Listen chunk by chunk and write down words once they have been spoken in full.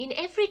In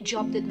every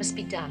job that must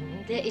be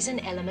done, there is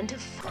an element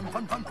of fun.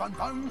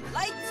 Fun.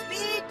 Light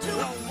speed to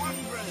The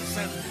wondrous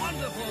and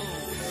wonderful.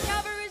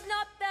 cover is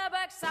not the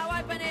book, so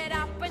open it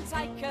up and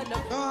take a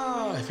look.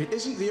 Ah, if it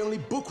isn't the only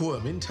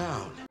bookworm in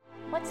town.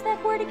 What's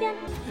that word again?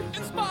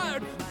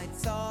 Inspired. Might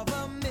solve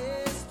a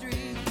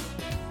mystery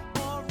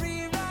or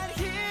rewrite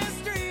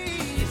history.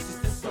 This is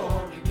the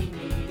story we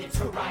needed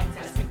to write.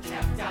 Has been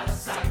kept out of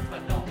sight,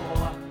 but no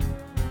more.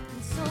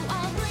 So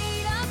I'll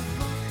read a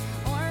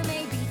book, or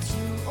maybe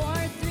 2 or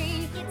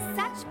 3. It's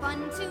such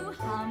fun to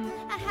hum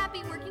a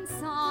happy working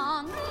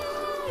song.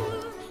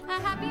 Ooh, a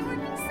happy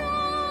working song.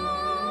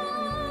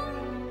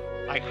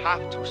 I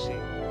have to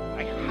sing.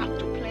 I have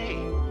to play.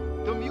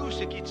 The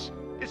music, it's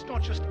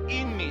not just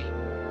in me.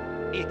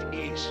 It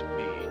is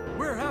me.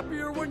 We're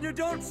happier when you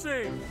don't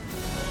sing.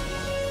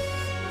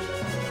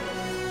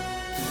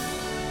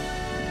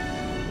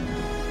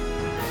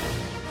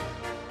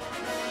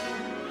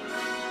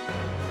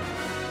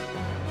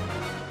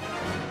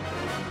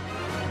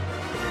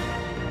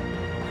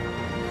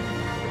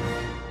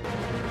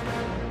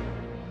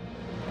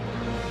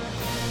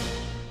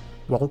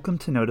 Welcome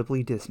to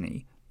Notably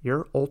Disney,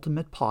 your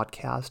ultimate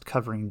podcast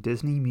covering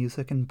Disney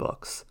music and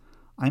books.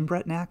 I'm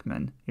Brett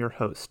Nachman, your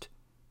host.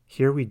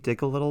 Here we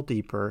dig a little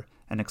deeper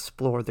and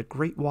explore the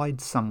great wide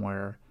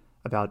somewhere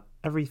about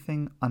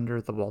everything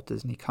under the Walt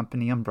Disney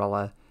Company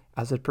umbrella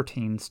as it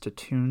pertains to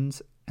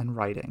tunes and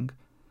writing,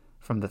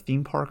 from the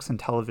theme parks and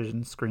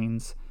television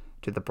screens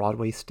to the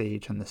Broadway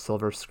stage and the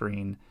silver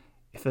screen,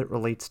 if it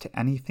relates to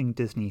anything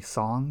Disney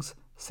songs,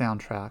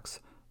 soundtracks,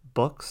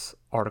 books,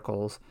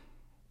 articles,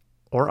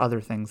 or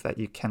other things that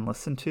you can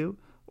listen to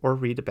or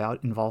read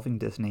about involving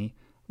Disney,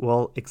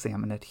 we'll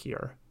examine it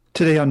here.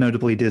 Today on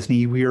Notably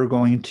Disney, we are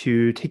going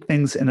to take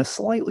things in a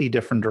slightly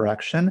different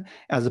direction,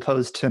 as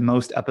opposed to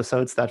most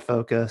episodes that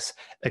focus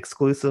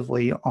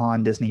exclusively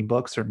on Disney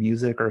books or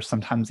music, or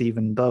sometimes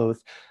even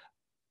both.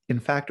 In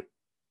fact,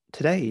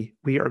 today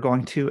we are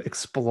going to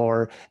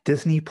explore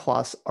Disney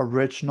Plus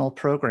original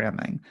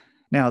programming.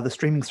 Now, the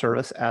streaming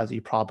service, as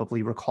you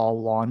probably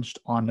recall, launched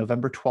on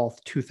November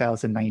 12th,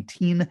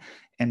 2019,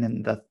 and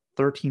in the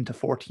 13 to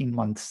 14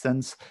 months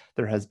since,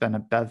 there has been a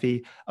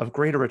bevy of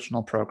great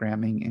original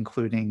programming,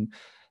 including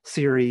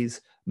series,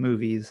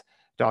 movies,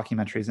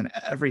 documentaries, and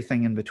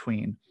everything in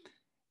between.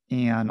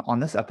 And on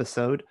this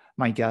episode,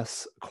 my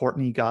guests,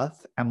 Courtney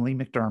Guth, Emily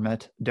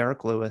McDermott,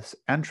 Derek Lewis,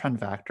 and Trent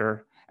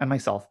Vactor, and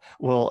myself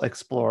will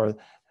explore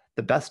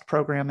the best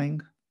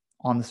programming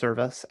on the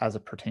service as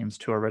it pertains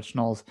to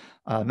originals,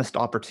 missed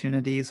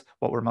opportunities,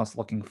 what we're most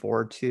looking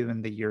forward to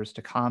in the years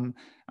to come,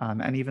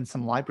 and even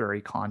some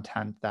library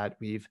content that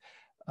we've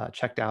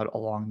checked out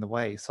along the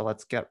way. So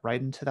let's get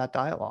right into that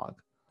dialogue.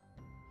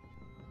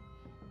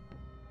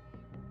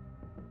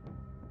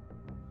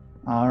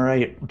 All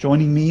right,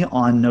 joining me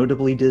on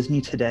Notably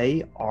Disney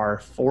today are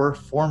 4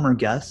 former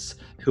guests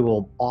who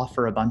will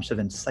offer a bunch of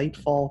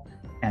insightful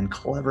and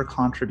clever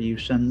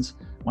contributions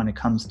when it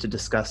comes to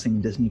discussing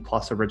Disney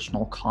Plus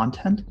original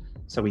content.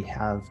 So we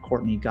have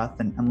Courtney Guth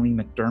and Emily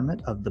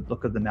McDermott of the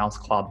Book of the Mouse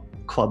Club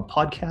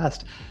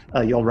podcast.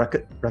 You'll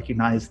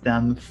recognize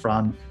them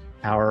from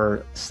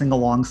our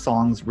Sing-Along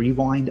Songs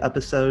Rewind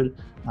episode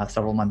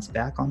several months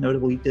back on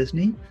Notably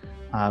Disney.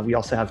 We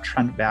also have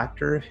Trent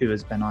Vactor, who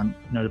has been on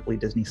Notably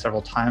Disney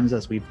several times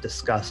as we've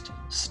discussed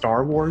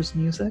Star Wars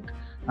music,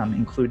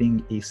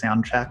 including a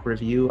soundtrack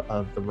review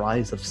of The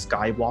Rise of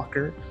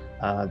Skywalker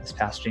this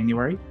past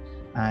January.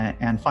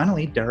 And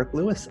finally, Derek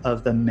Lewis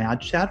of the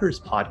Mad Chatters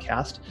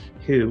podcast,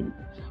 who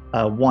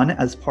won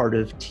as part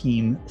of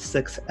Team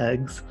 6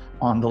 Eggs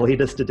on the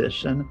latest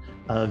edition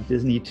of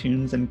Disney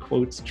Tunes and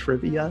Quotes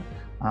Trivia.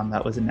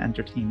 That was an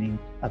entertaining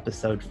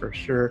episode for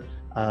sure.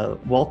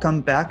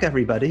 Welcome back,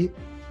 everybody.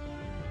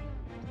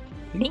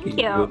 Thank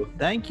you.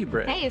 Thank you,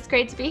 Britt. Hey, it's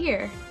great to be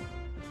here.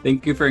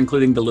 Thank you for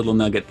including the little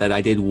nugget that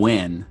I did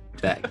win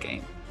that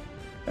game.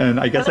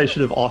 And I guess I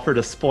should have offered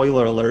a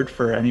spoiler alert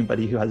for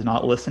anybody who has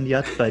not listened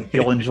yet, but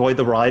you'll enjoy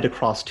the ride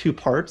across 2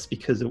 parts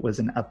because it was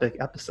an epic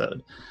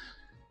episode.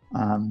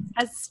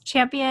 As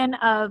champion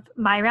of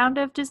my round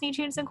of Disney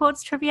Tunes and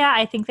Quotes Trivia,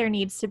 I think there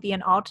needs to be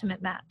an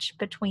ultimate match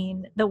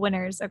between the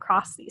winners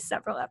across these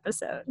several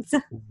episodes.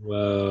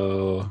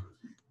 Whoa.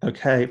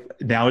 Okay,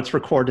 now it's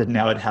recorded.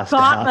 Now it has to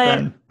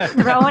happen.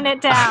 Throwing it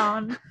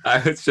down. I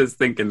was just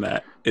thinking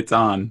that. It's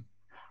on.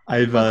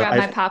 Grab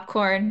my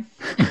popcorn.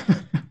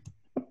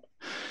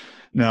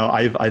 No,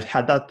 I've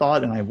had that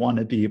thought, and I want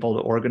to be able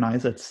to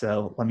organize it.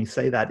 So let me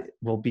say that it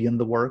will be in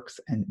the works,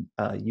 and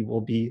you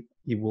will be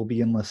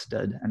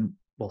enlisted, and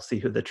we'll see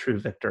who the true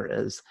victor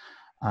is.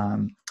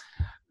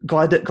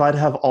 Glad to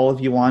have all of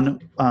you on.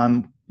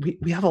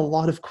 We have a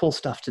lot of cool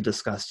stuff to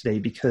discuss today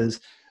because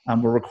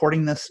we're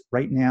recording this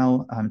right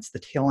now. It's the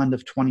tail end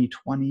of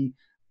 2020,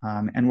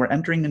 and we're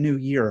entering a new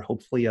year.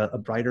 Hopefully, a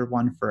brighter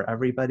one for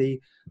everybody.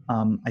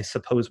 I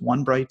suppose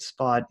one bright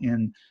spot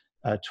in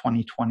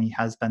 2020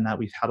 has been that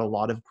we've had a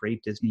lot of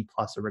great Disney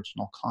Plus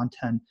original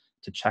content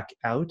to check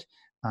out.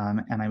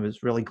 And I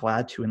was really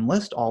glad to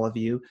enlist all of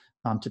you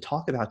to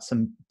talk about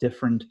some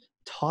different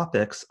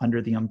topics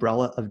under the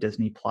umbrella of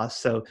Disney Plus.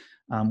 So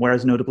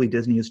whereas notably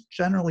Disney is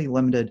generally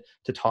limited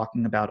to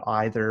talking about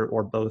either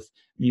or both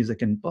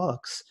music and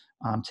books,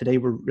 today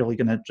we're really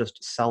going to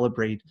just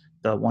celebrate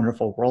the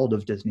wonderful world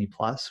of Disney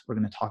Plus. We're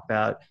going to talk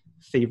about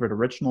favorite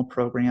original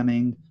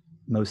programming,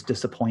 most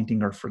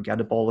disappointing or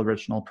forgettable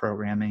original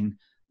programming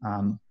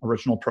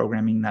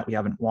that we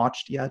haven't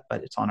watched yet,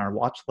 but it's on our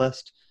watch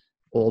list,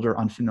 older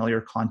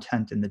unfamiliar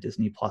content in the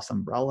Disney Plus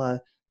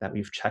umbrella that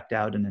we've checked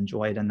out and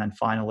enjoyed. And then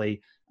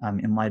finally,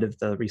 in light of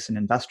the recent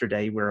Investor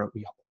Day, where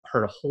we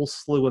heard a whole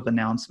slew of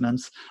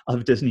announcements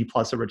of Disney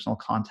Plus original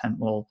content,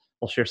 we'll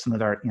share some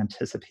of our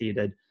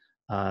anticipated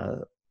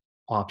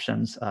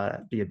options,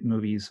 be it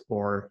movies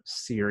or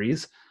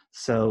series.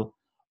 So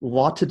a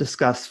lot to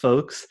discuss,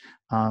 folks.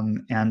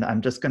 And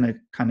I'm just going to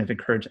kind of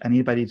encourage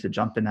anybody to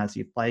jump in as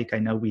you'd like. I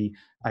know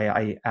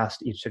I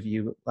asked each of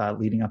you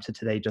leading up to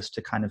today just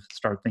to kind of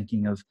start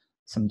thinking of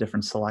some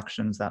different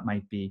selections that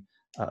might be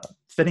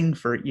fitting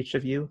for each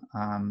of you,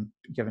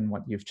 given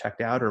what you've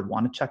checked out or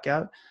want to check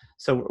out.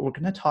 So we're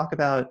going to talk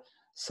about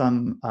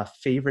some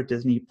favorite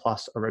Disney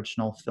Plus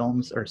original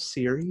films or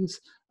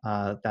series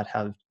that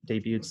have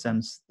debuted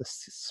since the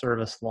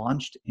service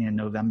launched in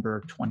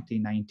November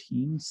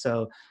 2019.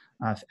 So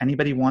if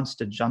anybody wants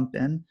to jump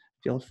in,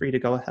 feel free to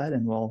go ahead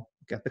and we'll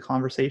get the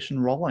conversation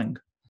rolling.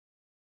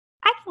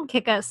 I can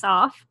kick us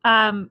off.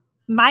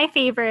 My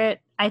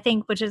favorite, I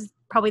think, which is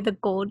probably the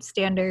gold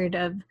standard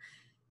of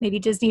maybe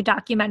Disney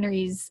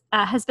documentaries,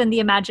 has been the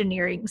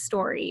Imagineering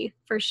story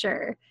for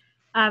sure.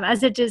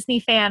 As a Disney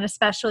fan,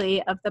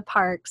 especially of the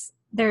parks,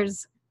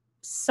 there's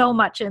so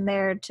much in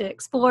there to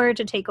explore,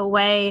 to take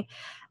away.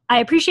 I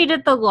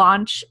appreciated the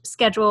launch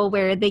schedule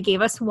where they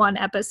gave us one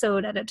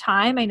episode at a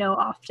time. I know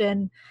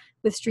often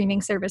with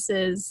streaming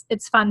services,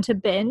 it's fun to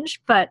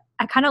binge, but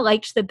I kind of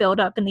liked the build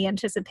up and the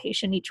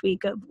anticipation each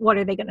week of what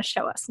are they going to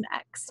show us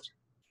next.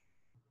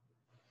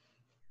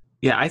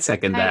 Yeah, I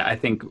second that. I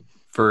think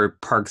for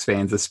Parks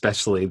fans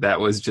especially, that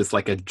was just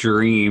like a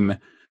dream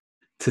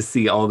to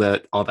see all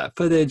that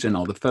footage and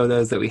all the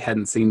photos that we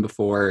hadn't seen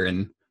before,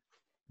 and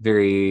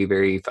very,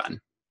 very fun.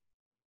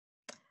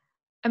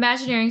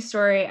 Imagineering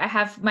story, I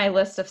have my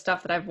list of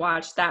stuff that I've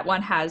watched. That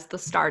one has the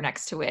star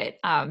next to it.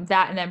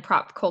 That and then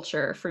Prop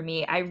Culture for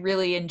me. I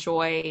really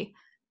enjoy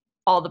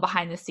all the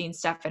behind the scenes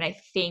stuff, and I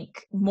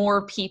think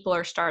more people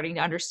are starting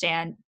to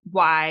understand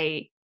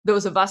why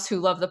those of us who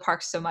love the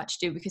parks so much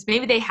do, because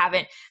maybe they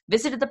haven't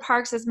visited the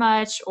parks as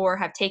much or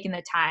have taken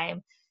the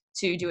time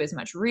to do as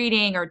much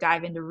reading or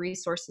dive into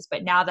resources.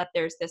 But now that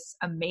there's this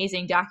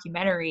amazing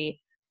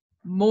documentary,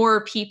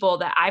 more people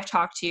that I've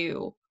talked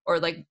to or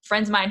like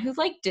friends of mine who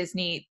like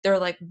Disney, they're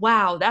like,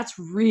 wow, that's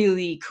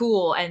really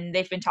cool. And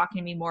they've been talking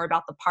to me more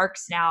about the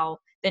parks now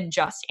than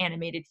just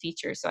animated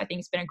features. So I think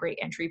it's been a great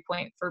entry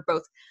point for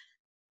both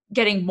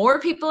getting more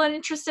people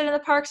interested in the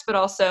parks, but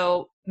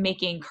also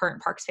making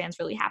current parks fans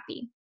really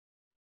happy.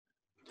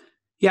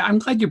 Yeah, I'm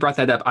glad you brought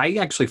that up. I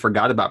actually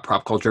forgot about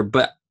Prop Culture,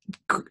 but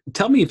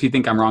tell me if you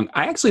think I'm wrong.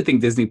 I actually think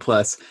Disney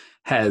Plus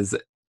has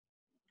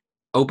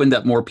opened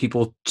up more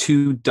people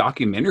to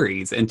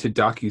documentaries and to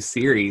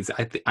docuseries.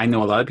 I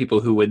know a lot of people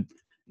who would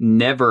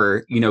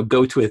never,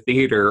 go to a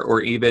theater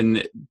or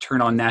even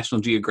turn on National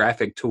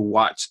Geographic to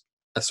watch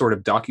a sort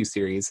of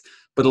docuseries.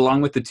 But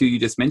along with the two you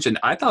just mentioned,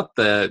 I thought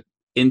the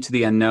Into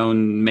the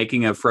Unknown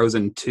Making of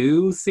Frozen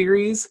 2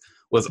 series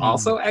was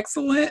also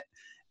excellent.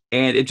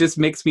 And it just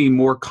makes me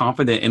more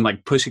confident in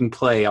like pushing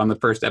play on the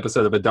first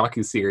episode of a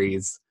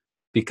docuseries,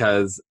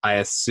 because I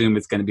assume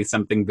it's going to be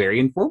something very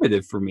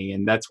informative for me.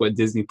 And that's what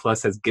Disney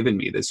Plus has given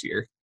me this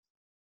year.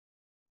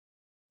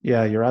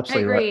 Yeah, you're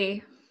absolutely right. I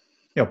agree.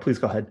 Yeah, please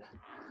go ahead.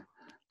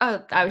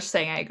 Oh, I was just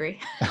saying I agree.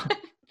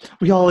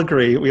 We all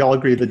agree. We all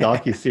agree the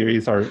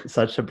docuseries are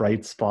such a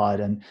bright spot.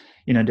 And,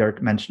 Derek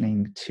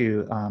mentioning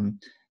too,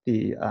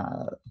 the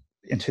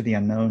Into the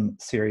Unknown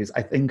series,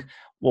 I think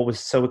what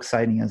was so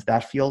exciting is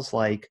that feels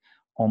like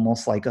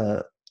almost like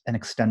an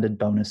extended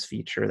bonus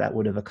feature that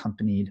would have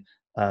accompanied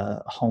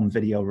a home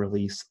video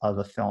release of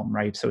a film,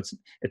 right? So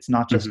it's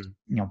not just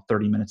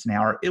 30 minutes an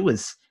hour. It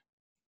was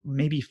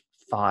maybe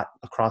thought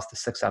across the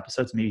 6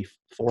 episodes, maybe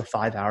 4 or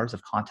 5 hours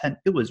of content.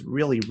 It was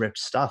really rich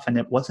stuff, and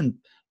it wasn't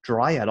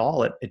dry at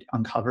all. It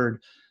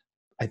uncovered,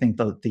 I think,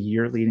 the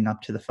year leading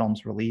up to the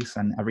film's release,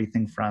 and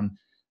everything from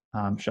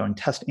showing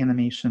test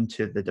animation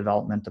to the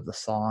development of the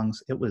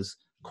songs. It was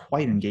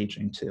quite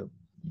engaging too.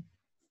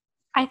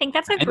 I think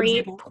that's a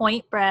great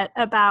point, Brett,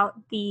 about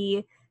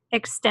the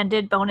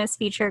extended bonus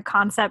feature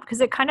concept,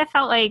 because it kind of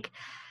felt like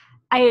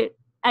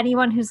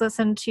anyone who's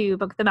listened to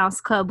Book of the Mouse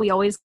Club, we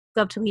always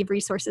love to leave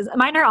resources.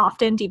 Mine are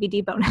often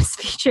DVD bonus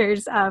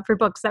features for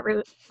books that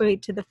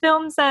relate to the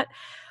films that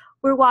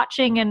we're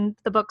watching and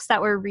the books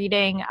that we're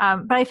reading.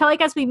 But I felt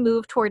like as we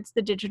move towards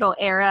the digital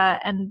era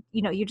and,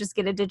 you just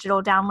get a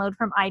digital download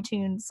from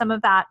iTunes, some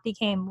of that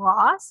became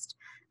lost.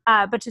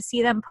 But to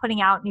see them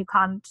putting out new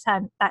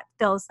content that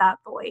fills that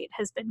void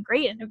has been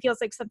great. And it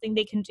feels like something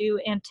they can do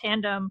in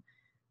tandem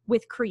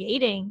with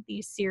creating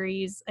these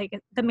series like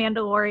The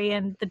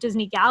Mandalorian, the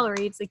Disney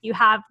Gallery. It's like you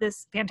have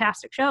this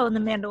fantastic show in The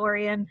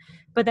Mandalorian,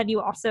 but then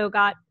you also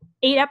got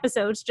 8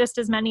 episodes, just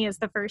as many as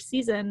the first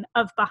season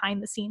of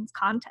behind the scenes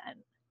content.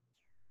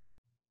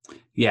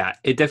 Yeah,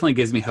 it definitely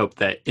gives me hope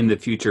that in the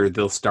future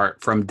they'll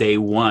start from day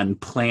one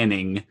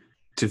planning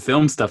to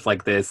film stuff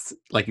like this,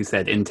 like you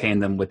said, in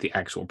tandem with the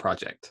actual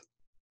project.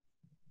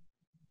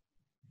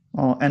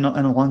 Well, and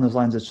along those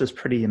lines, it's just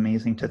pretty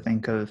amazing to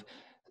think of,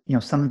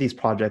 some of these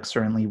projects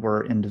certainly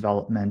were in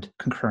development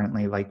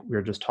concurrently, like we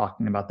were just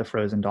talking about the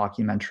Frozen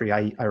documentary.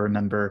 I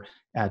remember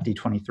at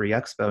D23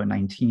 Expo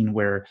 19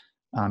 where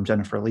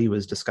Jennifer Lee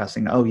was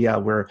discussing,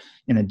 we're,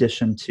 in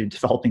addition to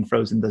developing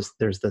Frozen,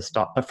 there's this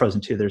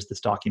Frozen 2, there's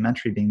this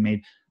documentary being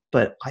made.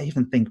 But I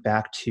even think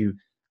back to,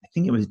 I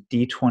think it was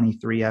D23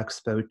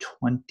 Expo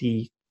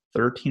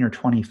 2013 or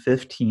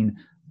 2015,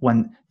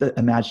 when the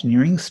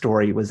Imagineering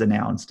story was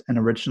announced, and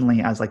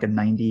originally as like a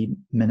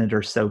 90-minute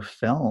or so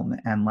film,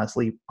 and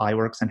Leslie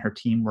Iwerks and her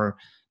team were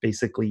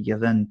basically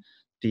given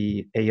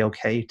the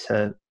A-OK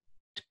to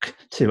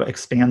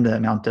expand the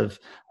amount of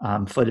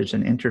footage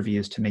and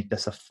interviews to make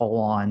this a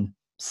full-on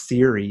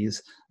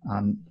series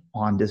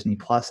on Disney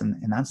Plus, and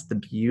that's the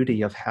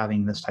beauty of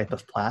having this type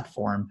of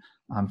platform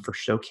for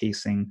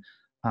showcasing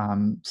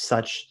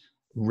such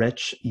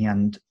rich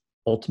and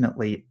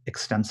ultimately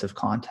extensive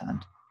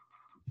content.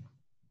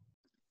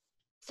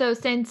 So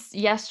since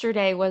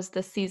yesterday was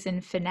the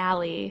season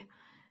finale,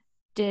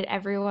 did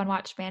everyone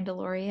watch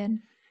Mandalorian?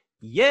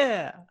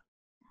 Yeah.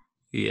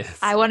 Yes.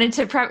 I wanted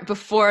to prep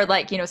before,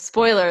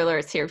 spoiler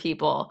alerts here,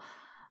 people.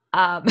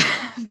 But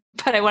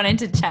I wanted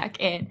to check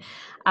in.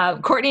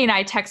 Courtney and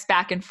I text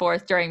back and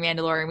forth during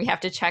Mandalorian. We have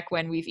to check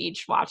when we've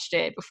each watched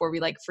it before we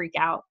freak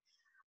out.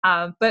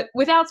 But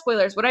without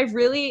spoilers, what I've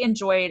really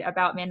enjoyed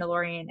about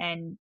Mandalorian,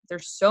 and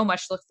there's so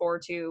much to look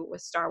forward to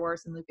with Star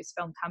Wars and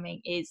Lucasfilm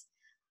coming, is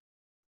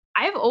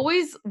I've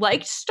always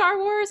liked Star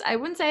Wars. I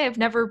wouldn't say I've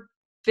never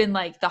been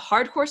the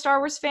hardcore Star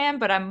Wars fan,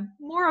 but I'm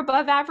more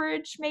above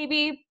average,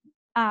 maybe.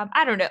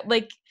 I don't know.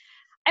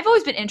 I've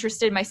always been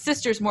interested. My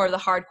sister's more of the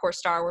hardcore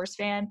Star Wars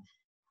fan.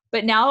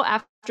 But now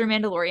after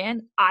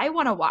Mandalorian, I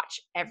want to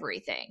watch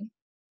everything.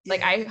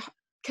 I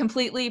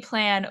completely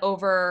plan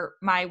over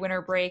my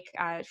winter break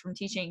from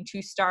teaching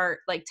to start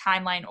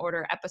timeline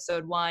order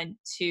episode 1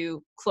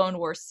 to Clone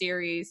Wars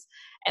series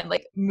and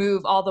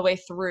move all the way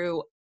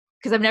through,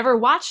 because I've never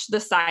watched the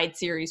side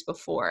series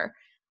before.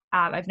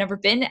 I've never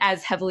been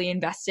as heavily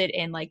invested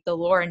in the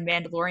lore in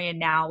Mandalorian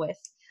now with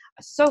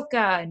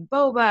Ahsoka and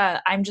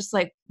Boba. I'm just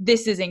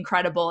this is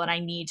incredible and I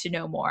need to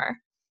know more.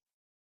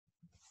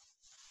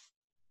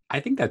 I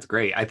think that's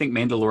great. I think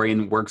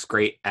Mandalorian works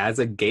great as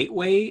a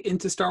gateway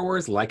into Star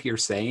Wars, like you're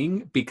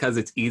saying, because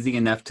it's easy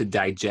enough to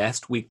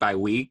digest week by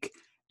week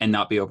and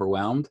not be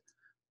overwhelmed.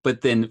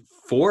 But then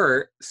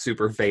for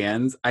super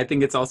fans, I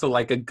think it's also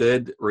a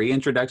good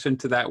reintroduction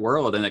to that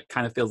world. And it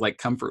kind of feels like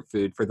comfort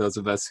food for those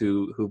of us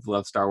who've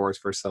loved Star Wars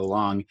for so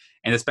long,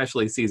 and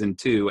especially season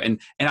 2.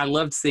 And I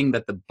loved seeing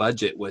that the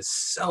budget was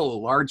so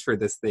large for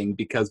this thing,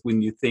 because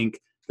when you think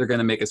they're going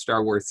to make a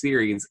Star Wars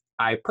series,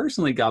 I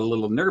personally got a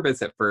little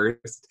nervous at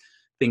first,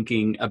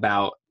 thinking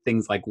about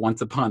things like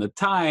Once Upon a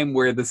Time,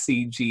 where the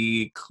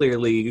CG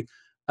clearly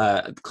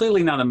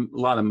not a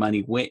lot of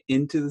money went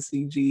into the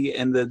CG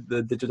and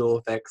the digital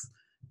effects.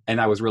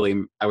 And I was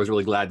really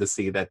glad to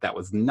see that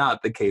was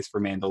not the case for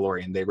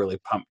Mandalorian. They really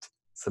pumped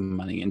some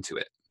money into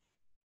it.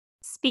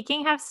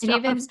 Speaking of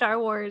Star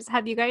Wars,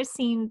 have you guys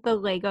seen the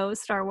Lego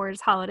Star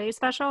Wars holiday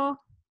special?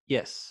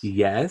 Yes.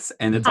 Yes,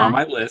 and it's on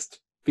my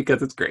list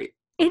because it's great.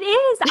 It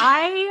is.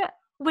 I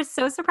was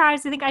so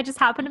surprised. I think I just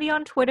happened to be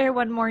on Twitter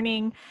one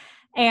morning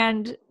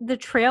and the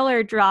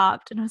trailer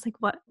dropped and I was like,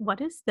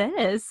 what is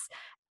this?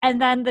 And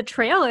then the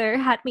trailer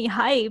had me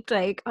hyped.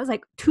 I was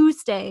like,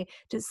 Tuesday,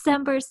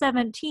 December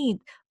 17th,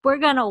 we're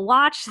going to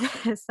watch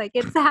this.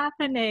 It's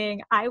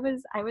happening. I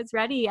was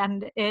ready,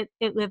 and it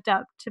lived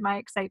up to my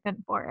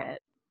excitement for it.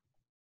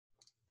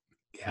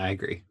 Yeah, I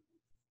agree.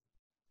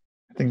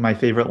 I think my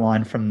favorite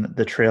line from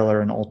the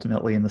trailer and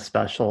ultimately in the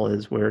special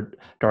is where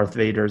Darth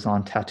Vader's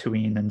on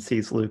Tatooine and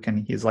sees Luke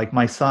and he's like,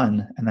 my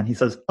son. And then he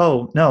says,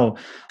 oh, no,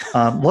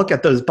 look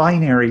at those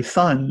binary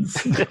suns.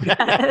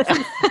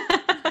 Yes.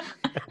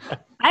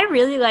 I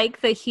really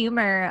like the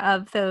humor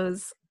of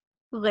those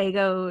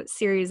Lego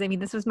series. I mean,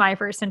 this was my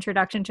first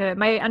introduction to it.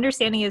 My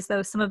understanding is,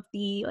 though, some of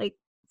the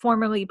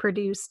formerly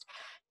produced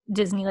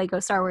Disney Lego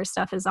Star Wars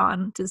stuff is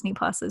on Disney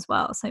Plus as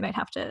well. So I might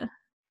have to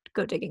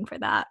go digging for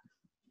that.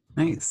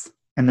 Nice.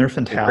 And they're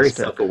fantastic. Very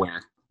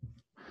self-aware.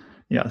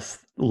 Yes.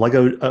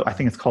 Lego, I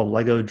think it's called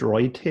Lego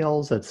Droid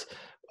Tales. It's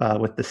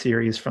with the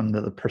series from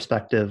the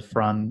perspective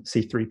from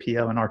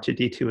C-3PO and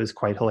R2-D2 is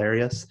quite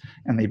hilarious.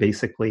 And they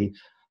basically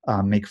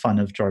make fun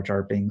of Jar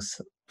Jar Binks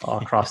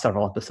across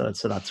several episodes.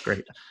 So that's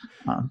great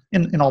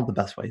in all the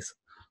best ways.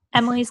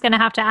 Emily's going to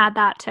have to add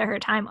that to her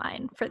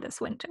timeline for this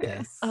winter.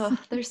 Yes. Oh,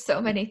 there's so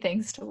many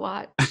things to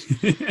watch.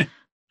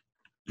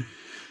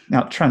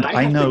 Now, Trent,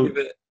 I know...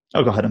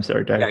 Oh, go ahead. I'm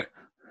sorry, Derek. Okay.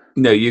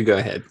 No, you go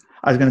ahead.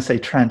 I was going to say,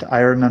 Trent, I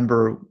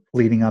remember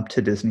leading up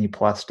to Disney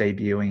Plus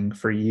debuting,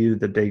 for you,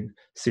 the big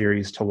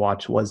series to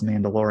watch was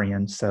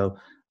Mandalorian. So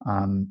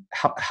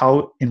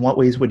how in what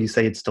ways would you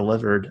say it's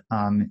delivered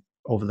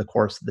over the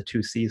course of the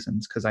 2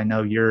 seasons? Because I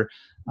know you're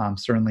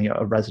certainly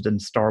a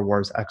resident Star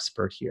Wars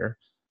expert here.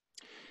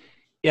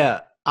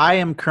 Yeah, I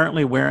am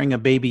currently wearing a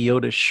Baby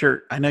Yoda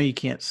shirt. I know you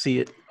can't see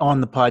it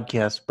on the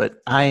podcast,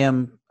 but I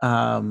am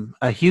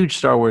a huge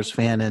Star Wars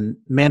fan, and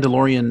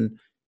Mandalorian,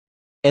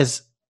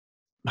 as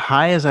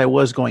high as I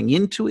was going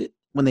into it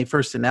when they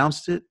first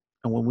announced it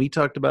and when we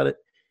talked about it,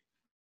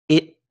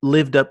 it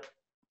lived up,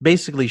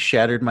 basically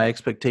shattered my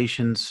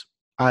expectations.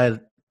 I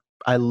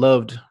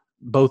loved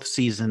both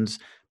seasons.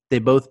 They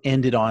both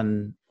ended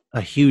on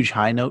a huge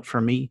high note for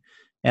me,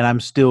 and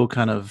I'm still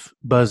kind of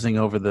buzzing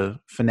over the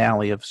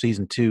finale of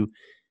season 2.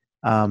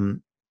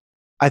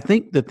 I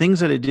think the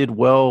things that it did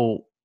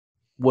well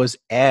was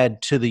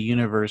add to the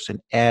universe and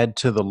add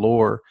to the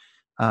lore.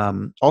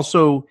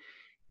 Also,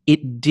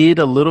 it did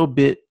a little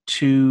bit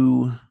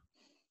to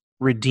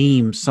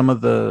redeem some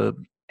of the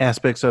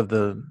aspects of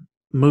the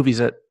movies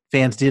that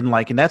fans didn't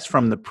like, and that's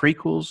from the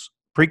prequel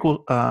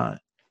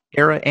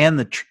era and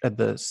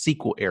the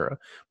sequel era.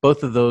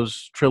 Both of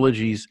those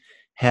trilogies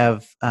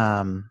have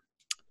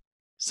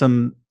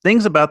some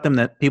things about them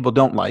that people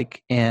don't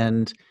like,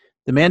 and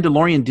The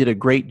Mandalorian did a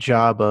great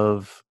job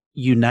of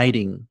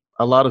uniting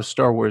a lot of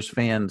Star Wars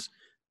fans,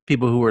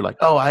 people who were like,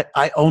 oh,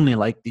 I only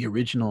like the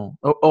original,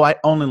 I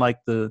only like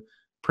the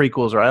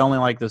prequels, or I only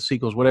like the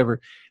sequels, whatever.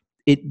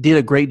 It did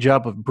a great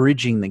job of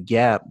bridging the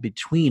gap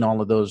between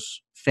all of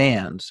those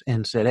fans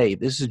and said, hey,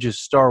 this is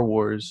just Star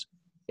Wars.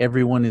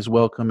 Everyone is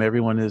welcome.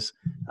 Everyone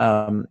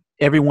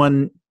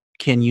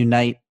can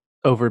unite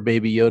over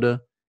Baby Yoda.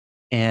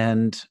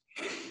 And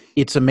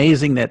it's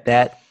amazing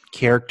that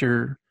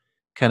character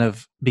kind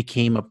of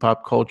became a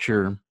pop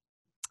culture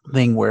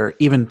thing where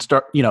even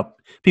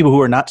people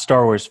who are not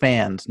Star Wars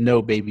fans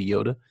know Baby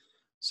Yoda.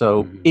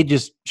 So it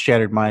just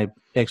shattered my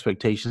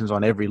expectations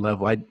on every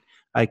level.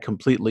 I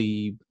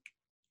completely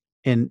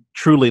and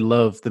truly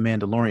love The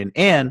Mandalorian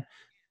and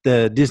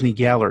the Disney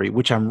Gallery,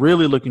 which I'm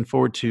really looking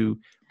forward to,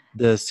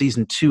 the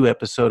season 2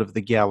 episode of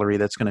the Gallery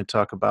that's going to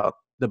talk about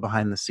the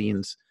behind the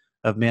scenes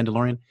of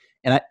Mandalorian.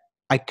 And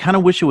I kind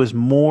of wish it was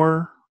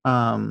more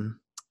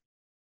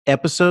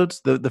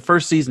episodes. The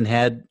first season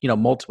had,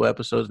 multiple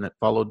episodes, and it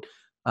followed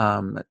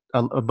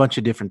a bunch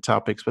of different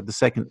topics, but the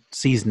second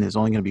season is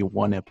only going to be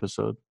 1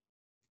 episode.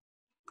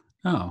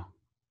 Oh,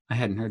 I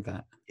hadn't heard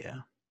that.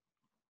 Yeah.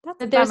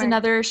 There's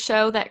another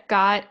show that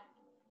got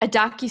a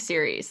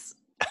docuseries.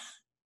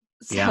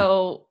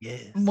 So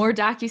more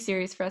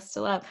docuseries for us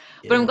to love.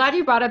 Yeah. But I'm glad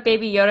you brought up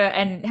Baby Yoda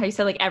and how you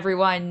said like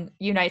everyone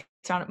unites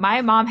around it.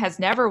 My mom has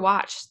never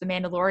watched The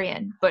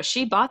Mandalorian, but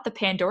she bought the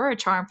Pandora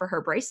charm for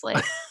her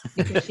bracelet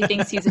because she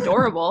thinks he's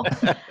adorable.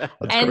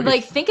 And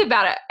like, think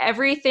about it.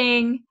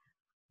 Everything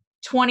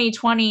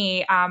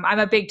 2020, I'm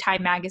a big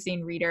Time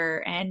magazine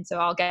reader, and so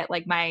I'll get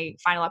like my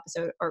final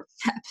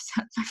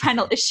my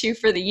final issue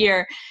for the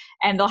year,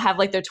 and they'll have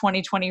like their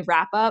 2020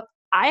 wrap up.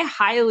 I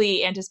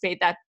highly anticipate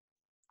that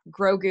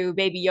Grogu,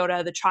 Baby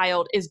Yoda, the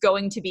child, is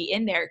going to be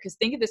in there, because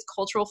think of this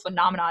cultural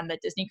phenomenon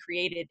that Disney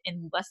created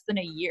in less than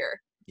a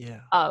year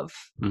of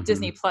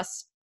Disney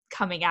Plus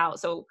coming out.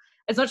 So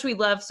as much as we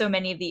love so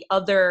many of the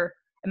other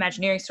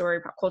Imagineering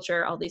story, pop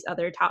culture, all these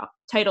other top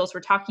titles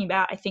we're talking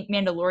about, I think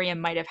Mandalorian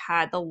might have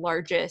had the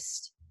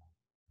largest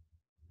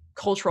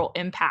cultural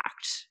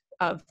impact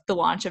of the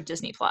launch of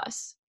Disney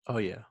Plus. Oh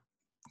yeah.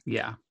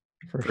 Yeah,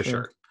 for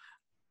sure.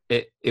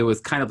 It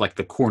was kind of like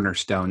the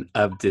cornerstone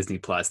of Disney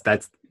Plus.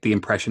 That's the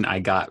impression I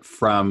got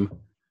from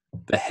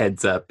the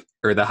heads up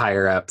or the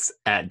higher ups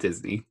at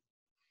Disney.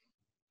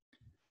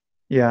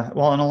 Yeah,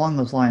 well, and along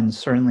those lines,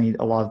 certainly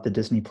a lot of the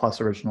Disney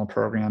Plus original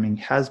programming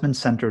has been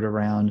centered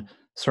around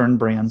certain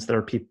brands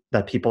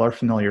that people are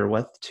familiar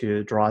with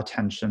to draw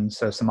attention.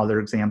 So some other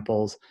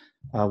examples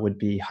would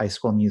be High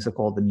School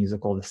Musical, the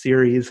musical, the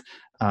series,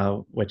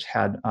 which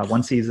had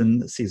 1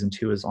 season. Season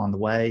 2 is on the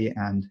way,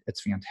 and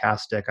it's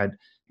fantastic. I'd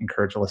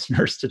encourage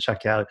listeners to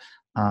check out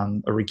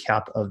a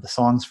recap of the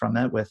songs from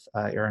it with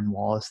Aaron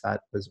Wallace.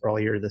 That was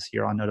earlier this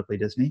year on Notably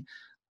Disney.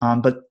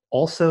 But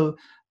also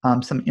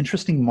some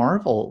interesting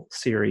Marvel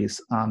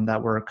series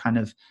that were kind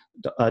of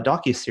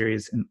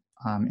docuseries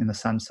in the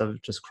sense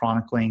of just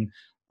chronicling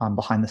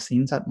behind the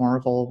scenes at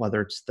Marvel,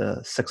 whether it's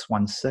the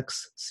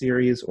 616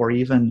 series or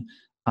even,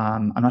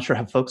 I'm not sure,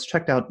 have folks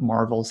checked out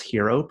Marvel's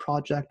Hero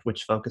Project,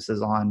 which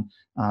focuses on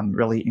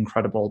really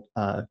incredible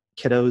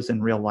kiddos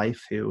in real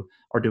life who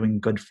are doing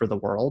good for the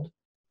world?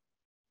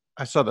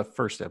 I saw the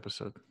first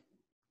episode.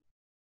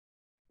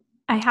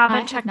 I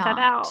haven't checked that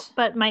out,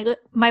 but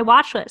my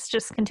watch list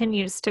just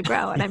continues to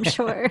grow, and I'm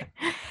sure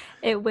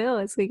it will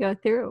as we go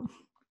through.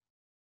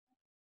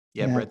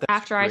 Yeah, Brett,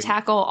 after I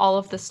tackle all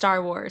of the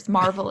Star Wars,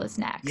 Marvel is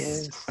next.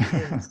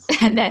 Yes.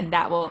 And then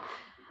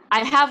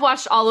I have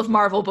watched all of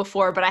Marvel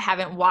before, but I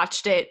haven't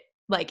watched it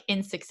like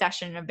in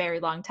succession in a very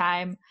long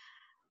time.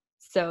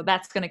 So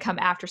that's going to come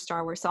after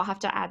Star Wars. So I'll have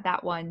to add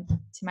that one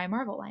to my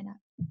Marvel lineup.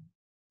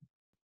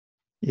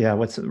 Yeah,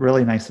 what's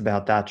really nice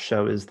about that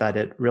show is that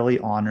it really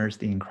honors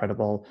the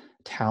incredible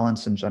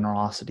talents and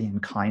generosity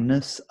and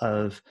kindness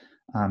of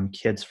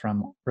kids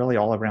from really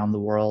all around the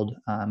world,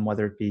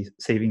 whether it be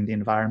saving the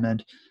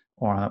environment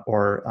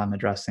or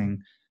addressing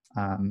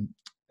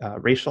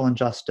racial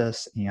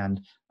injustice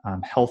and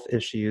health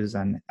issues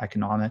and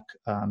economic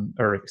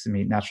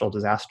natural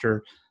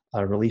disaster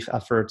relief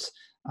efforts.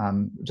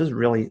 Just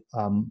really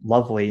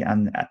lovely,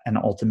 and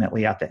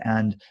ultimately at the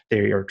end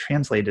they are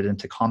translated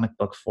into comic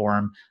book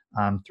form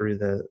through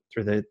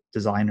the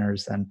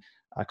designers and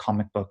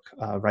comic book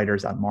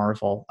writers at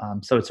Marvel.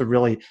 So it's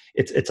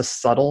a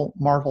subtle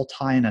Marvel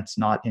tie-in. It's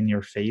not in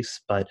your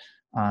face, but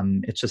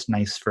it's just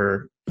nice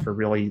for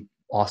really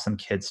awesome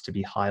kids to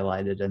be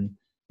highlighted in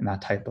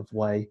that type of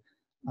way.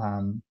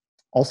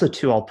 Also,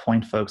 too, I'll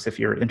point folks, if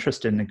you're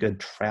interested in a good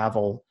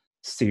travel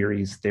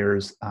series,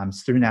 there's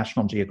it's through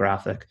National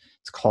Geographic.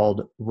 It's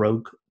called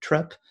Rogue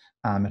Trip.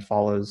 It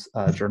follows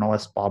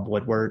journalist Bob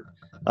Woodruff,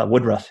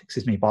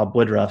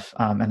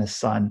 and his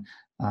son,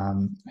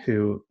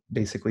 who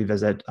basically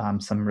visit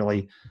some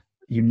really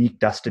unique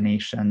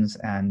destinations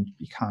and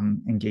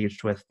become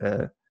engaged with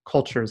the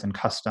cultures and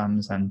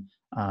customs and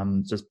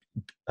just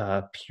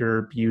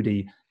pure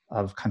beauty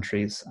of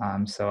countries.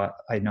 So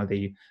I know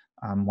they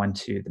went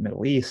to the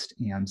Middle East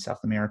and South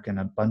America and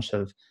a bunch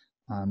of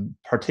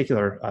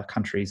particular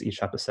countries.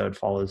 Each episode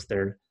follows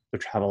their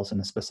travels in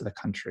a specific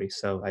country.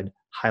 So I'd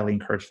highly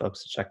encourage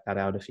folks to check that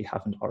out if you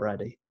haven't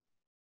already.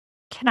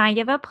 Can I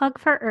give a plug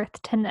for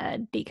Earth to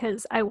Ned?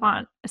 Because I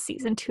want a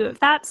season 2 of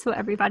that, so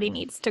everybody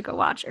needs to go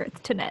watch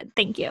Earth to Ned.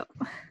 Thank you.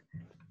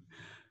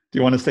 Do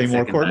you want to say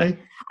more, Courtney?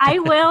 I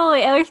will.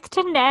 Earth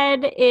to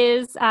Ned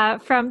is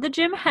from the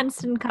Jim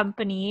Henson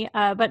Company,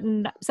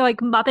 so like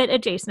Muppet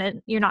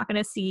adjacent. You're not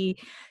going to see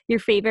your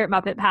favorite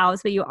Muppet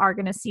pals, but you are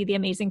going to see the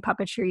amazing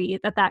puppetry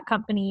that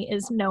company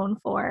is known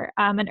for.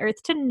 And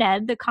Earth to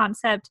Ned, the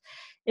concept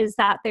is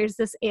that there's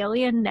this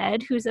alien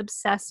Ned who's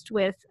obsessed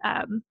with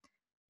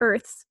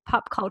Earth's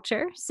pop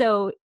culture.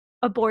 So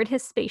aboard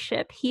his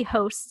spaceship, he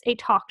hosts a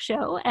talk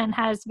show and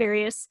has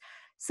various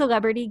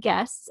celebrity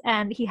guests,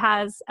 and he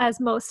has,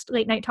 as most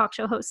late night talk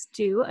show hosts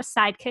do, a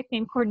sidekick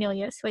named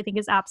Cornelius, who I think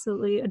is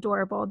absolutely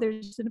adorable.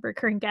 There's a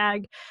recurring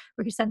gag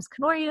where he sends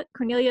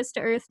Cornelius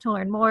to Earth to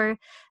learn more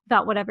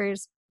about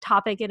whatever's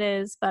topic it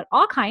is, but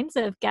all kinds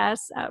of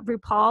guests.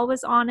 RuPaul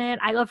was on it.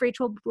 I love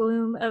Rachel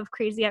Bloom of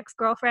Crazy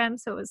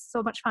Ex-Girlfriend, so it was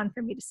so much fun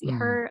for me to see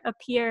her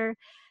appear.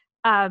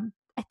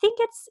 I think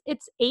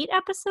it's 8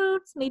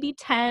 episodes, maybe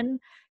 10.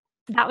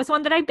 That was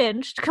one that I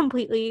binged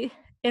completely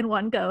in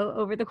one go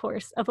over the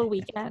course of a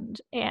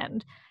weekend,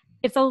 and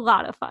it's a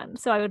lot of fun.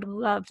 So I would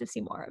love to see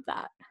more of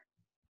that.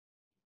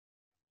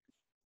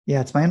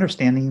 Yeah, it's my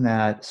understanding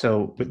that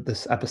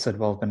this episode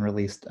will have been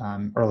released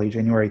early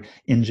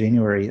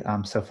January,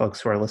 so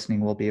folks who are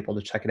listening will be able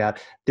to check it out.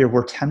 There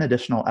were 10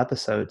 additional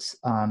episodes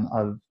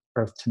of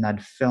Earth to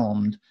Ned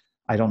filmed.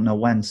 I don't know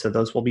when, so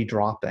those will be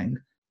dropping.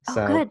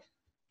 So good.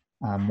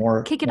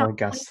 More kicking more off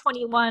guests.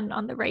 2021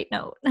 on the right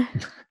note.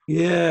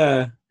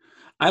 Yeah.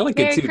 I like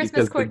Merry it too Christmas,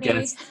 because Courtney. the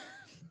guests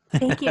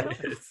Thank you.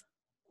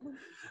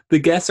 the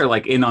guests are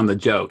like in on the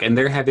joke and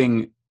they're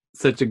having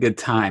such a good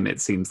time,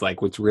 it seems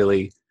like, which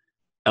really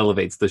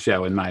elevates the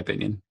show in my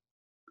opinion.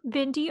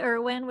 Bindi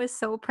Irwin was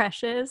so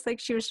precious. Like,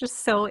 she was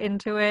just so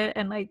into it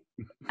and like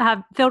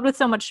filled with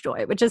so much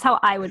joy, which is how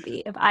I would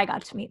be if I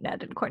got to meet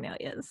Ned and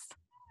Cornelius.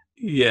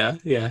 Yeah.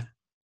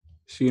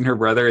 She and her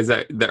brother, is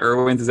that the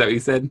Irwins, is that what you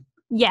said?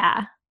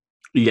 Yeah.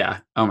 Yeah.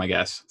 Oh my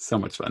gosh. So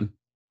much fun.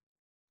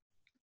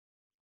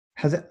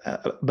 Has it,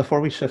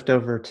 before we shift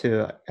over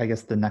to, I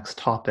guess, the next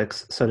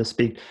topics, so to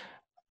speak,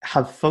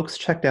 have folks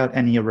checked out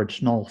any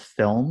original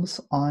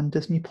films on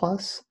Disney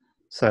Plus?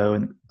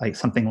 So like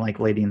something like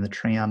Lady and the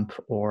Tramp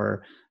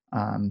or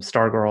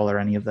Stargirl or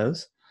any of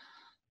those?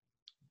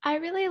 I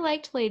really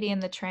liked Lady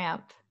and the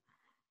Tramp.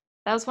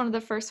 That was one of the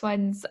first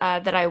ones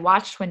that I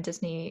watched when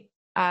Disney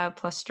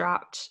Plus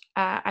dropped.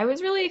 I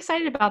was really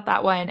excited about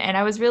that one, and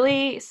I was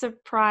really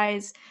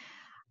surprised.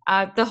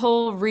 The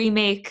whole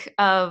remake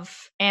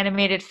of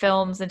animated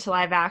films into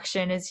live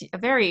action is a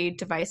very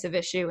divisive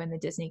issue in the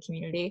Disney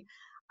community.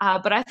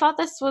 But I thought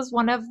this was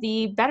one of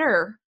the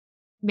better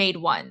made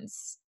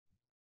ones.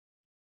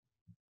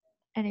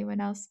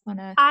 Anyone else want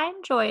to? I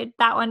enjoyed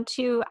that one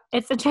too.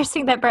 It's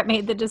interesting that Brett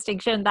made the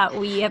distinction that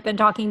we have been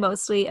talking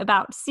mostly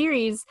about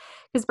series,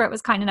 because Brett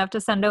was kind enough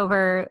to send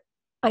over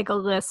like a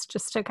list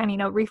just to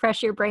kind of,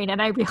 refresh your brain.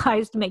 And I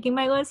realized making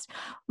my list,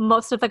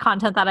 most of the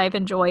content that I've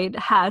enjoyed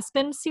has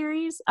been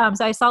series.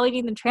 So I saw Lady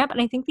and the Tramp,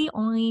 and I think the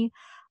only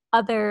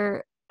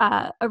other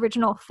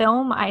original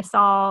film I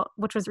saw,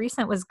 which was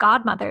recent, was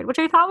Godmothered, which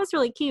I thought was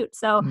really cute.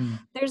 So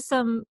there's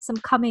some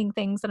coming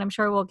things that I'm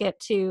sure we'll get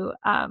to,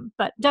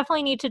 but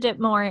definitely need to dip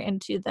more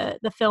into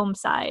the film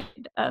side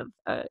of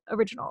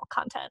original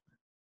content.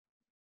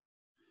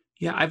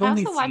 Yeah, I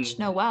also watched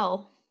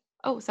Noelle.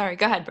 Oh, sorry.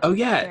 Go ahead. Oh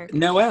yeah, Derek.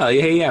 Noelle.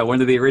 Yeah, one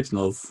of the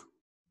originals.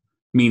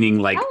 Meaning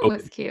like, that one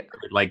was cute.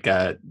 Like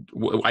I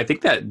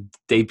think that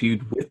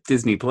debuted with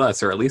Disney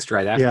Plus, or at least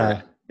right after.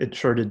 Yeah, it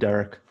sure did,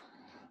 Derek.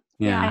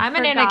 Yeah. I'm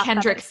an Anna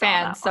Kendrick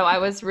fan, so I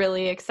was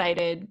really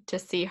excited to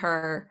see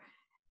her.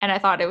 And I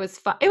thought it was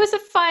fun. It was a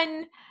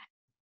fun,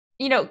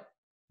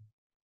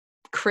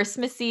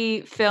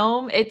 Christmassy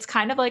film. It's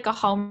kind of like a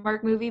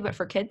Hallmark movie, but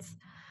for kids,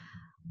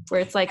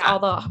 where it's like all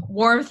the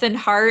warmth and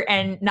heart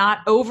and not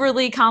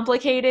overly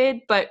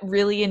complicated, but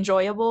really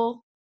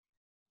enjoyable.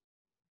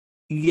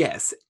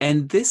 Yes.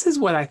 And this is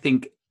what I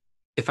think,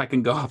 if I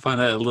can go off on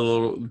a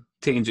little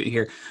tangent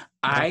here,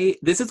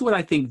 this is what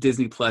I think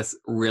Disney Plus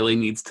really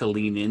needs to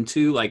lean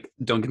into. Like,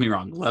 don't get me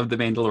wrong, love The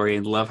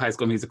Mandalorian, love High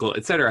School Musical,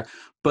 etc.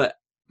 But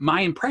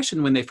my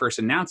impression when they first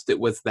announced it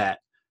was that,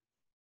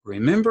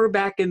 remember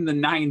back in the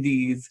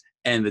 90s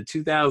and the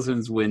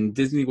 2000s when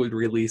Disney would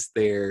release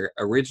their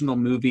original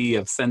movie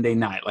of Sunday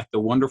night, like The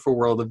Wonderful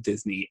World of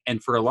Disney.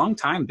 And for a long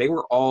time, they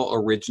were all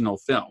original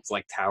films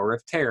like Tower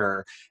of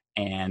Terror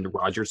and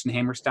Rodgers and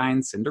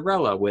Hammerstein's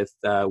Cinderella with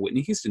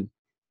Whitney Houston.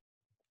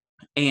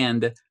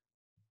 And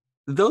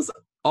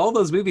all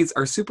those movies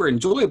are super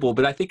enjoyable,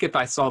 but I think if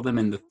I saw them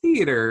in the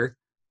theater,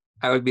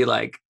 I would be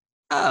like,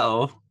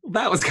 oh,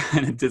 that was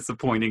kind of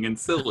disappointing and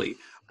silly.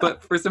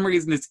 But for some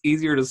reason, it's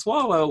easier to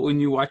swallow when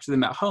you watch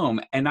them at home.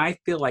 And I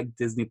feel like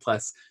Disney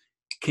Plus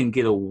can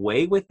get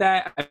away with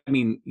that. I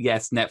mean,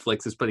 yes,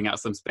 Netflix is putting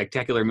out some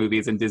spectacular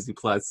movies and Disney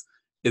Plus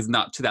is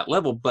not to that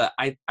level. But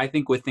I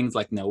think with things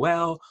like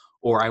Noelle,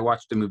 or I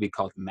watched a movie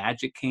called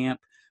Magic Camp.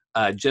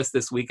 Just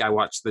this week, I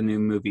watched the new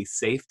movie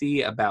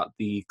Safety about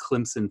the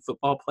Clemson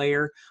football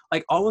player.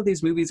 Like, all of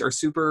these movies are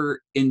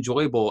super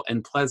enjoyable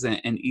and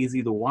pleasant and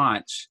easy to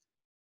watch.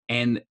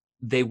 And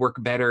they work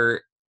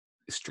better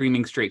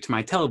streaming straight to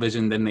my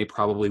television than they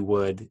probably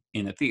would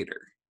in a theater.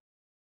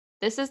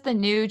 This is the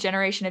new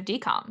generation of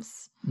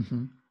DComs.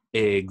 Mm-hmm.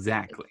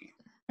 Exactly.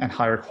 And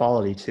higher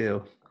quality,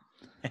 too.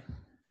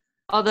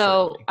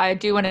 Although, certainly. I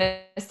do want to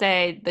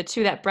say the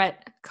two that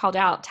Brett called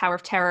out, Tower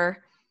of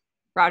Terror,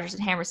 Rodgers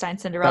and Hammerstein,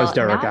 Cinderella. That was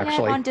Derek, not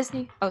actually. Yet on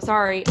Disney. Oh,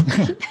 sorry.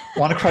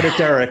 Want to credit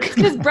Derek.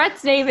 Because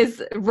Brett's name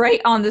is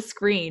right on the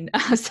screen.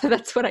 So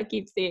that's what I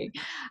keep seeing.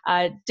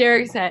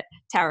 Derek said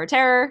Tower of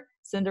Terror,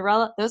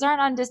 Cinderella. Those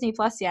aren't on Disney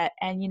Plus yet.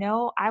 And,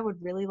 I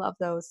would really love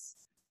those.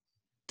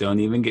 Don't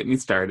even get me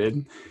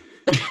started.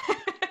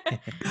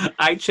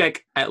 I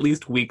check at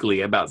least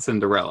weekly about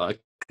Cinderella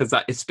because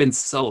it's been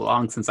so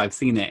long since I've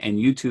seen it, and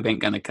YouTube ain't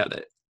going to cut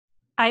it.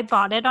 I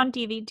bought it on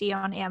DVD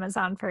on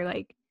Amazon for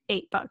like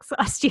 $8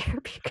 last year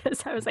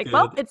because I was like, Good.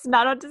 well, it's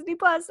not on Disney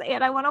Plus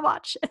and I want to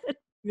watch it.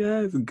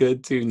 Yeah, it's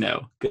good to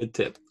know. Good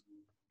tip.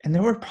 And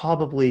there were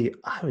probably,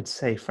 I would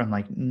say, from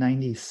like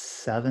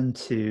 97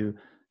 to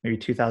maybe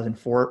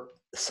 2004,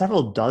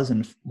 several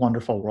dozen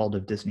Wonderful World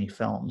of Disney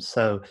films.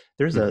 So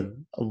there's a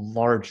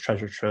large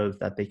treasure trove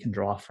that they can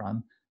draw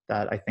from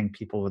that I think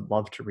people would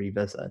love to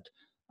revisit.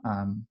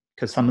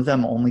 Because some of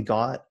them only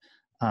got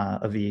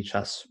a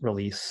VHS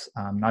release,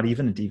 not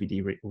even a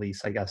DVD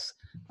release, I guess.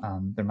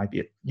 There might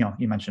be,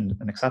 you mentioned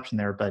an exception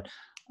there, but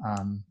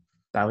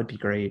that would be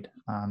great.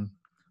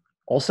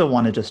 Also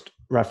want to just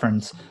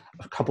reference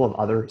a couple of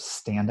other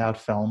standout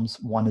films.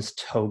 One is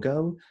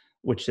Togo,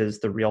 which is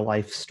the real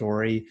life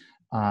story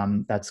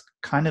that's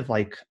kind of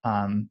like,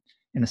 in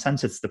a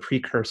sense, it's the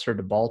precursor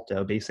to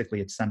Balto.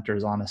 Basically, it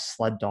centers on a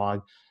sled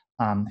dog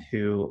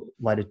who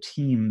led a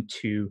team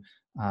to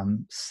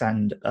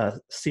send a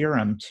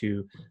serum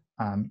to,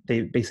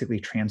 they basically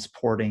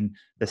transporting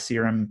the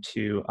serum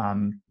to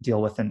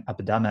deal with an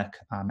epidemic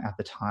at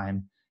the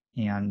time.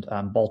 And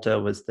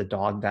Balto was the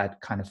dog that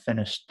kind of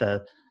finished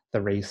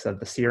the race of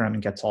the serum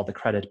and gets all the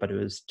credit, but it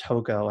was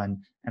Togo and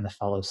the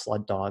fellow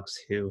sled dogs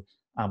who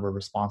were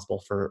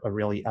responsible for a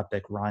really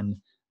epic run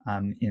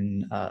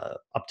in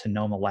up to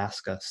Nome,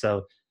 Alaska.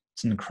 So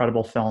it's an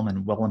incredible film,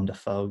 and Willem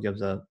Dafoe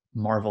gives a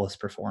marvelous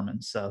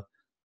performance. So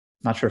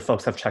not sure if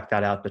folks have checked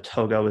that out, but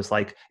Togo is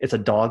like, it's a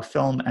dog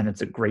film and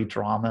it's a great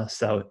drama.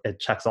 So it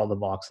checks all the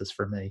boxes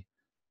for me.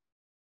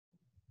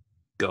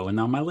 Going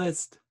on my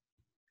list.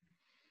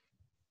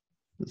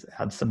 Let's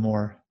add some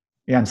more.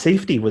 Yeah, and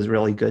Safety was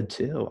really good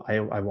too. I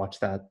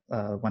watched that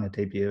when it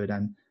debuted,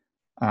 and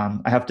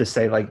I have to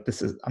say, like,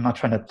 I'm not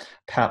trying to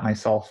pat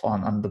myself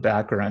on the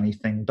back or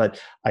anything, but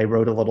I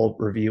wrote a little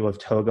review of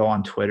Togo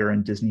on Twitter,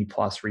 and Disney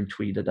Plus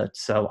retweeted it.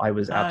 So I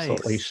was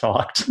absolutely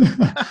shocked.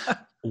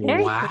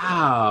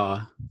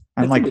 Wow.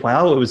 I'm like,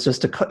 wow, it was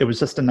just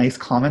a nice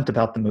comment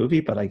about the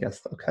movie, but I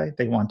guess, okay,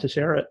 they want to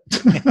share it.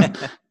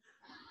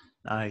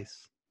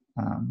 Nice.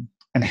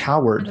 And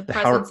Howard, the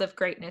presence of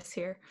greatness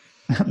here.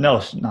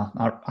 No,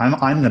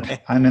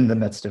 I'm in the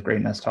midst of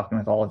greatness, talking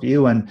with all of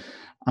you, and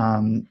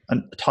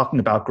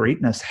talking about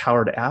greatness.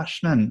 Howard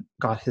Ashman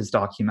got his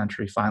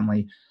documentary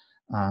finally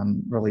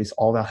released,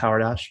 all about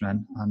Howard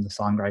Ashman, the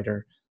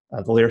songwriter,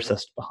 the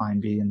lyricist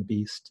behind Beauty and the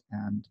Beast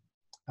and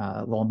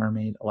Little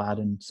Mermaid,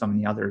 Aladdin, so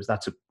many others.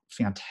 That's a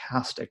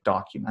fantastic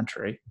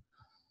documentary.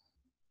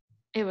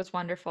 It was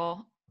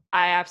wonderful.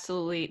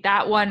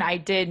 That one I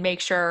did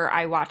make sure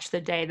I watched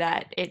the day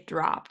that it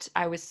dropped.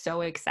 I was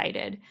so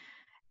excited.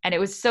 And it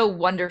was so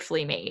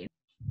wonderfully made.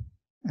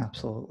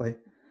 Absolutely.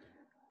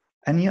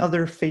 Any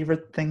other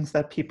favorite things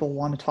that people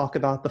want to talk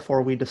about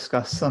before we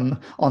discuss some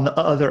on the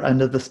other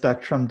end of the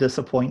spectrum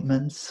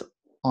disappointments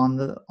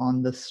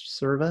on this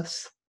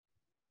service?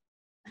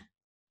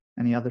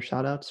 Any other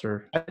shout outs?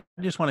 Or I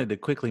just wanted to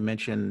quickly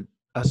mention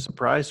a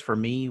surprise for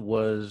me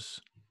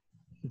was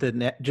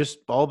just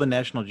all the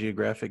National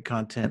Geographic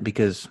content,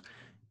 because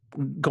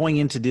going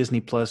into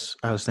Disney Plus,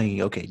 I was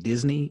thinking, okay,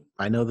 Disney,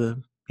 I know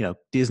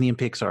Disney and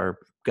Pixar,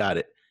 got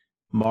it.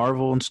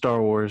 Marvel and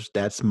Star Wars,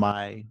 that's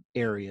my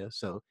area.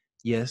 So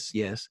yes.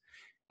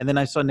 And then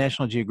I saw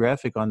National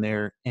Geographic on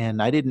there,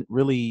 and I didn't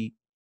really,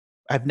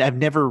 I've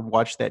never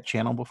watched that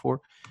channel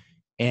before.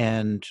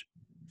 And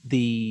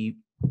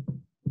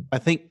I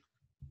think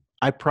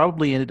I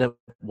probably ended up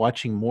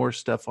watching more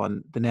stuff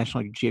on the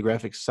National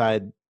Geographic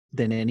side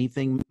than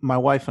anything. My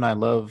wife and I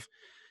love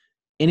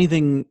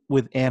anything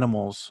with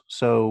animals.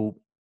 So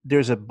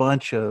there's a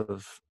bunch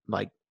of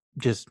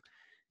just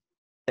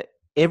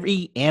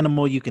every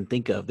animal you can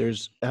think of.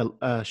 There's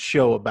a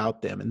show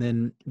about them. And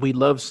then we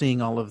love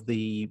seeing all of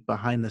the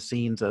behind the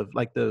scenes of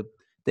the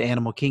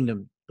Animal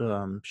Kingdom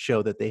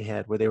show that they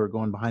had, where they were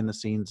going behind the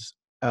scenes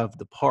of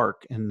the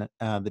park and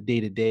the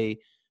day-to-day,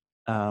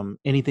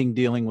 anything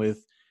dealing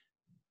with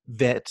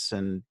vets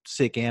and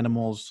sick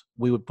animals.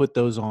 We would put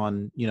those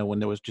on, when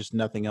there was just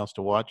nothing else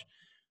to watch.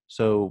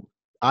 So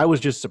I was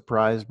just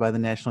surprised by the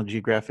National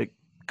Geographic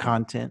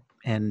content,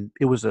 and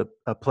it was a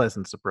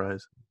pleasant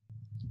surprise.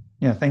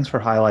 Yeah, thanks for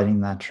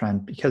highlighting that,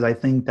 Trent, because I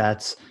think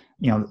that's,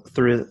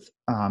 through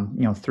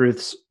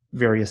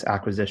various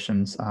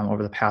acquisitions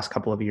over the past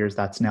couple of years,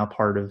 that's now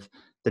part of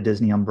the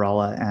Disney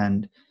umbrella,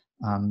 and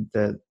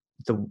the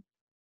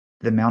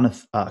amount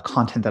of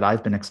content that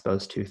I've been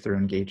exposed to through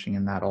engaging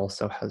in that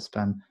also has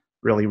been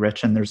really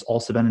rich. And there's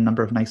also been a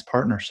number of nice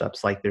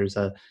partnerships. Like there's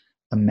a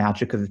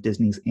Magic of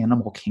Disney's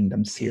Animal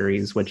Kingdom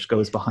series, which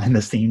goes behind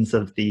the scenes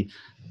of the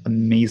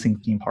amazing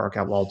theme park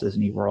at Walt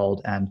Disney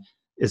World, and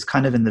is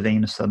kind of in the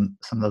vein of some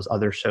of those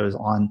other shows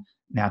on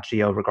Nat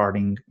Geo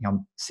regarding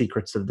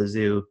secrets of the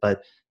zoo.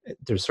 But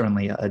there's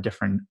certainly a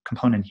different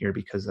component here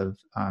because of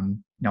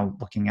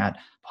looking at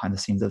behind the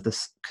scenes of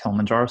this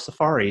Kilimanjaro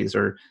safaris,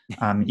 or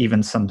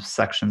even some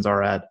sections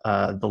are at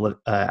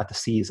the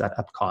seas at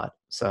Epcot.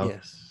 So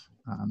yes.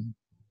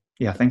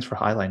 Thanks for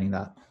highlighting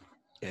that.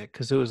 Yeah,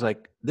 because it was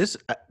like this,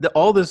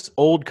 all this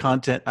old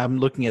content I'm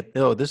looking at.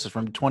 Oh, this is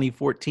from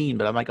 2014,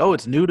 but I'm like, oh,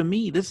 it's new to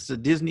me. This is a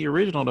Disney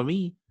original to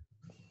me.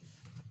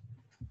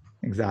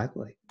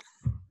 Exactly.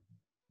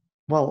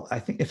 Well, I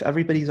think if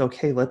everybody's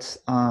okay, let's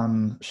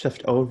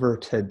shift over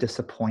to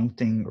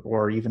disappointing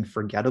or even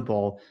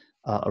forgettable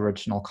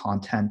original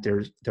content.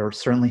 There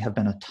certainly have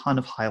been a ton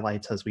of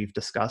highlights, as we've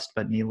discussed,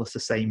 but needless to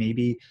say,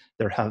 maybe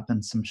there have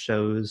been some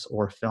shows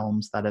or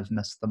films that have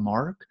missed the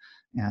mark.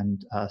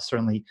 And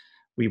certainly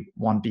we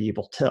want to be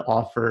able to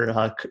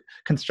offer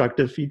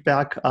constructive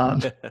feedback,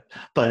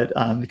 but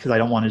because I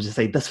don't want to just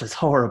say this was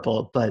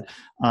horrible, but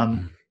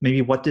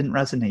maybe what didn't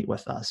resonate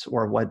with us,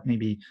 or what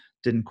maybe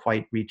didn't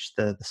quite reach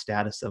the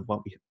status of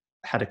what we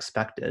had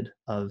expected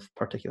of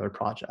particular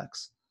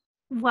projects.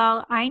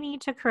 Well, I need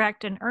to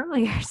correct an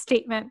earlier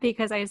statement,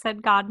 because I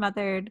said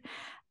Godmothered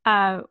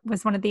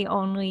was one of the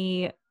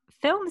only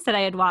films that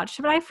I had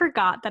watched, but I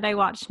forgot that I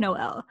watched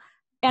Noelle,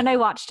 and I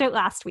watched it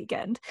last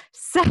weekend.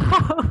 So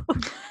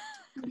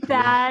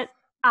that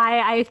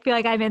I feel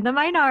like I'm in the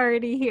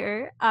minority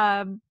here.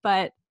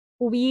 But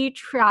we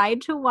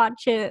tried to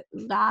watch it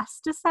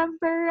last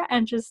December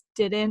and just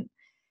didn't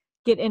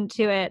get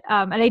into it.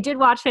 And I did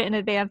watch it in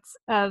advance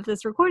of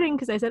this recording,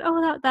 because I said,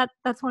 oh,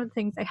 that's one of the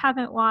things I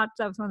haven't watched.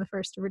 That was one of the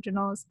first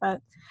originals, but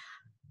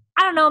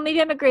I don't know,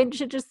 maybe I'm a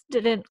Grinch. It just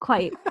didn't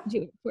quite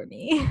do it for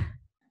me.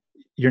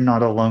 You're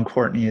not alone,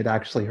 Courtney. It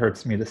actually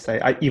hurts me to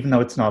say, even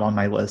though it's not on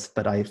my list,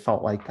 but I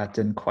felt like that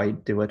didn't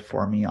quite do it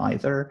for me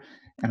either.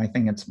 And I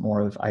think it's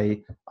more of,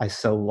 I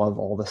so love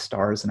all the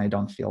stars, and I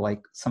don't feel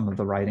like some of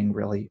the writing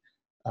really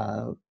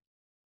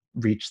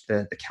reached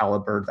the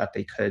caliber that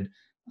they could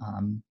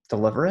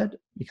deliver it,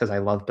 because I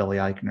love Billy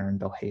Eichner and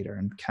Bill Hader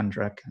and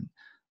Kendrick,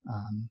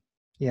 and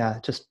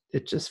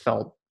it just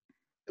felt,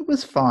 it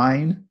was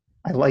fine.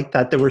 I like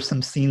that there were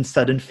some scenes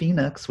set in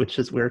Phoenix, which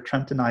is where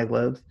Trent and I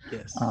live.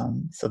 Yes.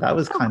 So that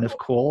was kind of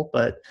cool,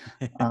 but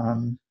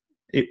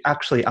it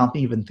actually, I don't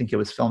even think it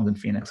was filmed in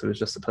Phoenix. It was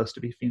just supposed to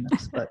be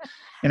Phoenix, but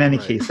in any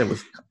case, it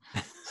was.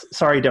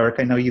 Sorry, Derek.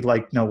 I know you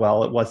liked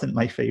Noelle. It wasn't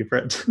my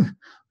favorite.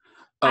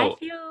 Oh,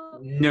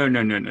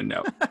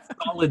 no.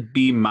 Solid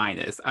B-.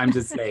 I'm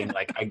just saying,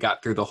 I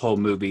got through the whole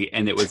movie,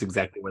 and it was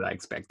exactly what I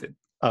expected.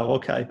 Oh,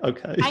 okay.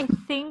 I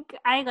think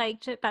I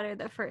liked it better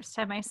the first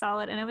time I saw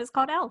it, and it was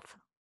called Elf.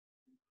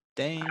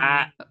 Dang.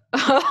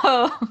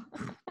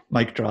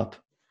 Mic drop.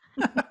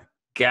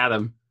 Got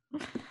him.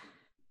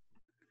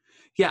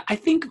 Yeah, I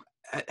think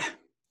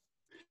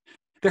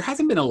there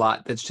hasn't been a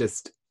lot that's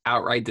just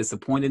outright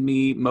disappointed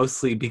me,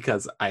 mostly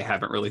because I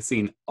haven't really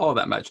seen all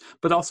that much,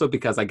 but also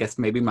because I guess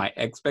maybe my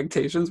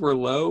expectations were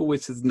low,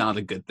 which is not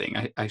a good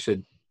thing. I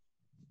should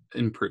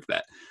improve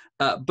that.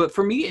 But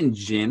for me in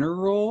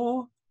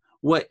general,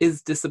 what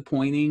is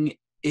disappointing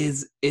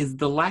is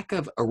the lack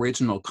of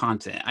original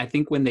content. I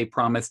think when they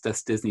promised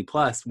us Disney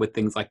Plus with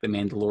things like The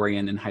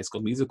Mandalorian and High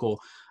School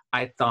Musical,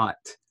 I thought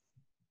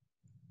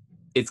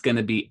it's going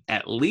to be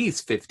at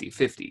least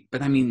 50-50.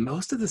 But I mean,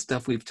 most of the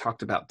stuff we've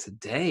talked about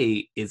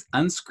today is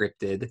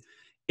unscripted.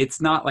 It's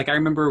not like, I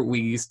remember we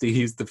used to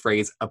use the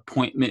phrase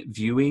appointment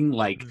viewing,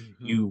 like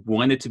you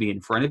wanted to be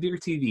in front of your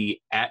TV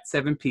at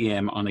 7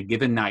 p.m. on a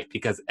given night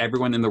because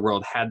everyone in the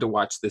world had to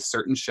watch this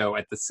certain show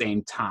at the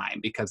same time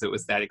because it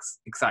was that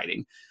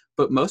exciting.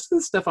 But most of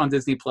the stuff on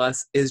Disney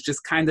Plus is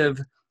just kind of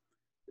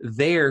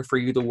there for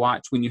you to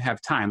watch when you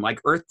have time.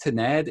 Like Earth to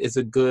Ned is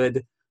a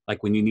good,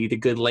 like when you need a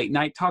good late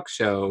night talk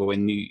show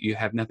and you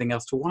have nothing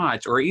else to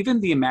watch, or even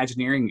the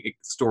Imagineering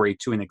story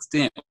to an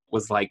extent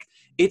was like,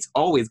 it's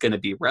always going to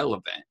be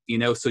relevant, you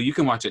know, so you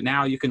can watch it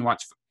now, you can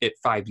watch it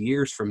 5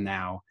 years from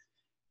now.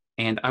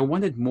 And I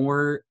wanted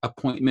more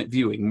appointment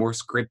viewing, more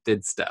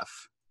scripted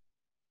stuff.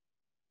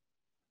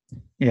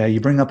 Yeah, you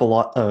bring up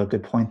a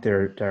good point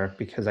there, Derek,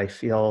 because I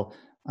feel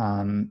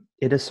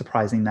it is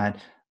surprising that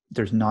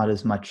there's not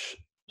as much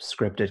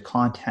scripted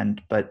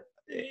content, but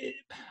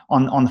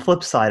on the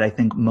flip side, I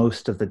think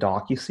most of the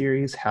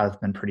docuseries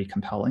have been pretty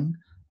compelling.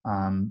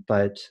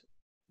 But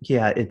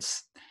yeah,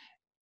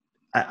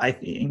 I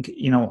think,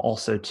 you know,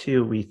 also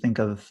too, we think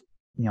of,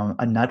 you know,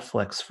 a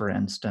Netflix, for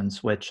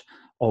instance, which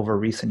over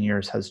recent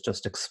years has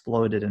just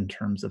exploded in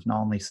terms of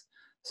not only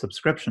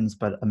subscriptions,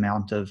 but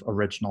amount of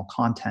original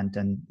content.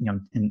 And, you know,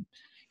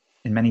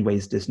 in many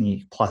ways,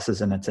 Disney Plus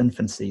is in its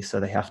infancy, so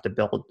they have to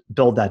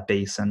build that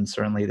base, and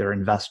certainly they're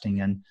investing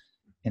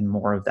in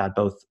more of that,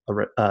 both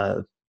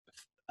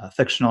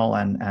fictional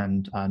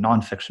and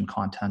nonfiction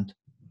content.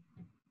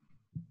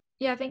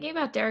 Yeah, thinking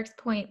about Derek's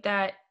point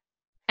that,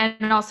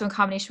 and also in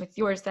combination with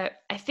yours,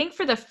 that I think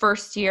for the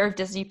first year of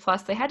Disney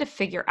Plus, they had to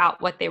figure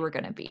out what they were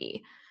going to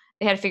be.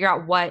 They had to figure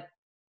out what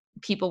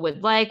people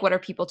would like, what are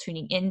people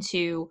tuning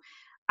into.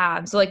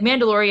 So like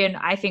Mandalorian,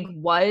 I think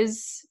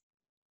was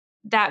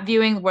that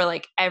viewing where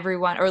like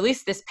everyone, or at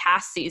least this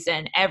past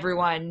season,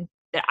 everyone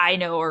that I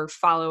know or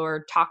follow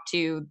or talk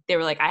to, they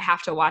were like, I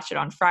have to watch it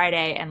on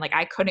Friday. And like,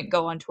 I couldn't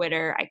go on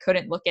Twitter. I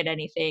couldn't look at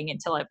anything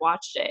until I've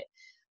watched it.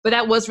 But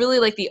that was really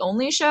like the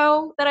only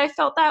show that I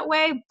felt that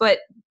way. But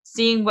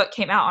seeing what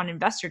came out on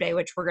Investor Day,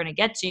 which we're going to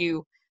get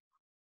to,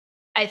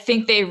 I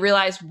think they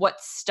realized what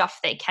stuff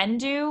they can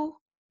do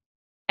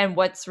and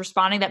what's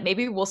responding, that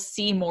maybe we'll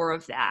see more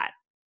of that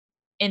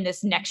in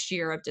this next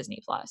year of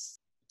Disney Plus.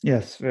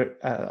 Yes,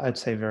 I'd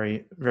say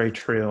very, very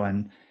true.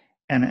 And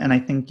I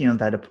think, you know,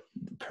 that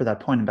for that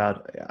point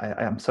about,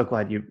 I'm so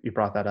glad you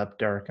brought that up,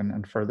 Derek,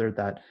 and furthered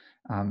that,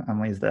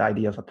 Emily, is the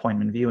idea of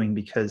appointment viewing,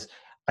 because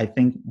I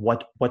think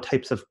what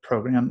types of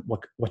program,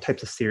 what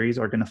types of series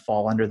are going to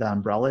fall under that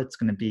umbrella, it's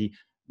going to be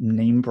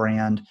name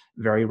brand,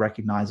 very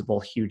recognizable,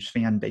 huge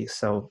fan base.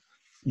 So,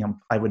 you know,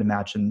 I would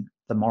imagine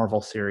the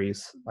Marvel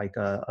series like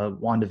a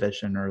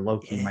WandaVision or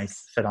Loki might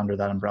fit under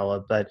that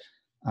umbrella. But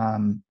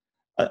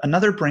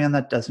another brand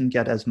that doesn't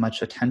get as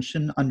much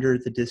attention under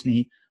the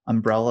Disney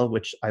umbrella,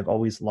 which I've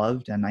always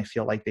loved, and I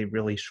feel like they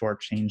really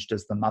shortchanged,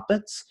 is the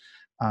Muppets.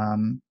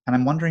 And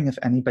I'm wondering if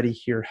anybody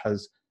here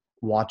has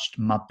watched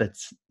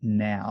Muppets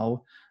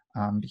Now,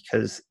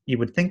 because you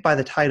would think by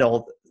the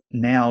title,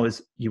 now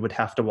is you would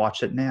have to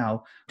watch it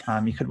now.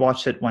 You could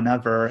watch it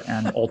whenever,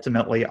 and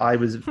ultimately I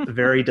was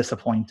very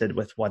disappointed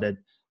with what it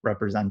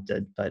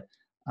represented. But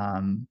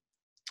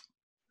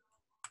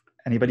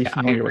anybody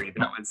familiar with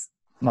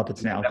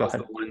Muppets Now? That was the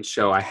one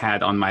show I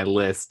had on my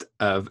list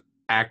of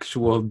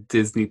actual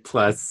Disney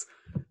Plus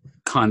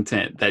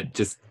content that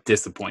just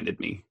disappointed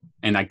me,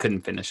 and I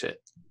couldn't finish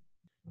it.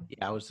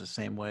 Yeah, I was the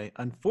same way,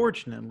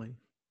 unfortunately.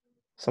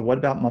 So what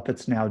about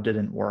Muppets Now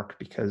didn't work?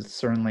 Because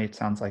certainly it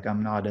sounds like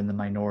I'm not in the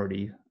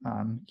minority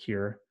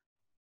here.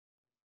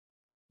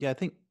 Yeah, I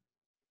think,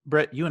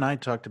 Brett, you and I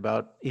talked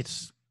about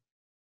it's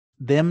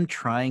them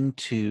trying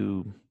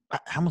to, I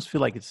almost feel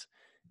like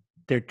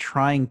they're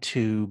trying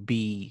to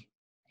be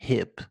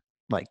hip.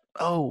 Like,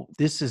 oh,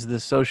 this is the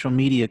social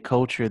media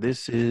culture.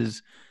 This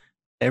is,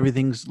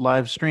 everything's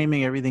live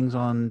streaming. Everything's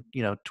on,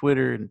 you know,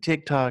 Twitter and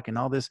TikTok and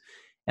all this.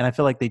 And I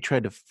feel like they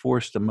tried to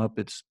force the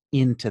Muppets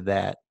into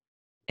that,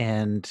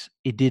 and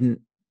it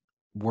didn't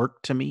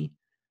work to me.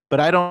 But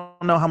I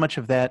don't know how much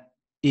of that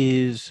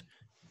is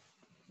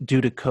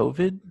due to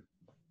COVID.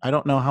 I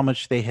don't know how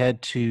much they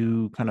had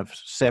to kind of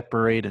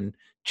separate and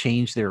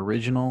change their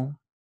original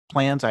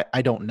plans.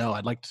 I don't know.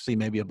 I'd like to see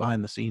maybe a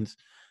behind the scenes.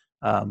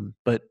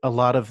 But a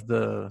lot of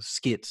the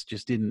skits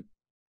just didn't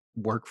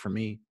work for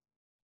me.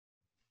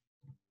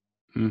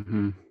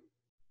 Mm-hmm.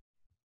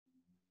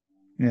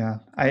 Yeah,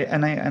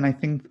 I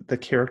think the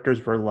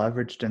characters were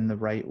leveraged in the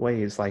right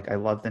ways. Like, I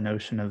love the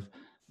notion of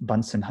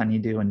Bunsen,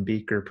 Honeydew, and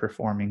Beaker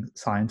performing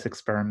science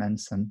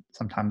experiments, and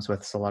sometimes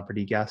with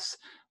celebrity guests.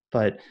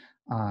 But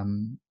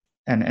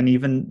and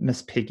even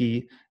Miss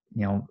Piggy,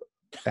 you know,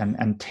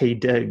 and Taye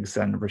Diggs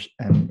and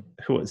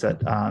who was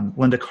it?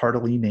 Linda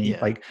Cardellini.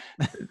 Yeah. Like,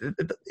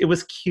 it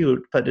was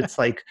cute, but it's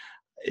like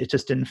it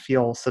just didn't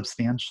feel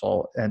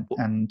substantial,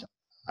 and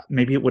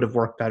maybe it would have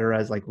worked better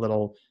as like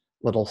little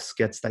little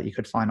skits that you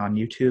could find on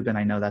YouTube. And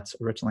I know that's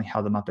originally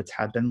how the Muppets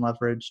had been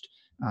leveraged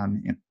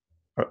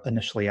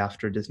initially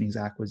after Disney's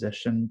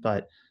acquisition.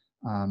 But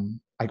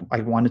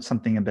I wanted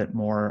something a bit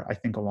more, I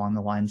think, along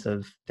the lines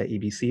of the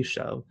ABC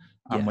show,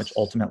 which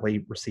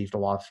ultimately received a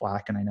lot of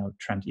flack. And I know,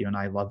 Trent, you and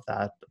I love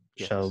that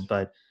show.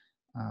 But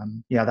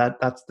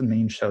that's the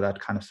main show that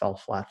kind of fell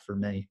flat for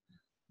me.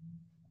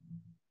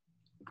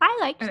 I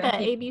liked the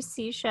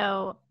ABC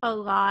show a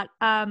lot.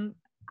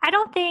 I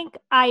don't think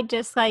I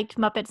disliked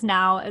Muppets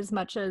Now as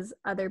much as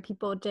other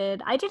people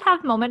did. I did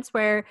have moments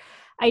where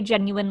I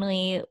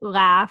genuinely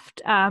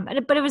laughed,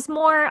 but it was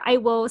more, I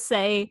will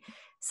say,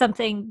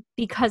 something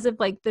because of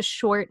like the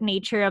short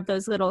nature of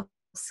those little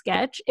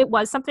sketch. It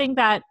was something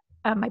that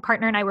my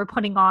partner and I were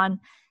putting on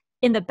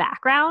in the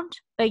background.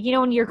 Like, you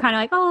know, when you're kind of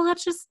like, oh,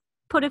 let's just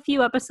put a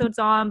few episodes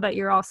on, but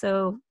you're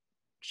also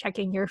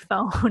checking your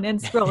phone and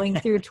scrolling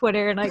through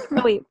Twitter and like,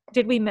 oh wait,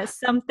 did we miss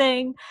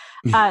something?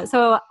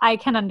 So I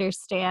can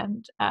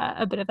understand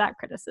a bit of that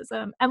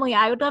criticism. Emily,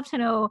 I would love to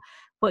know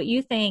what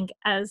you think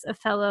as a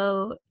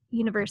fellow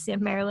University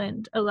of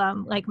Maryland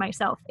alum like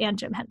myself and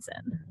Jim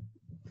Henson.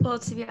 Well,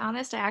 to be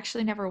honest, I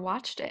actually never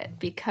watched it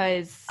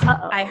because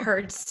I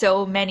heard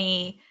so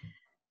many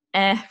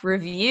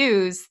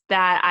reviews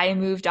that I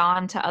moved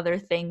on to other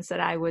things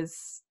that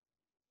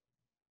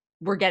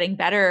were getting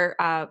better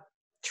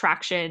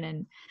traction.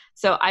 And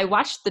so I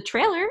watched the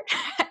trailer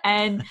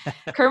and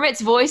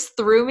Kermit's voice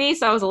threw me,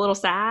 so I was a little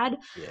sad.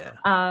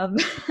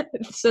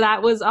 So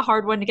that was a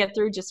hard one to get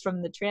through just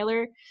from the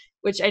trailer,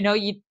 which I know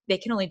they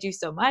can only do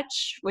so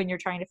much when you're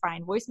trying to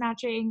find voice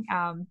matching.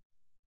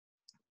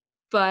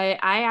 But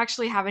I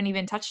actually haven't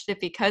even touched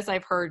it because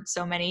I've heard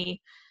so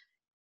many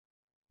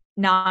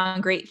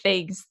non-great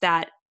things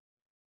that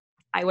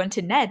I went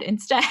to Ned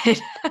instead.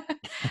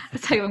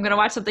 It's like, I'm going to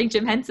watch something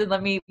Jim Henson.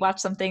 Let me watch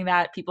something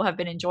that people have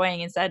been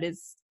enjoying instead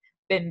has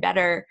been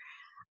better.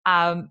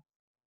 I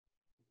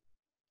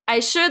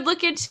should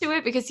look into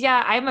it because,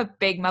 I'm a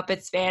big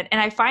Muppets fan. And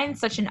I find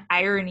such an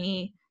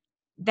irony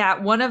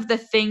that one of the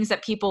things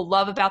that people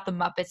love about the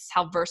Muppets is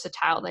how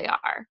versatile they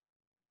are.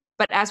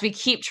 But as we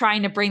keep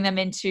trying to bring them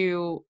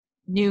into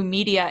new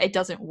media, it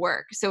doesn't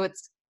work. So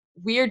it's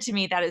weird to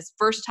me that as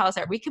versatile as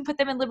that, we can put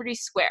them in Liberty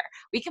Square,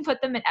 we can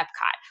put them in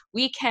Epcot,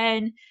 we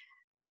can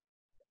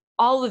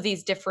all of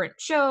these different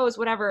shows,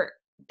 whatever,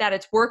 that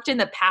it's worked in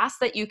the past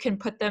that you can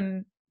put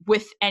them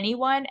with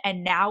anyone,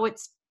 and now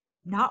it's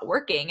not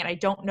working, and I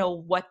don't know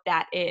what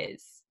that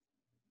is.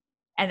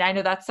 And I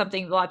know that's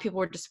something a lot of people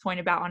were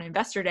disappointed about on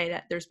Investor Day,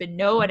 that there's been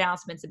no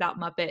announcements about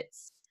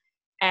Muppets,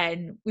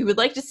 and we would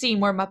like to see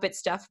more Muppet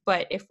stuff,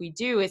 but if we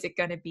do, is it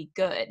going to be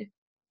good?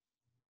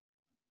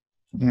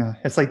 Yeah,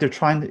 it's like they're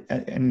trying to,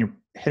 and you're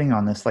hitting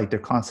on this, like they're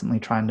constantly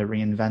trying to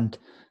reinvent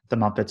the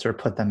Muppets or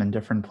put them in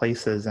different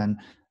places, and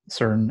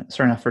certain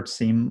efforts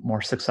seem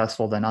more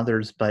successful than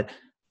others. But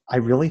I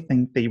really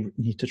think they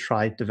need to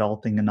try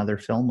developing another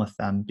film with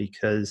them,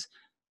 because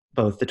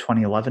both the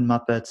 2011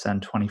 Muppets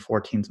and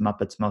 2014's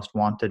Muppets Most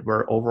Wanted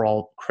were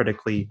overall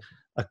critically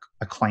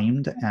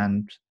acclaimed,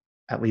 and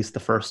at least the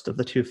first of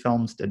the two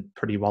films did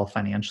pretty well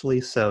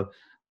financially. So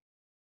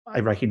I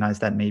recognize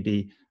that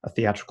maybe a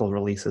theatrical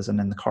release isn't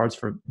in the cards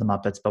for the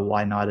Muppets, but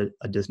why not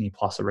a Disney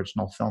Plus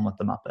original film with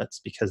the Muppets?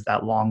 Because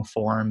that long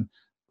form,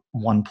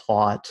 one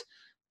plot,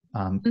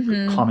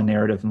 common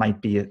narrative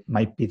might be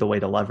the way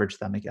to leverage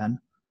them again.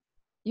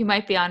 You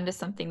might be onto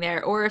something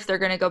there. Or if they're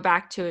going to go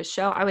back to a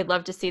show, I would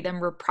love to see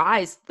them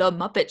reprise The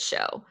Muppet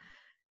Show.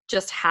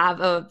 Just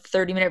have a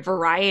 30-minute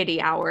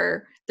variety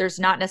hour. There's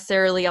not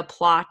necessarily a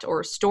plot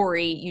or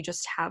story. You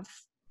just have,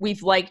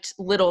 we've liked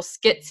little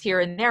skits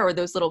here and there, or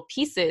those little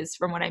pieces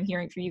from what I'm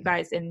hearing from you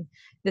guys in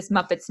this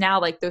Muppets Now,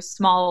 like those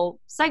small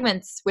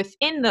segments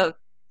within the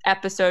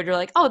episode. You're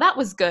like, oh, that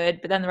was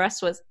good. But then the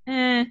rest was,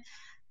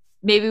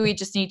 Maybe we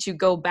just need to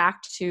go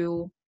back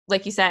to,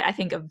 like you said, I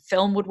think a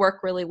film would work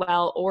really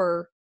well,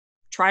 or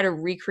try to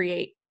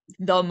recreate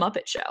The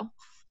Muppet Show.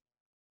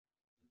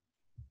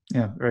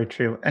 Yeah, very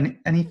true.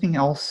 Anything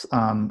else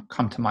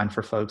come to mind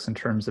for folks in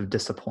terms of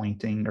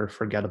disappointing or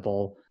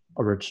forgettable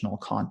original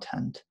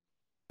content?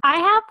 I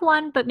have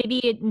one, but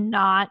maybe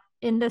not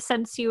in the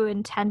sense you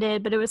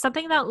intended, but it was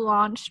something that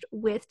launched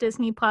with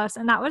Disney Plus,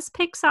 and that was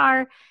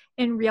Pixar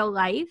in Real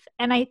Life.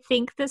 And I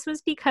think this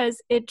was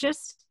because it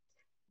just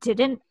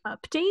didn't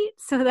update.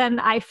 So then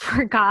I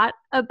forgot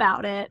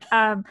about it.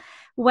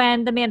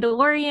 When The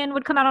Mandalorian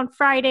would come out on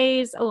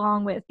Fridays,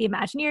 along with the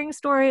Imagineering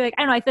story, like,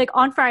 I don't know, I feel like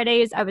on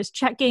Fridays I was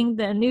checking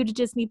the new to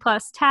Disney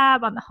Plus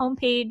tab on the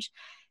homepage,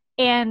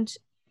 and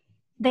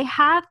they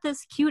have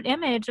this cute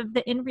image of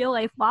the in real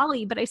life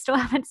Wally, but I still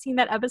haven't seen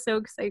that episode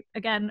because I,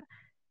 again,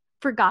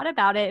 forgot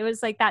about it. It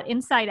was like that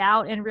Inside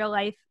Out in real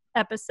life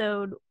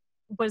episode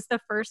was the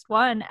first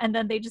one, and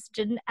then they just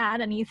didn't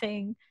add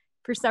anything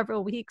for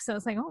several weeks. So I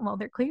was like, oh, well,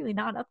 they're clearly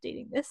not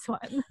updating this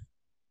one.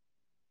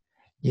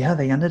 Yeah,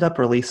 they ended up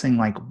releasing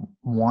like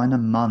one a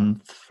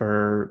month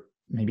for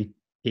maybe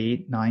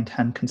 8, 9,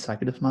 10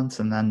 consecutive months,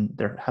 and then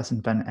there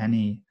hasn't been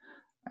any.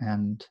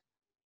 And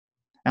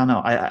I don't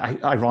know, I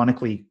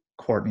ironically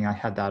Courtney. I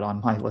had that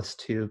on my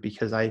list too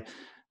because I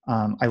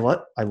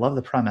love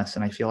the premise,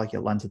 and I feel like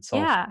it lends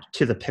itself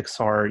to the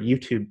Pixar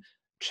YouTube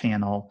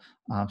channel,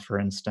 for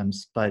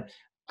instance. But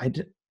I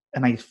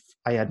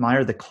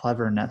admire the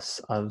cleverness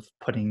of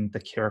putting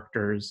the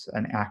characters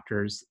and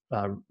actors,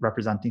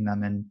 representing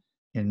them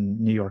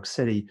in New York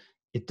City.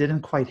 It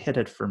didn't quite hit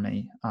it for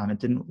me. It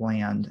didn't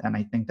land, and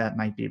I think that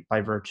might be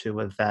by virtue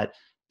of that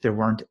there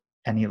weren't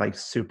any like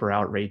super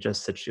outrageous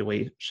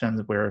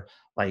situations where,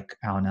 like,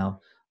 I don't know,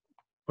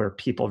 where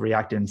people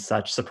react in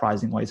such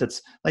surprising ways.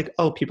 It's like,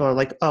 oh, people are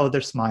like, oh,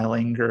 they're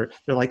smiling, or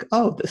they're like,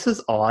 oh, this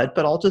is odd,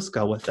 but I'll just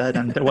go with it.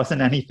 And there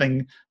wasn't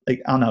anything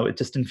like, I don't know, it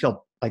just didn't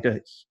feel like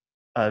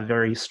a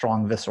very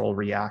strong visceral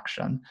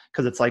reaction,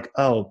 because it's like,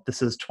 oh,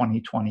 this is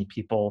 2020.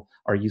 People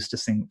are used to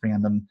seeing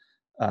random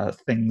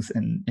things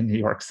in New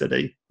York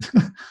City.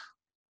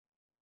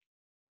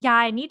 Yeah,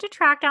 I need to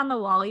track down the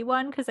WALL-E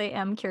one because I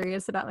am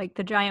curious about like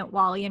the giant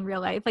WALL-E in real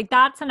life. Like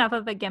that's enough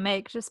of a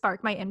gimmick to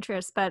spark my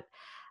interest, but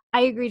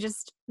I agree.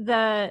 Just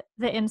the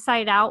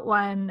Inside Out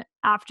one,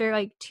 after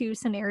like 2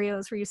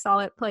 scenarios where you saw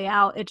it play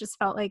out, it just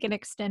felt like an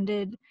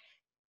extended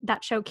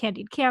that show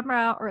Candid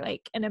Camera or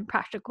like an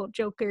Impractical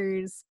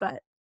Jokers,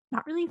 but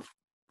not really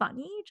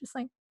funny. Just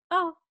like,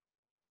 oh,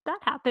 that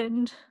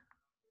happened.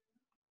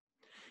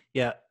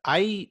 Yeah,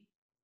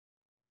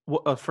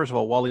 first of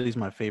all, WALL-E is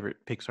my favorite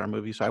Pixar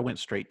movie, so I went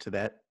straight to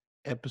that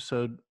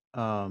episode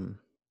as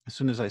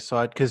soon as I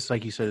saw it, because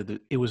like you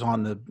said, it was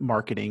on the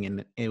marketing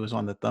and it was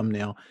on the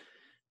thumbnail.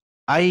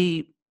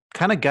 I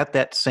kind of got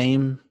that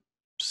same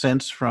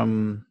sense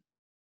from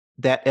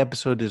that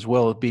episode as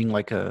well, of being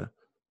like a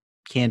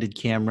candid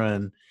camera,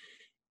 and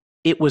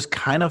it was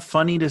kind of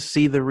funny to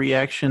see the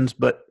reactions,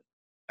 but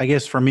I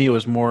guess for me it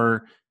was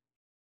more,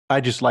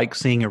 I just like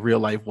seeing a real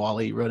life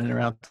WALL-E running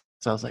around,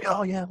 so I was like,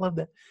 oh yeah, I love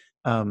that.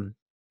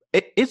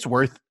 It's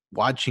worth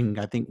watching.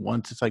 I think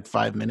once. It's like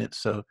 5 minutes,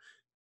 so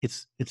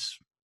it's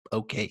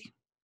okay.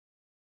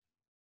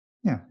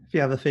 Yeah, if you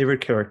have a favorite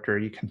character,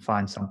 you can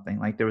find something.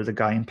 Like there was a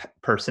guy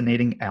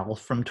impersonating Al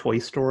from Toy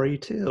Story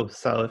too.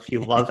 So if you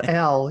love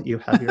Al, you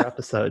have your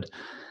episode.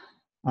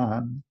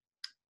 And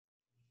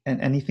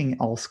anything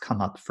else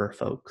come up for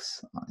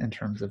folks in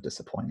terms of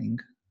disappointing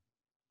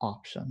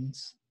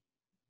options?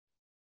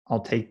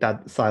 I'll take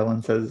that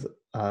silence as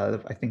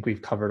I think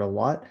we've covered a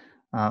lot.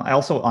 I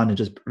also want to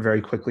just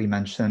very quickly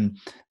mention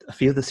a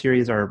few of the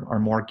series are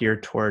more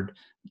geared toward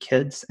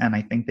kids, and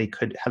I think they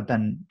could have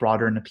been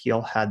broader in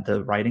appeal had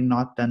the writing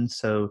not been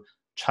so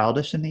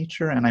childish in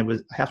nature. And I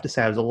have to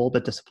say I was a little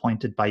bit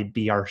disappointed by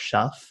Be Our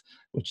Chef,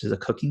 which is a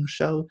cooking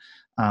show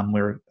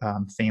where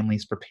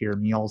families prepare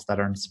meals that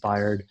are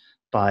inspired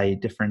by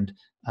different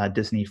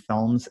Disney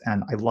films,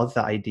 and I love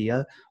the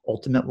idea.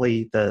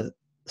 Ultimately,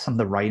 some of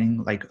the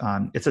writing, like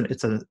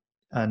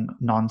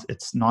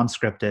it's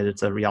non-scripted.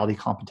 It's a reality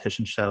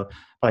competition show.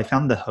 But I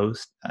found the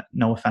host,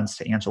 no offense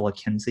to Angela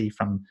Kinsey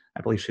from,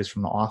 I believe she's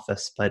from The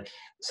Office, but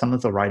some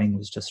of the writing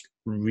was just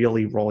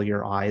really roll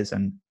your eyes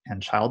and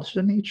childish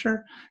in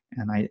nature.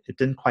 And it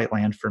didn't quite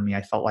land for me.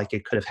 I felt like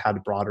it could have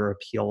had broader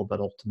appeal, but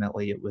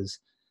ultimately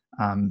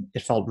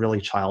it felt really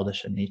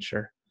childish in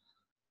nature.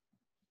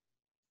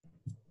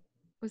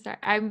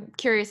 I'm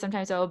curious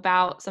sometimes though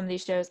about some of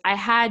these shows. I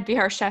had Be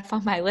Our Chef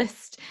on my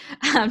list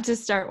to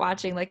start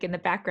watching, like in the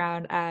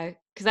background,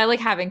 because I like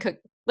having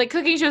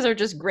cooking shows are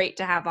just great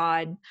to have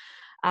on.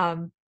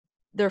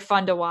 They're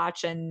fun to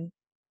watch, and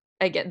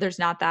again, there's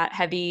not that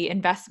heavy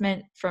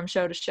investment from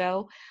show to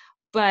show.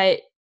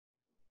 But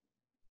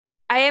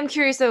I am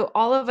curious though,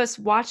 all of us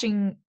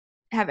watching,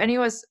 have any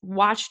of us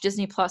watched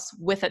Disney Plus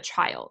with a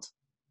child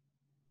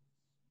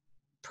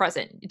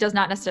present? It does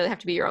not necessarily have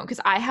to be your own,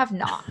 because I have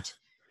not.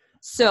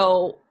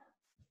 So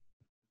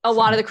a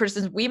lot of the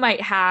criticisms we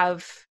might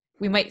have,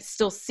 we might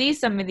still see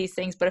some of these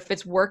things, but if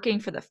it's working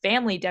for the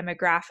family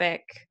demographic,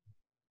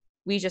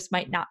 we just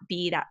might not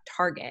be that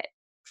target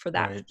for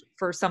that, right,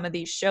 for some of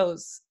these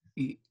shows.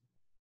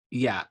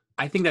 Yeah,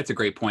 I think that's a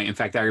great point. In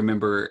fact, I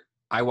remember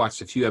I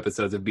watched a few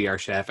episodes of Be Our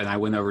Chef, and I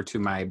went over to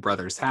my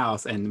brother's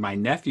house, and my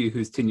nephew,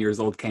 who's 10 years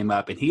old, came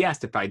up and he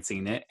asked if I'd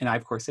seen it. And I,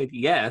 of course, said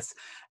yes.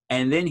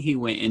 And then he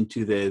went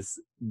into this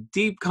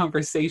deep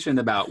conversation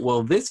about,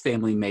 well, this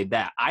family made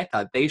that. I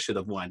thought they should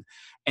have won.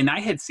 And I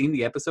had seen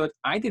the episode.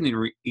 I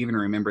didn't even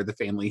remember the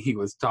family he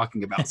was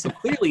talking about. So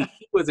clearly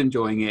he was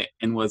enjoying it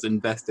and was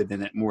invested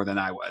in it more than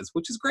I was,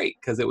 which is great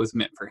because it was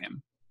meant for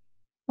him.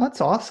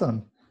 That's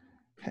awesome.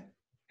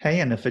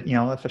 Hey, and if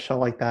a show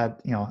like that,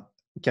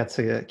 gets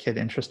a kid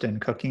interested in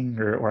cooking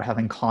or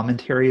having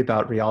commentary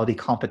about reality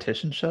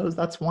competition shows,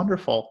 that's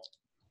wonderful.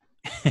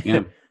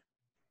 Yeah.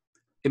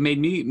 It made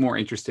me more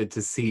interested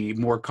to see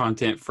more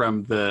content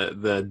from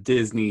the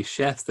Disney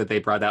chefs that they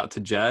brought out to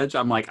judge.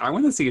 I'm like, I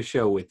want to see a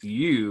show with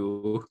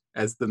you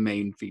as the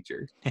main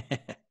feature.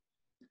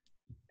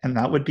 And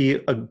that would be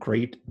a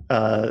great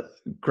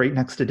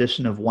next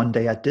edition of One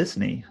Day at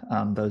Disney,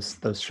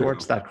 those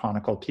shorts that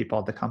chronicle people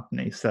at the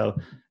company. So,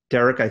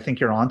 Derek, I think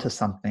you're onto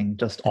something,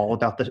 just all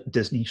about the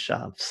Disney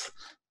chefs.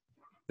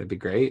 That'd be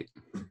great.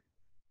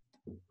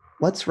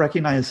 Let's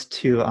recognize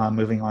too,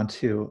 moving on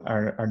to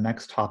our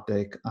next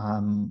topic,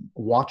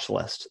 watch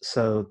list.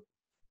 So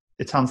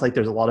it sounds like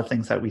there's a lot of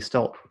things that we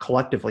still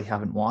collectively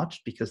haven't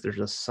watched because there's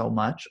just so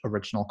much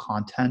original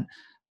content.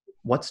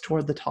 What's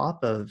toward the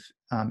top of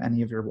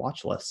any of your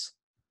watch lists?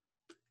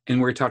 And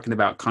we're talking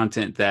about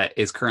content that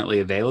is currently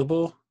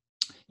available?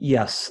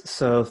 Yes.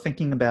 So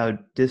thinking about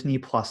Disney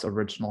Plus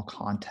original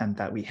content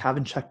that we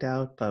haven't checked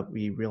out, but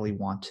we really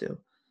want to.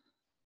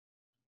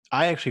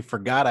 I actually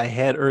forgot I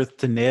had Earth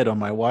to Ned on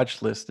my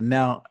watch list, and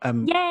now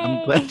I'm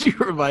Yay! glad you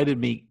reminded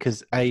me,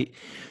 because I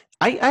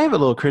have a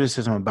little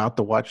criticism about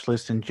the watch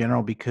list in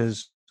general,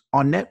 because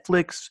on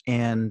Netflix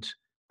and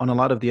on a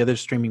lot of the other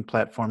streaming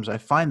platforms, I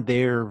find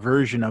their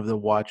version of the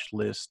watch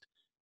list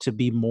to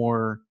be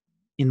more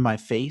in my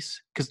face.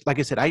 Because like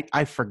I said,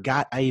 I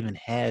forgot I even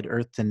had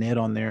Earth to Ned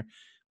on there,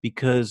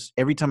 because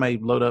every time I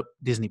load up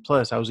Disney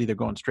Plus, I was either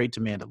going straight to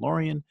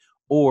Mandalorian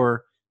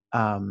or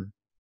I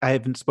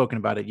haven't spoken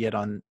about it yet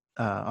on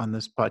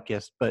this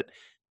podcast, but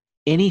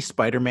any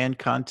Spider-Man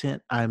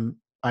content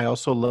I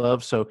also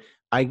love. So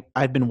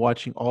I've been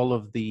watching all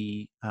of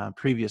the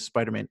previous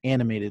Spider-Man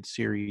animated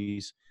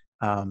series,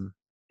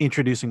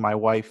 introducing my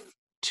wife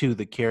to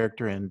the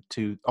character and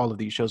to all of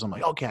these shows. I'm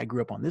like, okay, I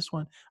grew up on this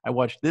one. I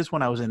watched this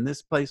one. I was in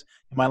this place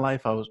in my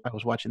life. I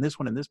was watching this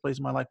one in this place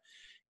in my life.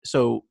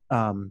 So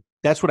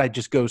that's what I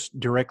just go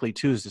directly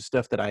to, is the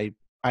stuff that I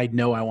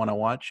know I want to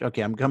watch.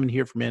 Okay, I'm coming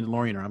here for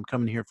Mandalorian, or I'm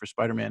coming here for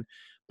Spider-Man.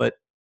 But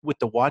with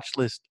the watch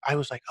list, I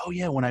was like, oh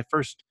yeah, when I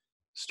first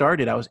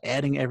started, I was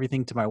adding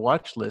everything to my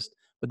watch list,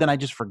 but then I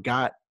just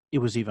forgot it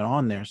was even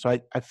on there. So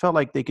I felt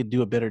like they could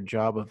do a better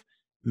job of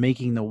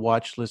making the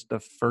watch list the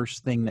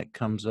first thing that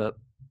comes up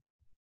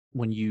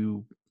when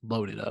you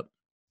load it up.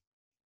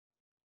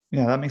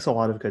 Yeah, that makes a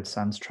lot of good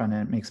sense, Trent.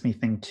 It makes me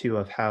think too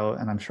of how,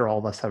 and I'm sure all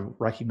of us have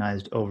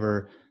recognized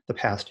over the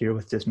past year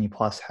with Disney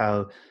Plus,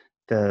 how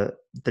the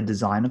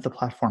design of the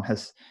platform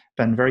has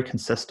been very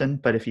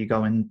consistent. But if you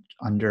go in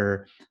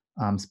under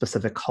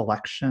specific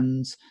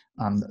collections,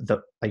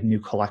 like new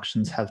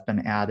collections have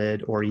been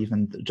added, or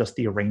even just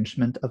the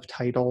arrangement of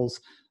titles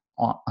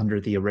under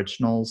the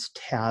originals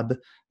tab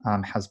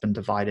has been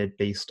divided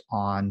based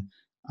on,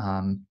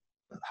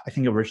 I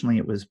think originally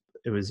it was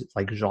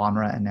like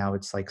genre, and now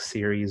it's like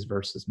series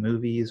versus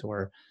movies,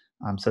 or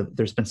so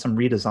there's been some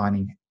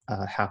redesigning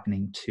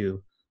happening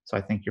too. So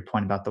I think your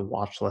point about the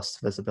watch list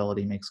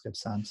visibility makes good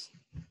sense.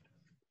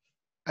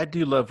 I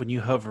do love when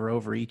you hover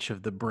over each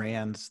of the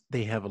brands,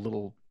 they have a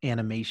little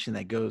animation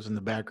that goes in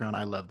the background.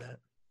 I love that.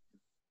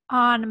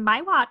 On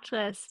my watch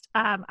list,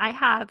 I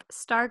have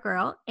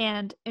Stargirl,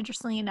 and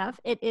interestingly enough,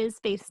 it is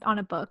based on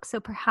a book, so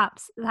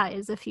perhaps that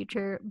is a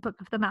future Book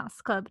of the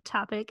Mouse Club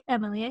topic.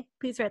 Emily,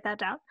 please write that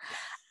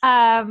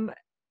down.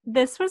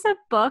 This was a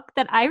book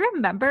that I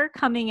remember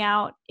coming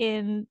out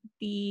in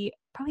the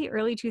probably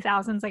early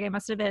 2000s, like I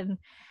must have been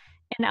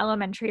in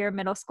elementary or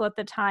middle school at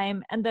the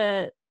time, and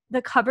the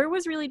cover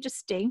was really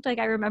distinct. Like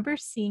I remember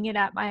seeing it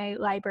at my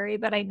library,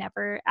 but I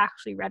never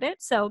actually read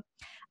it. So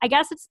I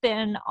guess it's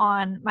been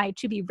on my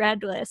to be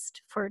read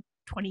list for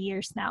 20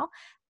 years now.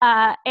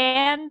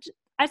 And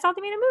I saw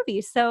they made a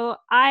movie. So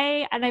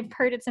I've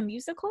heard it's a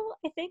musical,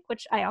 I think,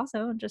 which I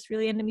also am just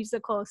really into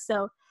musicals.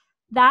 So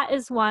that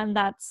is one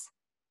that's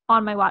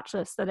on my watch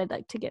list that I'd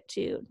like to get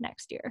to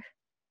next year.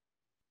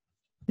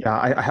 Yeah,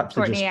 I have to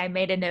Courtney, I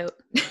made a note.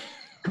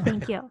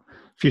 Thank you.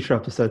 Future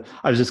episode.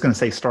 I was just going to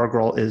say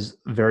Stargirl is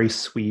very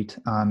sweet,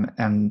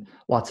 and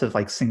lots of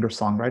like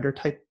singer-songwriter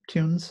type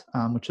tunes,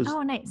 which is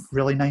nice.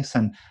 Really nice.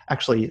 And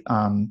actually,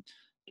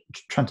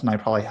 Trent and I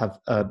probably have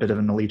a bit of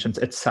an allegiance.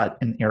 It's set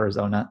in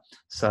Arizona,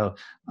 so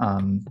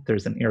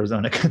there's an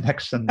Arizona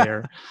connection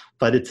there.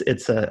 But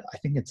I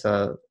think it's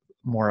a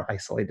more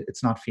isolated.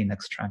 It's not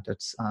Phoenix, Trent.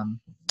 It's I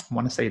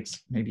want to say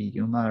it's maybe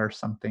Yuma or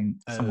something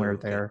somewhere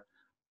there.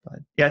 But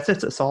yeah,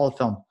 it's a solid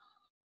film.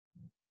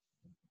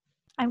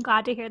 I'm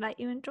glad to hear that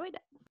you enjoyed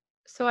it.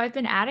 So I've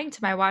been adding to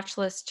my watch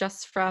list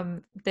just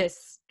from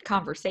this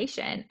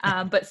conversation,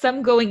 but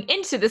some going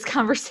into this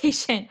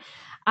conversation.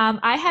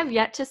 I have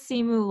yet to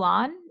see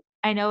Mulan.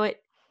 I know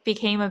it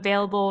became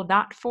available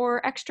not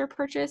for extra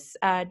purchase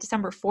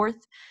December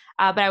 4th,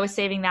 but I was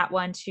saving that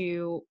one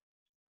to,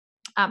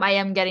 I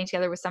am getting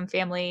together with some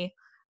family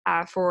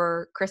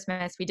for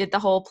Christmas. We did the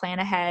whole plan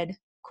ahead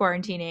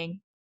quarantining,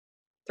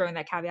 throwing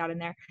that caveat in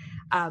there.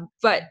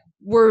 But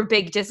we're a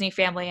big Disney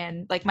family,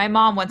 and like my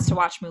mom wants to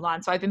watch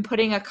Mulan. So I've been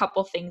putting a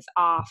couple things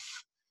off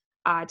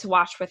to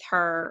watch with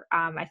her.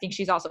 I think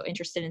she's also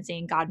interested in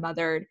seeing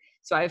Godmothered.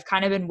 So I've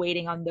kind of been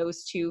waiting on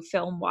those two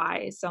film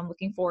wise. So I'm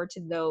looking forward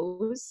to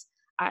those.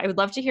 I would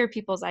love to hear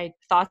people's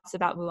thoughts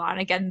about Mulan.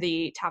 Again,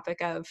 the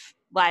topic of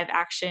live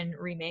action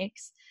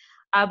remakes.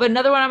 But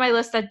another one on my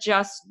list that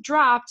just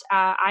dropped,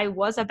 I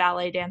was a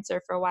ballet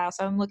dancer for a while.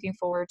 So I'm looking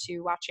forward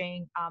to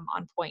watching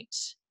On Point,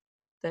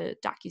 the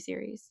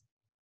docuseries.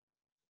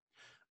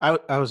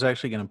 I was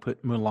actually going to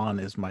put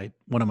Mulan as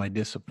one of my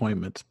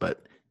disappointments,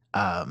 but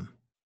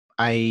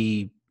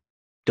I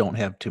don't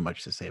have too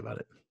much to say about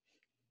it.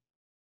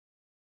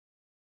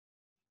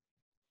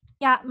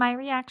 Yeah, my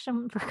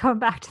reaction for going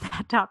back to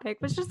that topic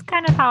was just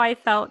kind of how I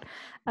felt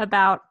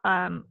about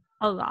a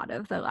lot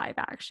of the live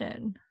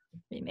action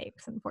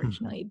remakes,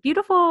 unfortunately.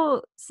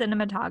 Beautiful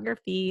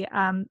cinematography.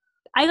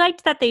 I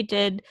liked that they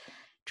did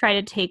try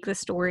to take the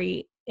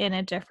story in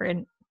a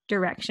different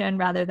direction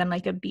rather than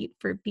like a beat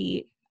for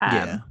beat.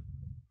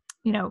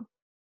 You know,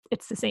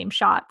 it's the same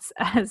shots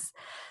as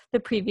the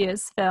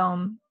previous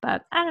film,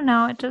 but I don't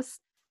know,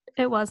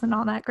 it wasn't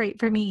all that great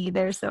for me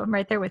either. So I'm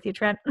right there with you,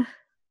 Trent.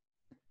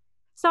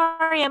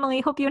 Sorry,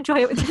 Emily. Hope you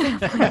enjoy it with your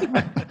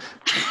family.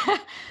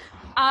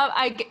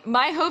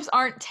 My hopes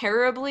aren't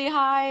terribly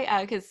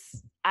high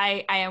because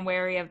I am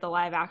wary of the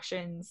live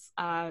actions.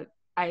 I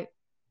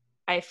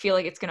feel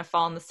like it's going to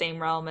fall in the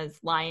same realm as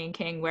Lion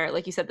King, where,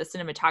 like you said, the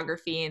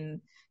cinematography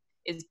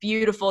is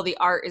beautiful, the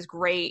art is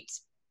great,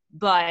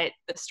 but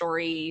the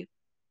story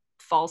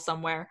falls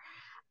somewhere.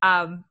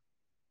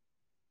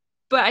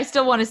 But I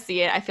still want to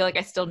see it. I feel like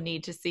I still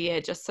need to see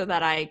it just so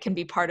that I can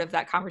be part of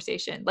that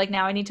conversation. Like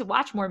now I need to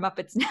watch more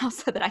Muppets now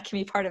so that I can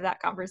be part of that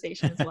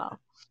conversation as well.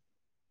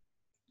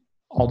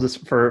 I'll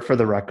just, for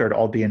the record,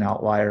 I'll be an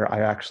outlier. I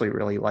actually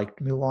really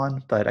liked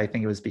Mulan, but I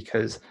think it was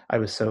because I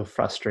was so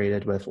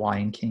frustrated with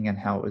Lion King and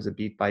how it was a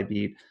beat by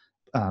beat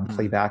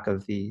playback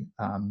of the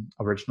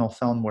original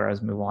film,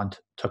 whereas Mulan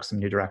took some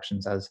new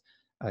directions, as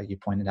you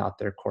pointed out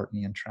there,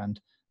 Courtney and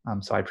Trent.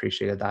 So I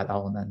appreciated that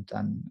element,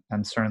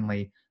 and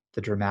certainly the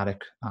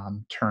dramatic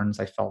turns.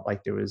 I felt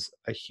like there was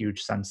a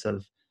huge sense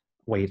of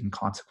weight and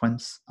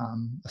consequence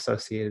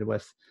associated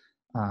with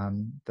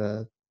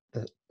the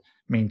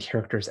main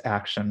character's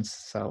actions.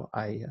 So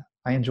I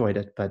enjoyed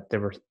it, but there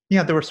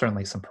were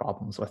certainly some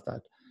problems with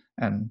it,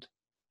 and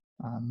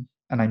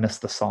I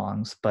missed the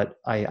songs. But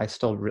I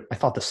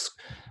thought this,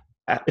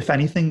 if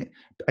anything,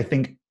 I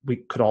think we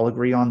could all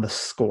agree on the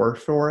score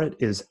for it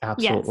is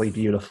absolutely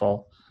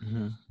beautiful.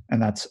 Mm-hmm.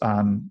 And that's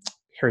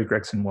Harry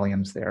Gregson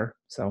Williams there.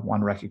 So I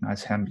want to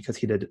recognize him because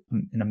he did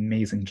an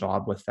amazing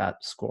job with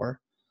that score.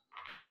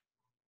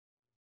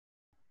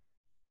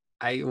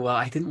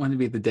 I didn't want to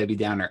be the Debbie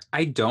Downer.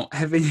 I don't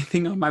have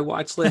anything on my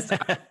watch list.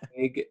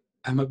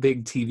 I'm a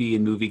big TV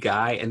and movie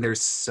guy, and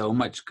there's so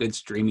much good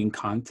streaming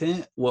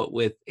content, what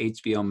with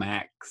HBO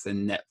Max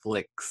and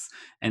Netflix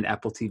and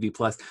Apple TV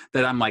Plus,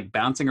 that I'm like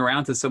bouncing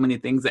around to so many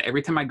things that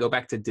every time I go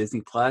back to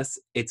Disney Plus,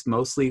 it's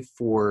mostly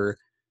for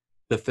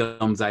the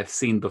films I've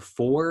seen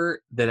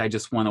before that I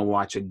just want to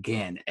watch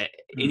again.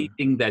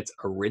 Anything that's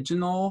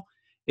original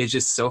is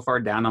just so far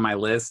down on my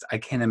list. I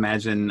can't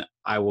imagine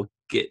I will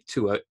get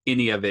to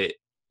any of it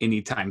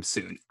anytime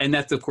soon. And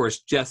that's, of course,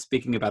 just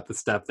speaking about the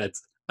stuff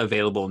that's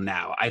available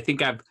now. I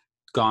think I've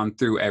gone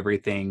through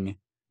everything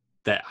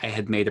that I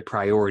had made a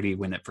priority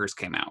when it first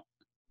came out.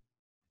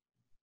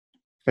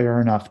 Fair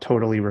enough.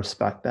 Totally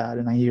respect that.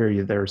 And I hear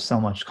you. There's so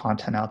much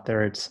content out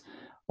there. It's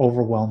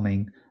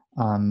overwhelming.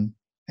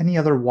 Any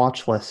other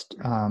watch list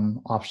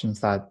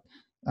options that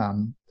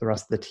the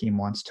rest of the team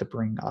wants to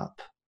bring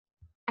up?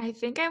 I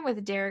think I'm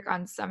with Derek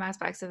on some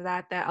aspects of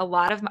that a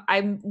lot of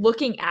I'm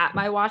looking at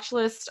my watch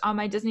list on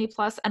my Disney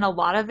Plus, and a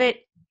lot of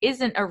it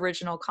isn't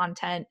original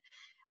content.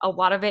 A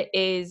lot of it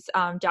is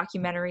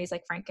documentaries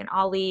like Frank and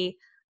Ollie.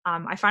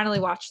 I finally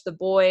watched The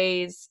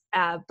Boys,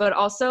 but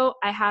also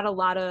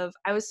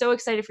I was so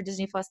excited for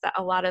Disney Plus that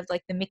a lot of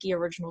like the Mickey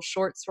original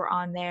shorts were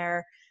on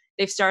there.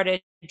 They've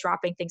started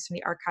dropping things from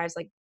the archives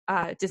like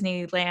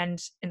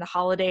Disneyland in the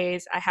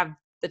Holidays. I have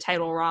the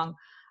title wrong,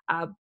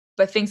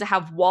 but things that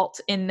have Walt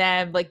in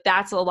them, like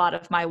that's a lot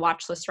of my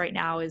watch list right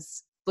now,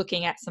 is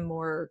looking at some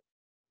more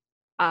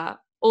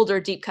older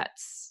deep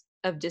cuts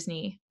of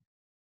Disney.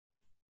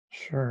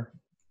 Sure.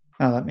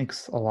 No, that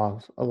makes a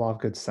lot of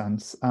good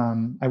sense.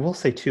 I will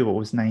say too, what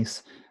was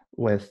nice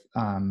with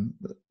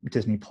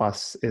Disney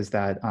Plus is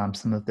that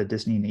some of the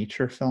Disney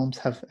nature films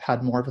have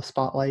had more of a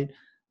spotlight.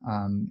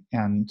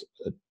 And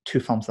two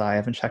films that I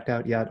haven't checked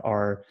out yet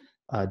are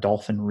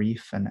Dolphin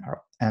Reef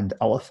and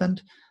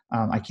Elephant.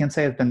 I can't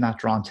say I've been that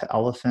drawn to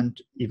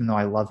Elephant, even though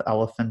I love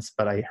elephants,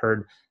 but I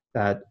heard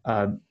that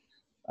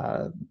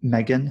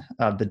Meghan,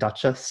 the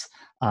Duchess,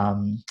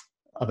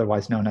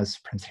 otherwise known as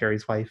Prince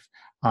Harry's wife,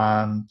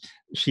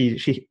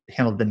 she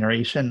handled the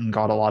narration and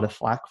got a lot of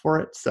flack for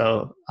it.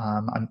 So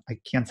I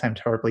can't say I'm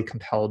terribly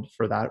compelled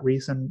for that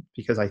reason,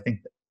 because I think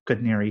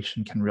good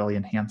narration can really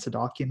enhance a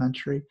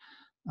documentary.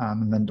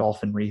 And then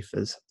Dolphin Reef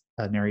is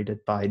narrated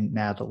by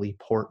Natalie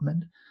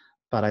Portman.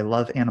 But I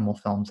love animal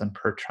films, and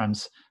per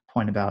Trent's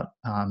point about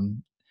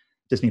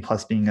Disney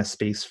Plus being a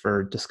space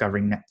for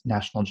discovering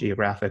National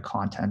Geographic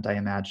content, I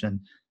imagine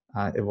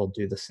it will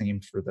do the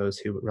same for those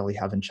who really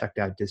haven't checked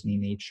out Disney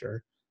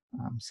Nature.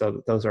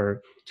 So those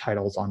are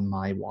titles on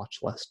my watch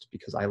list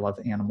because I love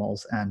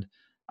animals, and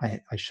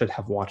I should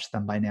have watched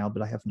them by now,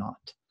 but I have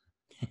not.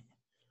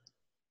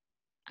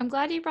 I'm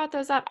glad you brought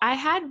those up. I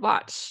had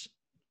watched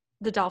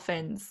the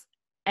dolphins,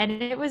 and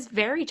it was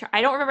very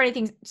I don't remember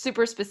anything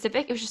super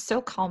specific. It was just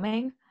so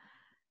calming.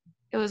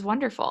 It was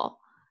wonderful.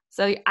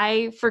 So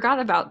I forgot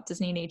about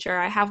Disney Nature.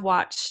 I have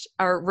watched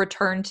or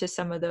returned to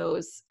some of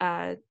those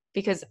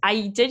because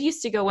I did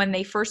used to go when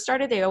they first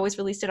started. They always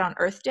released it on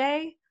Earth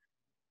Day.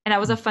 And that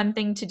was a fun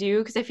thing to do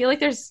because I feel like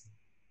there's,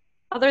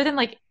 other than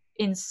like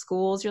in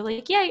schools, you're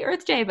like, yay,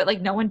 Earth Day, but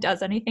like no one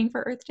does anything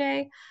for Earth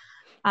Day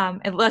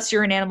unless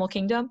you're in Animal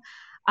Kingdom.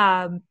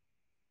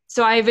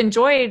 So I've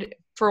enjoyed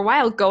for a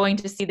while going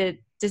to see the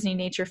Disney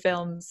nature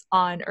films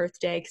on Earth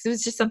Day because it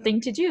was just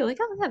something to do. Like,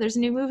 oh yeah, there's a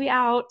new movie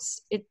out.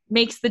 It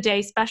makes the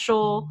day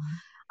special.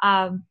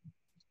 So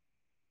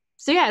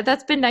yeah,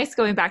 that's been nice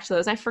going back to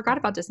those. I forgot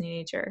about Disney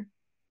nature.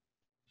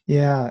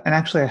 Yeah, and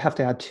actually I have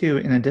to add too,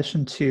 in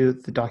addition to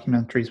the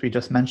documentaries we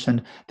just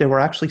mentioned, there were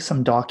actually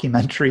some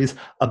documentaries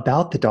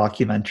about the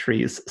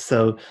documentaries.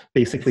 So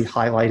basically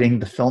highlighting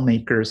the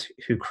filmmakers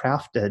who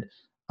crafted,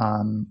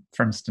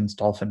 for instance,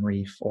 Dolphin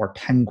Reef or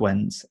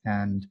penguins,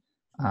 and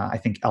I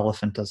think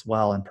elephant as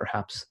well, and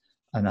perhaps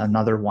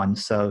another one.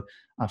 So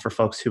for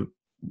folks who,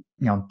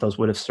 those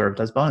would have served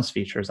as bonus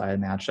features, I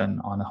imagine,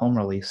 on a home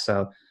release.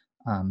 So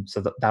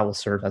that will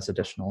serve as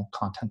additional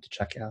content to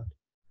check out.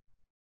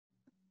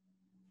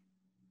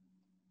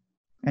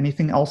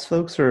 Anything else,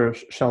 folks, or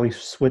shall we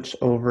switch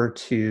over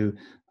to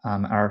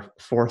our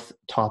fourth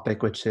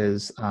topic, which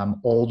is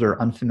old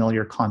or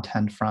unfamiliar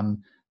content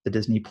from the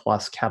Disney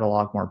Plus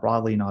catalog more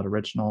broadly, not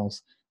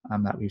originals,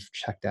 that we've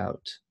checked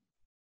out?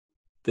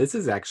 This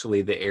is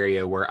actually the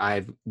area where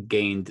I've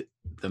gained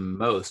the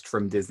most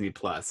from Disney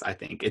Plus. I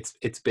think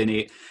it's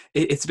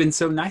been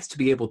so nice to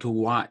be able to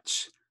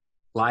watch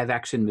live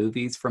action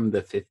movies from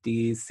the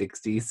 50s,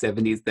 60s,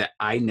 70s that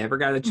I never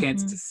got a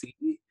chance to see.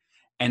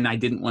 And I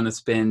didn't want to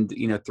spend,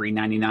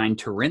 $3.99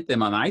 to rent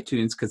them on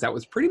iTunes because that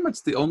was pretty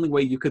much the only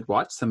way you could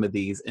watch some of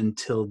these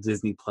until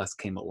Disney Plus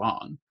came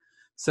along.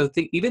 So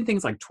even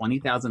things like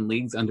 20,000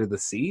 Leagues Under the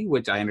Sea,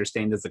 which I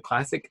understand is a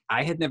classic,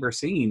 I had never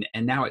seen.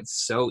 And now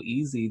it's so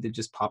easy to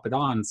just pop it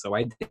on. So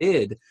I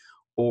did.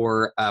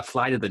 Or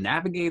Flight of the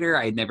Navigator,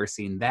 I had never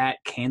seen that.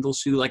 Candle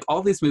Shoe, like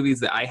all these movies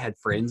that I had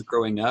friends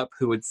growing up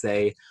who would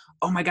say,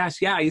 oh my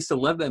gosh, yeah, I used to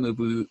love that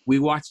movie. We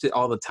watched it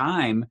all the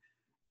time.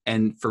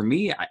 And for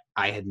me,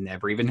 I had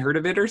never even heard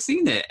of it or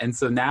seen it. And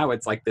so now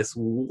it's like this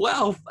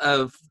wealth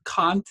of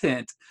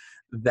content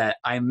that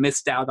I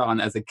missed out on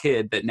as a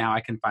kid that now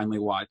I can finally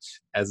watch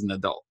as an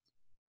adult.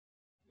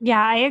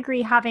 Yeah, I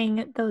agree.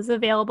 Having those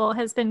available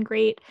has been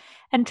great.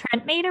 And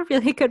Trent made a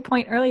really good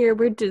point earlier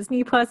where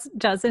Disney Plus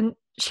doesn't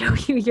show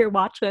you your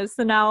watch list.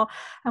 So now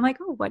I'm like,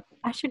 oh, what?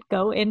 I should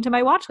go into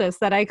my watch list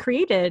that I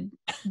created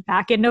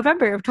back in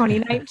November of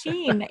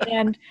 2019.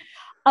 And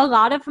a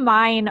lot of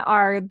mine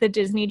are the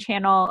Disney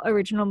Channel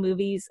original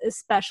movies,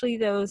 especially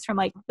those from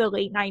like the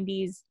late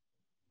 90s,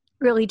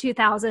 early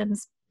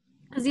 2000s.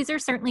 Because these are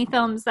certainly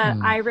films that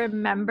I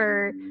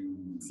remember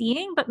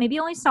seeing, but maybe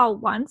only saw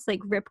once, like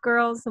Rip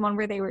Girls, the one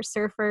where they were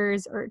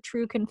surfers, or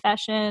True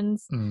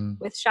Confessions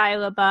with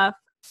Shia LaBeouf.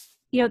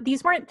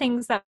 These weren't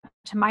things that,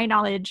 to my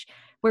knowledge,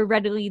 were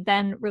readily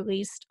then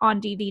released on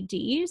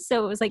DVD.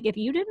 So it was like, if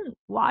you didn't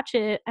watch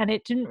it and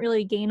it didn't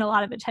really gain a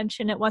lot of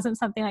attention, it wasn't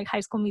something like High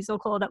School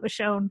Musical that was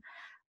shown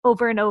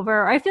over and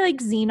over. I feel like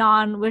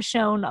Xenon was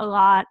shown a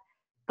lot,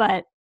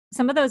 but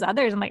some of those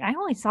others, I'm like, I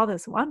only saw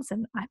this once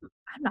and I'm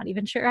not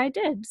even sure I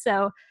did.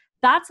 So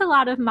that's a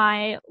lot of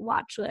my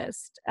watch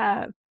list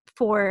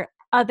for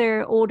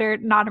other older,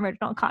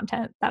 non-original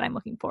content that I'm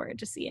looking forward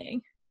to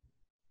seeing.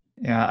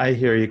 Yeah, I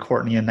hear you,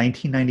 Courtney. In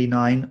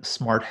 1999,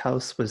 Smart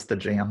House was the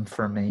jam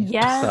for me.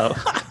 Yes. So.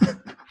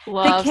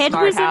 The kid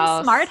who's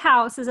in Smart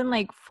House is in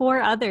like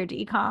 4 other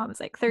DComs,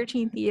 like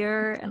 13th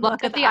Year and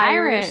Look at the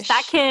Irish.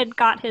 That kid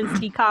got his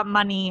DCom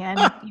money and,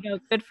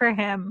 good for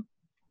him.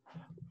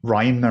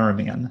 Ryan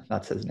Merriman,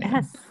 that's his name.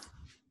 Yes.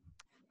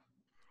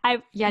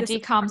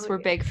 DComs were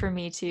big for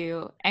me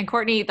too. And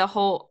Courtney,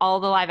 all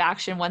the live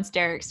action, once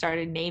Derek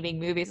started naming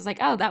movies, it's like,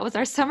 oh, that was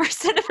our summer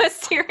cinema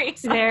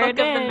series on there Book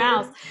of the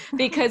Mouse,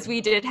 because we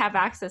did have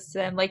access to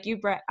them. Like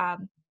you,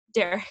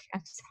 Derek,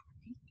 I'm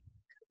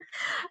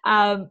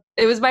sorry.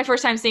 It was my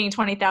first time seeing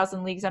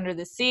 20,000 Leagues Under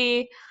the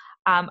Sea.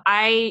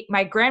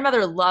 My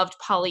grandmother loved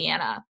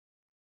Pollyanna,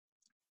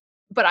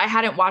 but I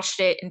hadn't watched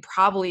it in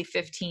probably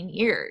 15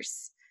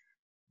 years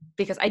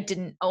because I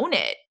didn't own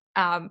it.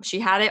 She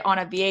had it on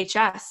a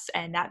VHS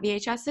and that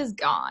VHS is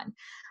gone.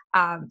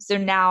 So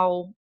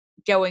now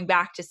going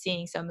back to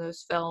seeing some of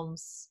those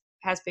films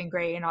has been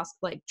great. And also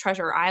like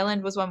Treasure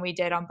Island was one we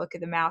did on Book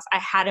of the Mouse. I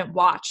hadn't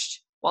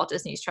watched Walt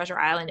Disney's Treasure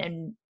Island,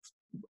 and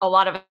a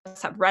lot of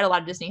us have read a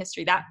lot of Disney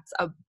history. That's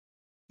a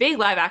big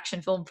live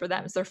action film for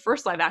them. It's their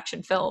first live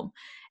action film.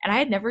 And I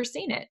had never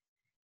seen it.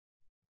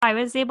 I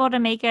was able to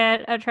make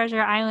it a Treasure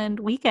Island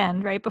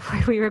weekend right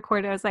before we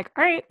recorded. I was like,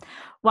 all right,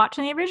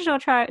 watching the original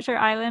Treasure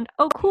Island.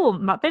 Oh, cool.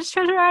 Muppets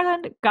Treasure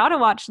Island. Gotta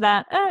watch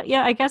that.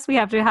 Yeah, I guess we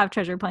have to have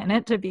Treasure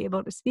Planet to be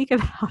able to speak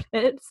about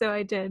it. So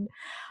I did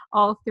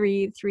all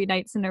three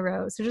nights in a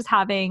row. So just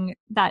having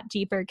that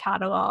deeper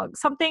catalog.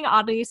 Something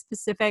oddly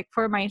specific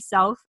for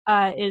myself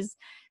is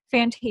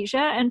Fantasia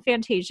and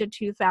Fantasia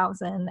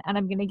 2000. And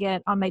I'm going to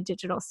get on my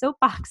digital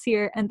soapbox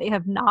here. And they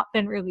have not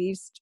been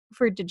released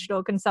for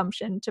digital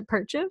consumption to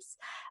purchase.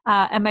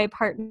 And my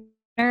partner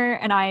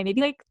and I, maybe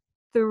like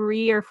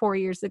 3 or 4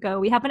 years ago.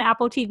 We have an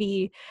Apple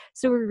TV,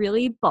 so we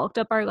really bulked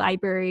up our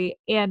library.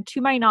 And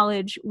to my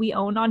knowledge, we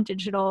own on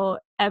digital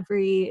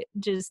every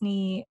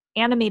Disney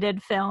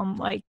animated film,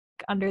 like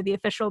under the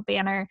official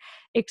banner,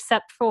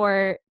 except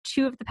for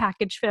 2 of the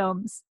package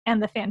films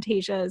and the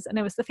Fantasias. And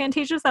it was the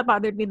Fantasias that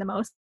bothered me the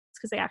most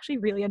because I actually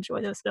really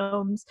enjoy those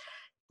films.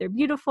 They're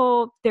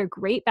beautiful. They're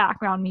great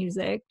background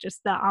music,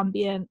 just the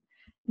ambient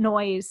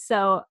noise.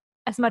 So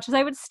as much as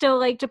I would still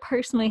like to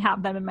personally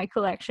have them in my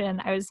collection,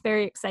 I was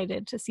very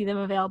excited to see them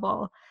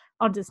available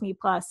on Disney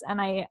Plus,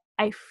 and I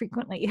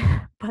frequently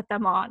put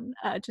them on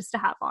just to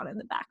have on in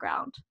the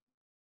background.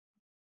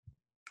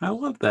 I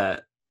love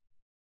that.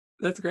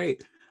 That's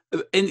great.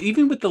 And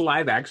even with the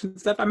live action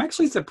stuff, I'm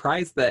actually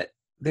surprised that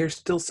there's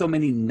still so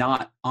many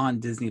not on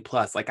Disney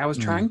Plus. Like I was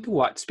trying to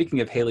watch,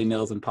 speaking of Haley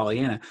Mills and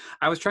Pollyanna,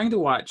 I was trying to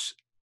watch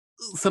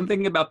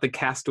something about the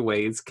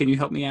Castaways. Can you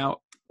help me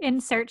out? In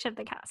Search of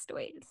the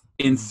Castaways.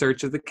 In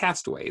Search of the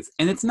Castaways.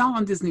 And it's not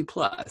on Disney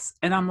Plus.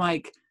 And I'm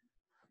like,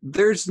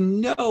 there's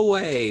no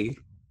way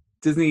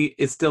Disney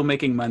is still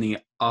making money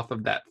off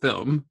of that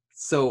film.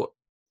 So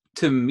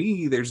to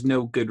me, there's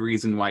no good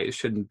reason why it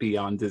shouldn't be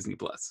on Disney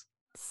Plus.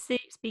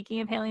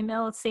 Speaking of Haley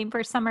Mills, same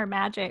for Summer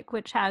Magic,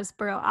 which has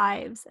Burl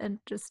Ives and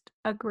just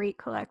a great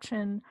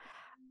collection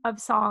of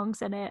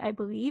songs in it. I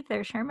believe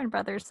they're Sherman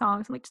Brothers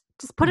songs. I'm like,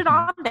 just put it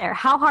on there.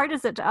 How hard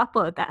is it to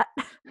upload that?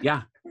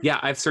 Yeah,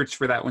 I've searched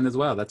for that one as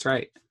well. That's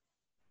right.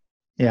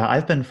 Yeah,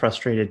 I've been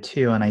frustrated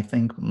too, and I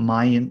think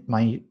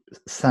my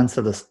sense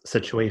of the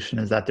situation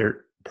is that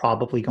they're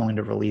probably going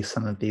to release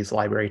some of these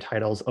library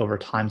titles over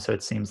time. So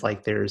it seems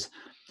like there's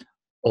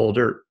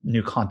older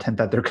new content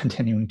that they're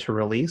continuing to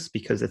release,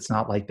 because it's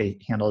not like they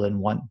handled in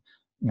one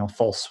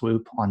full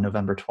swoop on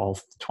November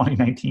 12th,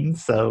 2019.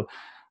 So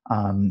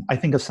I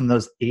think of some of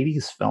those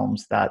 80s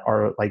films that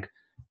are like,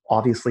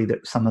 obviously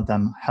that some of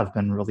them have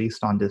been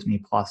released on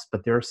Disney Plus,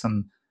 but there are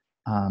some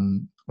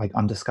like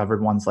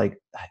undiscovered ones, like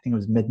I think it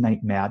was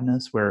Midnight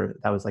Madness, where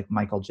that was like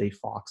Michael J.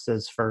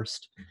 Fox's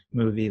first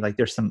movie. Like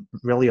there's some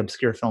really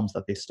obscure films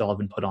that they still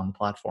haven't put on the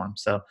platform.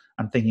 So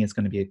I'm thinking it's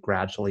going to be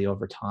gradually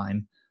over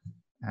time.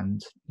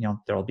 And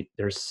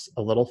there's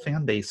a little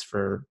fan base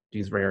for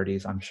these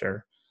rarities, I'm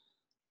sure.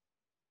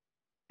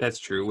 That's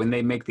true. When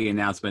they make the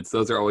announcements,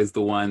 those are always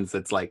the ones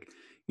that's like,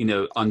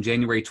 on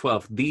January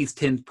 12th, these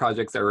 10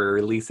 projects are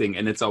releasing,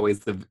 and it's always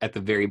at the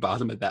very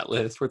bottom of that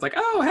list where it's like,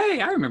 oh,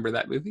 hey, I remember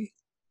that movie.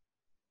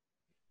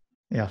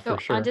 Yeah, for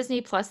sure. On Disney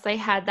Plus, they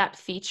had that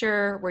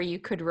feature where you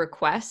could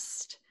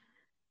request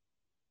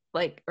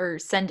or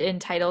send in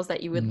titles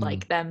that you would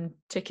like them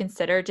to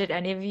consider. Did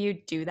any of you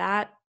do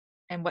that?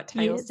 And what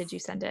titles did you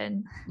send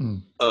in?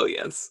 Oh,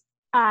 yes.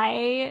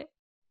 I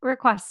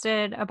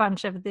requested a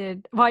bunch of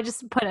I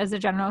just put as a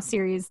general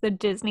series, the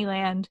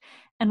Disneyland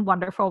and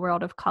Wonderful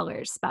World of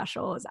Colors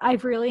specials.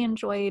 I've really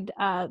enjoyed,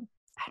 I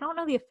don't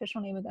know the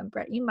official name of them,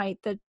 Brett. You might,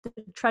 the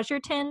treasure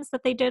tins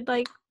that they did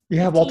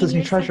Walt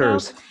Disney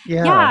Treasures. Ago.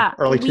 Yeah,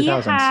 early 2000s. We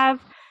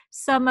have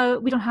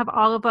some, we don't have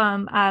all of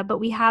them, but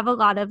we have a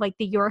lot of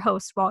the Your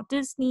Host Walt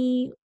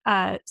Disney,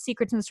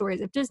 Secrets and Stories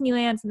of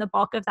Disneyland, and the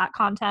bulk of that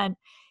content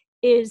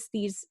is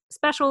these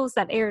specials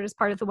that aired as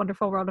part of the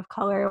Wonderful World of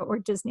Color or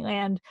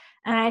Disneyland.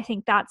 And I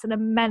think that's an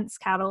immense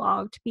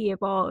catalog to be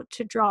able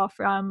to draw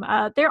from.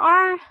 There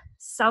are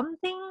some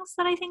things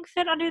that I think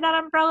fit under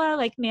that umbrella,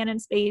 like Man in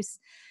Space,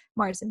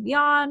 Mars and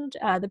Beyond,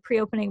 the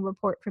pre-opening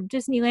report from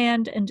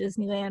Disneyland, and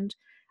Disneyland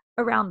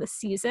Around the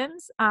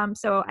Seasons.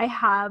 So I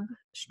have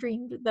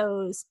streamed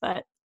those,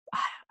 but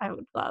I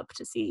would love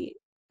to see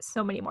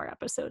so many more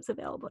episodes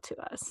available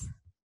to us.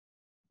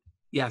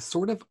 Yeah,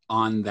 sort of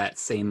on that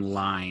same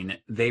line,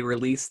 they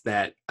released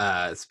that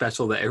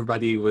special that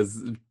everybody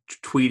was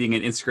tweeting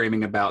and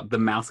Instagramming about, the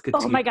Mouseketeer.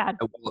 Oh my God.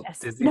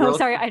 Yes. No,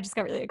 sorry, I just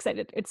got really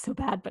excited. It's so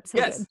bad, but so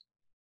good.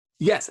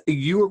 Yes,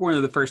 you were one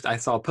of the first I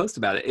saw post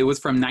about it. It was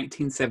from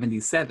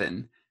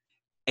 1977.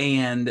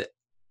 And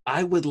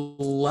I would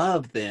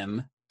love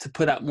them to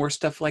put out more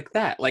stuff like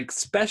that, like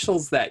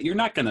specials that you're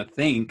not going to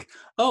think,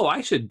 oh,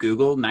 I should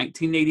Google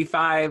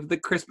 1985, the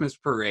Christmas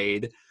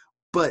parade.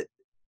 But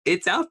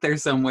it's out there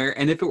somewhere,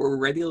 and if it were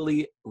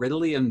readily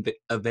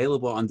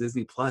available on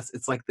Disney Plus,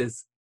 it's like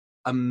this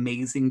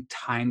amazing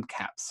time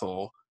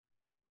capsule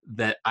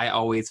that I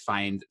always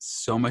find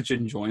so much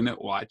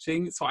enjoyment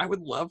watching. So I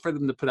would love for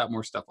them to put out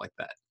more stuff like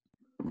that.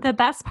 The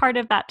best part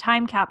of that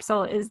time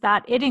capsule is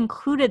that it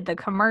included the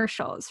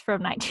commercials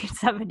from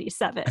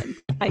 1977.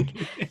 Like,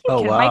 you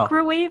can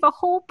microwave a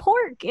whole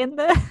pork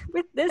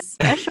with this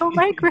special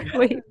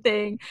microwave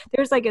thing.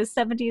 There's like a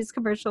 70s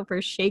commercial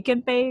for Shake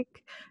and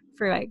Bake,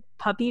 for like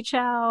Puppy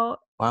Chow.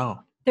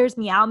 Wow. There's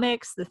Meow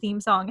Mix. The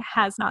theme song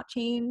has not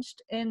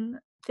changed in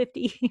 50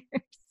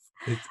 years.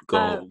 It's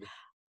gold.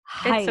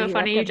 It's so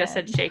funny you just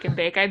said Shake and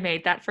Bake. I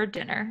made that for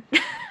dinner.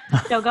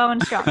 Still going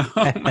strong.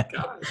 Oh my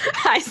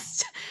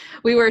gosh.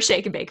 We were a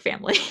Shake and Bake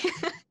family.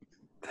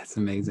 That's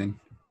amazing.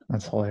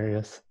 That's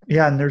hilarious.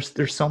 Yeah, and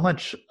there's so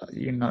much,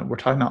 we're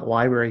talking about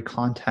library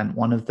content.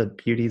 One of the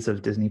beauties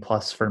of Disney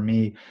Plus for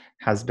me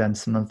has been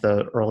some of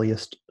the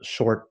earliest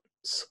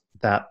shorts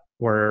that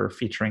were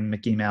featuring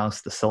Mickey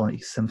Mouse, the Silly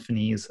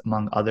Symphonies,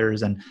 among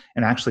others. And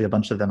actually a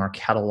bunch of them are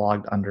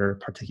cataloged under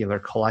particular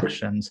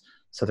collections,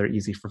 so they're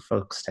easy for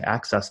folks to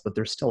access. But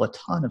there's still a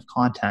ton of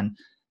content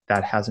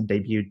that hasn't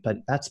debuted. But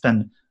that's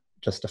been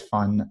just a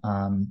fun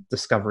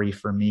discovery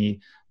for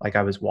me. Like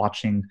I was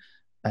watching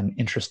an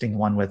interesting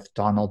one with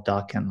Donald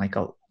Duck and like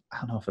I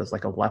don't know if it was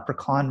like a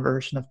leprechaun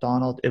version of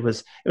Donald. It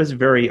was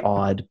very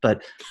odd,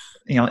 but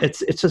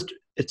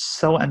it's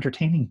so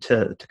entertaining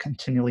to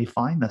continually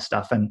find this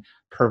stuff. And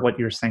per what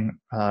you were saying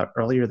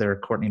earlier there,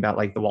 Courtney, about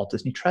like the Walt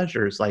Disney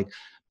Treasures, like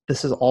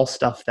this is all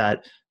stuff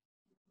that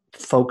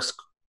folks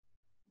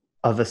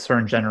of a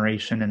certain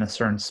generation in a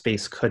certain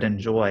space could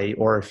enjoy.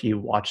 Or if you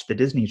watch the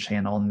Disney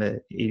Channel in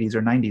the 80s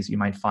or 90s, you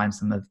might find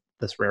some of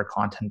this rare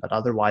content, but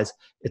otherwise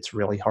it's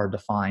really hard to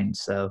find.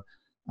 So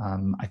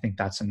I think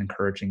that's an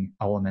encouraging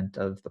element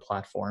of the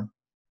platform.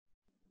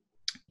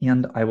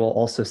 And I will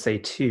also say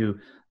too,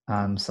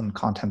 some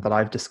content that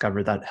I've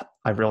discovered that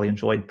I've really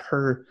enjoyed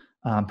per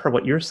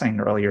what you're saying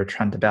earlier,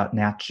 Trent, about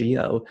Nat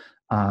Geo.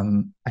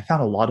 I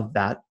found a lot of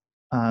that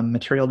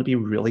material to be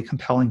really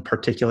compelling,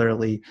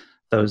 particularly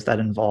those that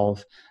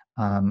involve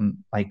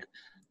like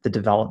the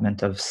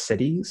development of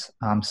cities.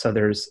 So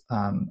there's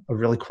a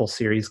really cool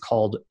series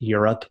called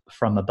Europe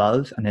from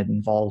Above, and it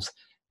involves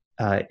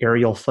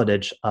aerial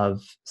footage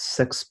of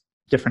 6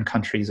 different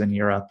countries in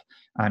Europe,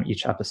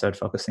 each episode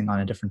focusing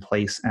on a different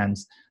place and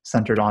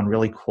centered on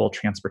really cool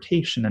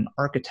transportation and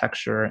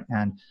architecture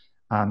and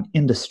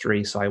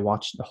industry. So I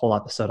watched the whole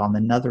episode on the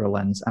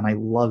Netherlands, and I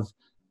love,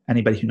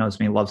 anybody who knows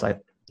me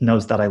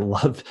knows that I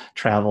love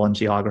travel and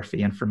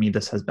geography. And for me,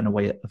 this has been a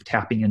way of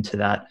tapping into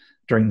that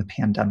during the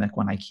pandemic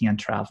when I can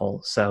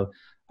travel. So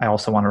I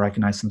also want to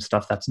recognize some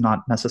stuff that's not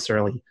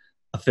necessarily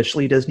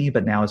officially Disney,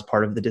 but now is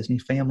part of the Disney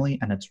family,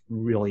 and it's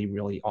really,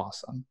 really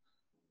awesome.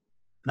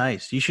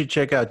 Nice. You should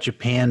check out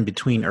Japan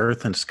Between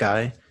Earth and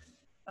Sky.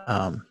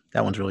 That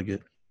one's really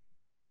good.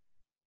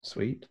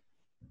 Sweet.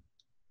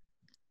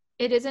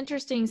 It is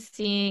interesting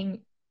seeing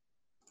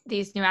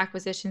these new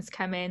acquisitions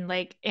come in.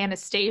 Like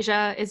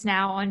Anastasia is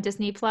now on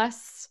Disney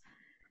Plus.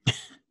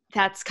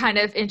 That's kind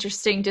of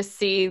interesting to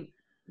see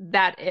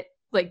that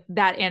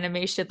that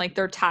animation, like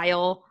their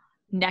tile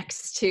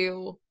next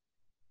to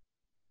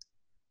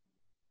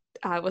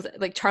was it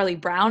like Charlie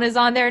Brown is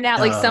on there now?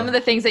 Like some of the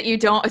things that you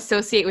don't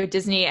associate with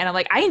Disney. And I'm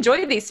like, I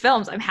enjoy these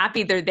films. I'm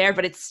happy they're there,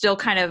 but it's still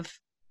kind of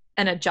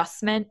an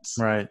adjustment.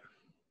 Right.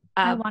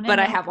 But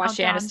I have watched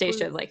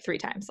Anastasia like 3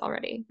 times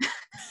already.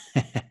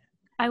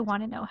 I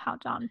want to know how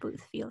Don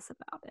Bluth feels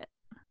about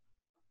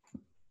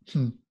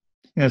it.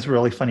 It's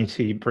really funny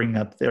to bring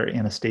up their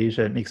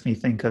Anastasia. It makes me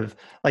think of,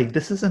 like,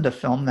 this isn't a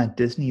film that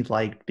Disney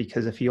liked,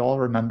 because if you all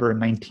remember in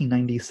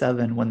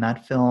 1997 when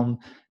that film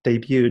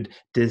debuted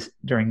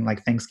during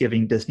like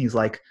Thanksgiving, Disney's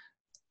like,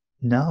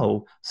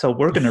 no, so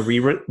we're going to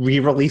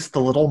re-release The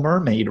Little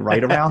Mermaid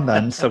right around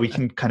then so we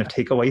can kind of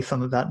take away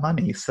some of that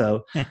money.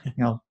 So,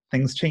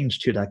 things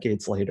changed 2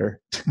 decades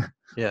later.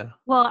 Yeah.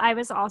 Well, I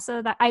was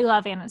also I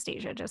love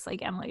Anastasia, just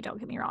like Emily, don't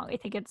get me wrong. I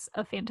think it's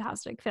a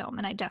fantastic film,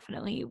 and I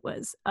definitely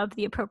was of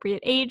the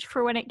appropriate age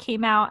for when it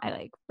came out. I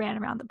like ran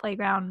around the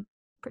playground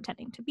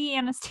pretending to be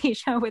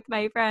Anastasia with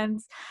my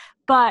friends.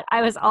 But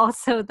I was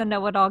also the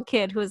know-it-all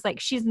kid who was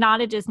like, she's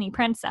not a Disney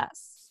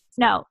princess.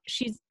 No,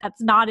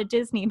 that's not a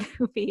Disney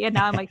movie. And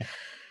now I'm like,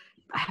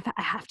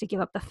 I have to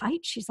give up the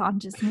fight. She's on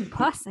Disney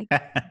Plus. Like,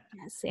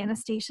 yes,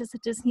 Anastasia's a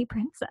Disney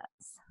princess.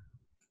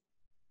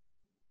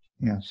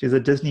 Yeah, she's a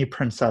Disney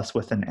princess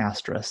with an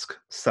asterisk.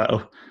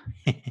 So,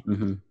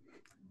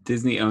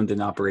 Disney owned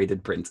and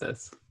operated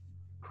princess.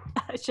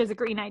 She has a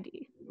green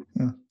ID.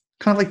 Yeah.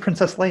 Kind of like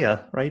Princess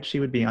Leia, right? She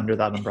would be under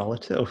that umbrella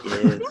too.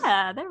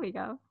 Yeah, there we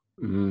go.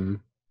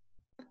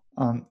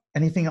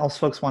 Anything else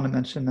folks want to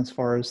mention as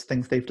far as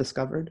things they've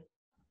discovered?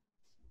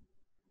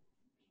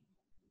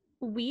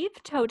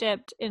 We've toe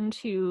dipped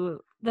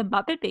into the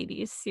Muppet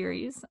Babies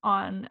series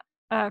on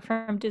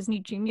from Disney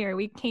Junior.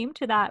 We came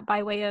to that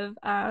by way of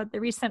the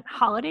recent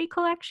holiday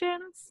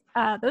collections.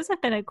 Those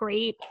have been a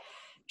great,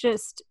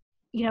 just,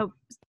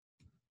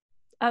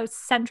 a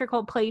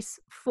central place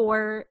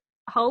for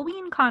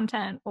Halloween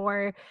content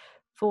or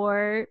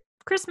for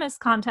Christmas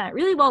content.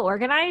 Really well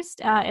organized.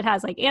 It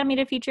has like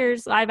animated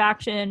features, live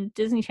action,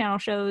 Disney Channel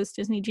shows,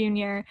 Disney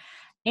Junior.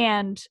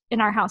 And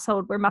in our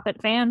household, we're Muppet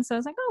fans. So I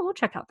was like, oh, we'll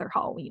check out their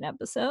Halloween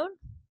episode.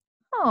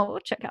 Oh, we'll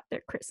check out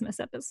their Christmas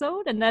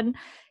episode. And then,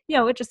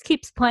 it just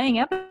keeps playing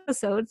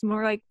episodes. And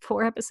we're like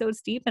 4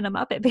 episodes deep in a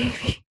Muppet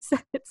Babies.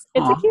 It's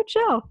a cute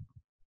show.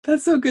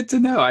 That's so good to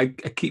know. I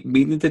keep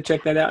meaning to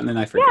check that out, and then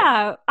I forget.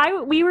 Yeah,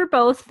 we were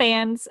both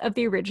fans of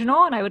the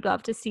original, and I would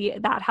love to see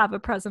that have a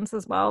presence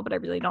as well, but I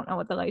really don't know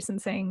what the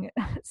licensing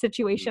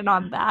situation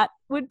on that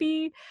would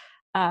be,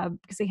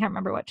 because I can't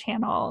remember what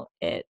channel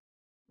it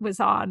was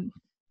on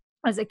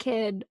as a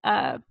kid.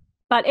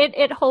 But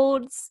it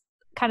holds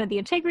kind of the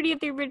integrity of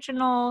the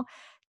original.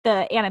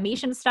 The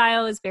animation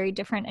style is very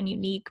different and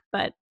unique,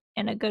 but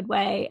in a good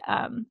way.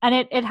 And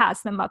it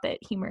has the Muppet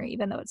humor,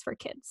 even though it's for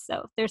kids.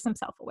 So there's some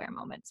self-aware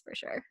moments for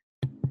sure.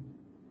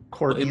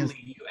 Courtney, Emily,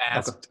 you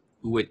asked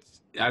which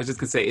I was just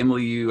gonna say,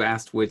 Emily, you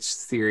asked which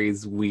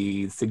series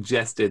we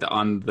suggested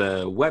on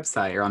the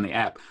website or on the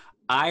app.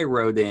 I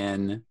wrote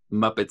in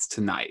Muppets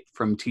Tonight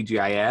from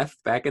TGIF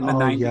back in the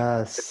 90s.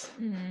 Yes.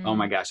 Oh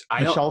my gosh.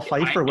 Michelle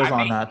Pfeiffer was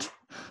on that.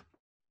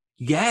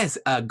 Yes,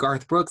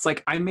 Garth Brooks.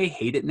 Like, I may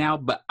hate it now,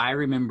 but I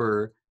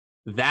remember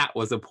that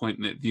was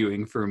appointment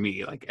viewing for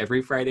me. Like,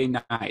 every Friday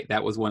night,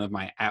 that was one of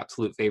my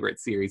absolute favorite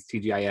series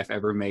TGIF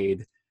ever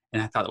made.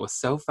 And I thought it was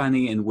so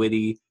funny and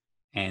witty,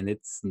 and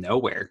it's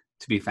nowhere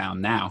to be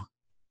found now.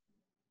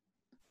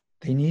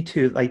 They need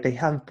to, like, they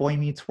have Boy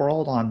Meets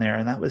World on there,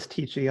 and that was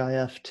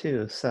TGIF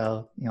too.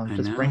 So,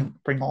 just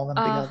bring all them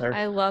together.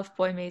 I love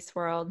Boy Meets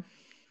World.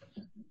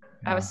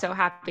 I was so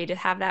happy to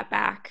have that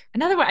back.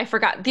 Another one I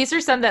forgot. These are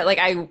some that like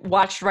I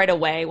watched right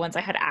away once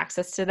I had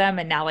access to them,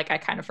 and now like I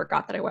kind of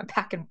forgot that I went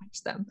back and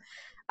watched them.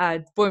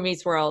 Boy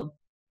Meets World.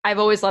 I've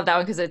always loved that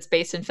one because it's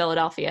based in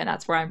Philadelphia, and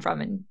that's where I'm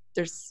from. And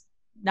there's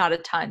not a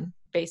ton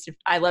based.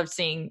 I loved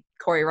seeing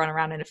Corey run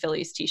around in a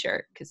Phillies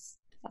t-shirt because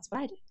that's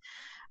what I did.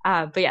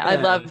 But yeah, I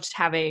loved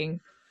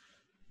having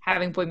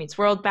Boy Meets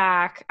World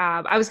back.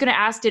 I was going to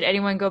ask, did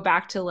anyone go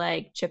back to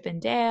like Chip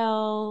and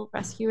Dale,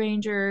 Rescue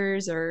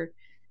Rangers, or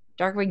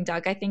Darkwing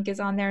Duck, I think, is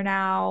on there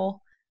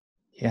now.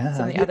 Yeah.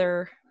 Some of the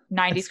other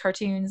 90s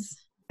cartoons.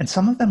 And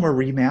some of them were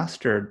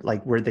remastered,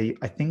 like where they,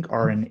 I think,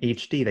 are in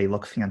HD. They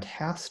look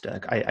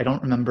fantastic. I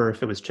don't remember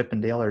if it was Chip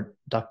and Dale or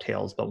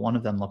DuckTales, but one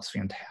of them looks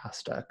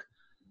fantastic.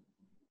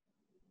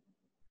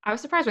 I was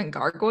surprised when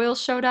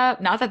Gargoyles showed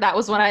up. Not that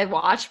was one I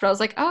watched, but I was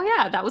like, oh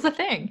yeah, that was a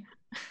thing.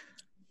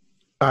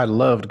 I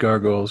loved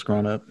Gargoyles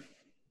growing up.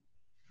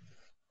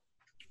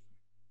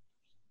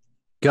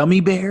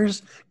 Gummy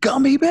bears.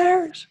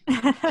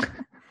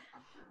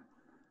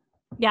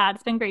 Yeah,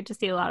 it's been great to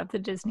see a lot of the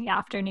Disney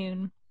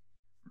afternoon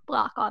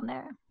block on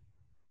there.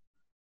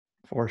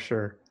 For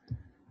sure.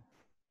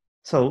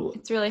 So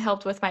it's really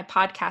helped with my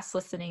podcast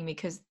listening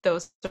because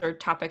those are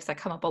topics that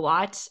come up a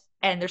lot.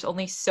 And there's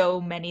only so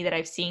many that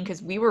I've seen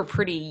because we were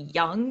pretty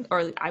young,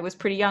 or I was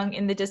pretty young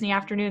in the Disney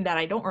afternoon, that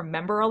I don't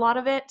remember a lot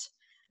of it,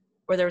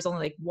 or there was only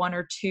like one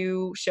or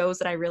two shows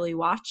that I really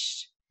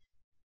watched.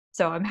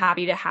 So I'm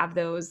happy to have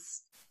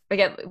those.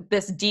 Again,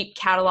 this deep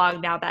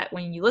catalog now that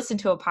when you listen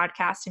to a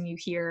podcast and you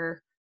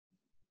hear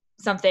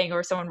something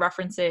or someone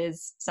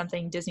references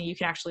something Disney, you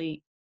can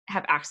actually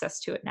have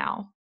access to it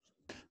now.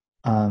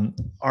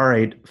 All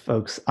right,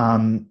 folks.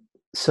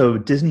 So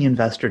Disney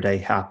Investor Day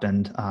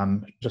happened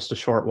just a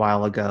short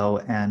while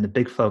ago, and the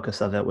big focus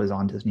of it was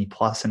on Disney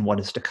Plus and what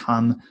is to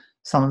come.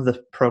 Some of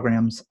the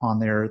programs on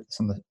there,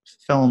 some of the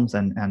films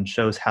and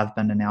shows have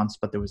been announced,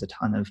 but there was a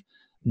ton of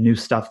new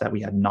stuff that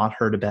we had not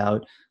heard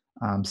about.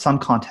 Some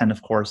content,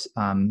 of course,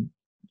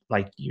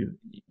 like you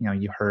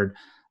heard,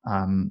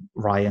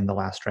 Raya and the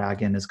Last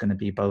Dragon is going to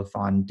be both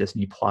on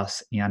Disney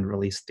Plus and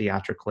released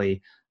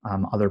theatrically.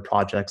 Other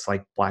projects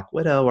like Black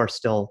Widow are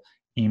still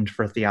aimed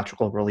for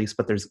theatrical release,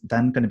 but there's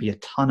then going to be a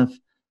ton of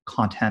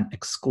content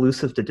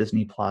exclusive to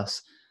Disney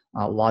Plus,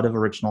 a lot of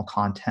original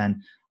content.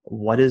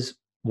 What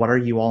are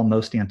you all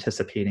most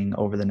anticipating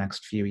over the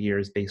next few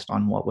years based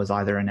on what was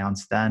either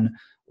announced then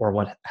or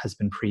what has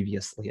been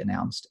previously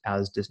announced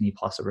as Disney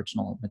Plus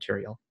original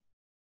material?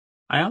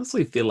 I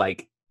honestly feel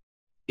like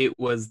it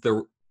was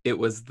the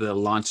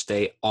launch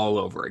day all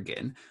over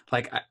again.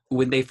 Like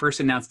when they first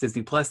announced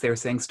Disney Plus, they were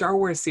saying Star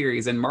Wars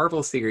series and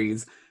Marvel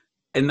series.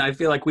 And I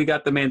feel like we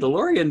got The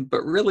Mandalorian,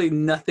 but really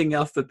nothing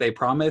else that they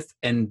promised.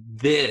 And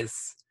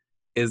this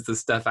is the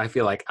stuff I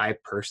feel like I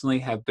personally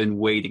have been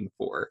waiting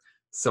for.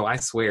 So I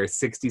swear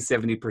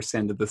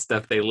 60-70% of the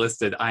stuff they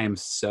listed, I am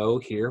so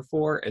here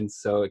for and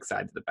so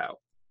excited about.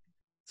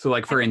 So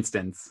like, for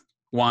instance,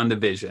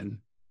 WandaVision.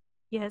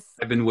 Yes.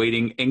 I've been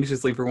waiting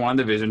anxiously for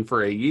WandaVision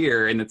for a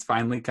year, and it's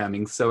finally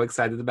coming. So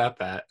excited about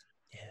that.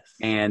 Yes.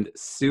 And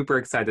super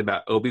excited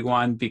about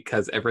Obi-Wan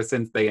because ever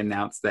since they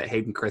announced that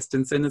Hayden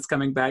Christensen is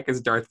coming back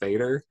as Darth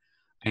Vader,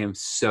 I am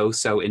so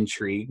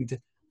intrigued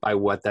by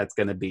what that's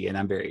going to be, and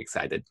I'm very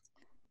excited.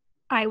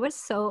 I was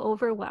so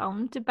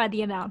overwhelmed by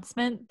the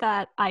announcement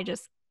that I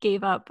just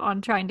gave up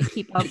on trying to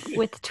keep up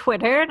with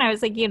Twitter. And I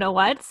was like, you know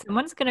what?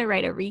 Someone's going to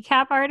write a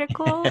recap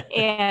article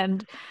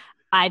and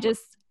I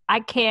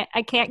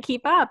can't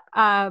keep up.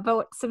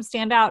 But some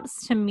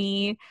standouts to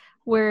me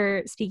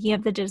were, speaking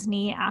of the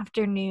Disney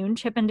afternoon,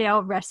 Chip and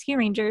Dale Rescue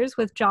Rangers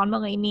with John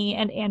Mulaney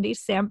and Andy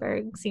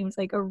Samberg seems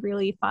like a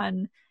really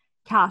fun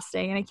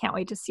casting, and I can't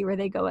wait to see where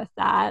they go with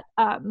that.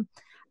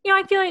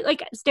 I feel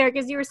like Derek,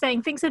 as you were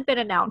saying, things had been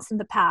announced in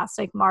the past,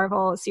 like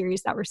Marvel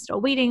series that we're still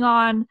waiting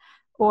on,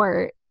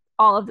 or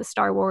all of the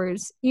Star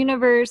Wars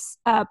universe.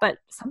 But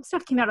some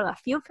stuff came out of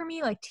left field for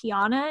me, like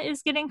Tiana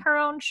is getting her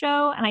own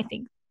show, and I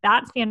think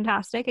that's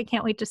fantastic. I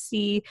can't wait to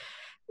see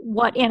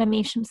what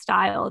animation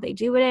style they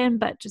do it in,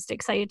 but just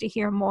excited to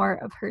hear more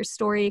of her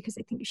story because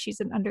I think she's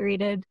an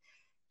underrated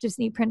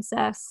Disney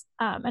princess.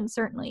 And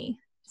certainly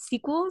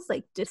sequels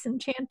like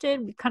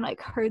Disenchanted, we've kind of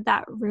like heard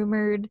that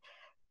rumored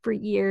for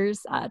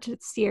years. To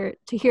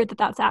hear that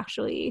that's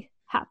actually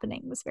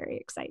happening was very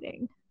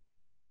exciting.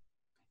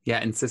 Yeah,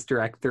 and Sister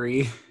Act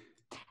 3.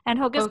 And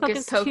Hocus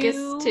Pocus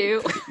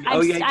 2.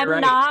 Oh, yeah, you're I'm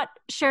right. not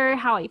sure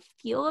how I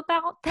feel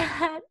about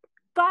that,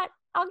 but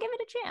I'll give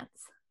it a chance.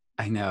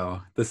 I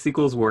know. The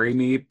sequels worry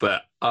me,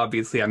 but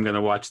obviously I'm going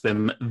to watch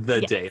them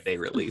the day they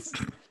release.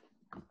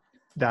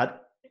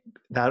 That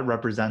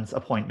represents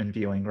appointment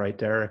viewing, right,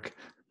 Derek?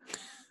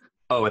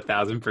 Oh,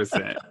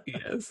 1,000%.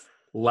 Yes.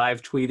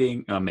 Live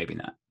tweeting. Oh, maybe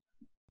not.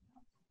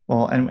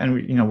 Well, and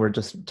we, we're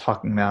just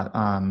talking about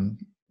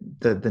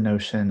the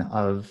notion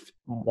of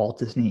Walt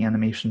Disney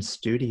Animation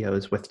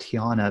Studios with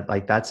Tiana.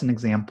 Like, that's an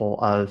example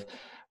of,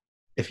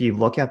 if you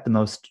look at the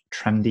most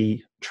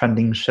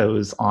trending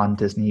shows on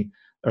Disney,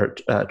 or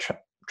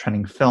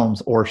trending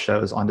films or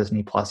shows on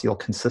Disney Plus, you'll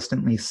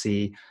consistently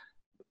see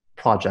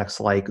projects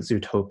like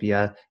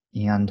Zootopia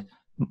and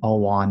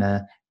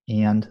Moana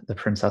and The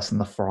Princess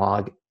and the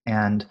Frog.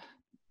 And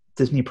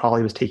Disney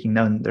probably was taking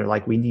note, and they're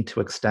like, we need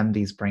to extend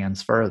these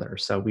brands further.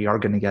 So we are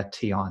going to get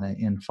Tiana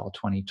in fall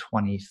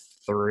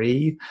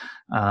 2023.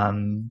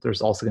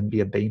 There's also going to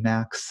be a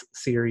Baymax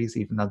series,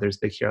 even though there's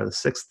Big Hero the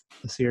Sixth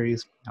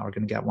series. Now we're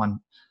going to get one,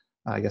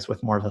 I guess,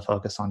 with more of a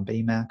focus on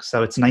Baymax.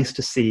 So it's nice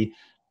to see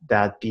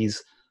that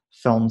these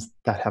films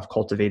that have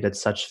cultivated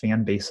such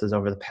fan bases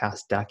over the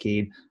past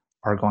decade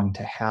are going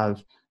to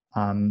have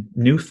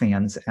new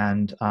fans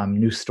and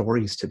new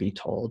stories to be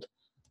told.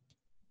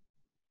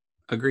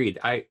 Agreed.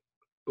 I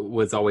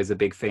was always a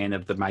big fan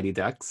of the Mighty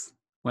Ducks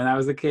when I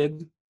was a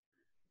kid.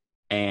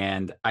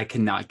 And I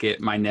cannot get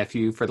my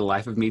nephew for the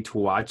life of me to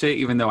watch it,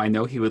 even though I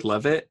know he would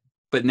love it.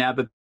 But now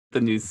that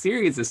the new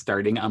series is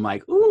starting, I'm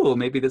like, ooh,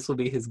 maybe this will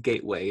be his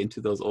gateway into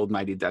those old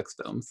Mighty Ducks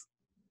films.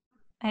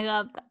 I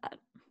love that.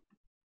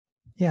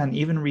 Yeah, and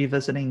even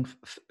revisiting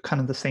kind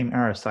of the same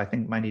era. So I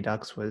think Mighty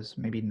Ducks was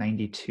maybe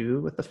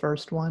 92 with the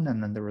first one,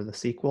 and then there were the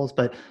sequels.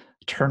 But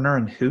Turner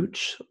and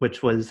Hooch,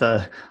 which was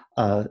a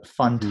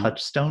fun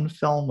Touchstone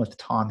film with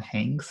Tom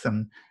Hanks,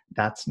 and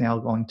that's now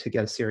going to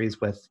get a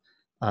series with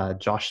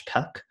Josh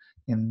Peck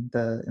in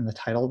the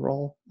title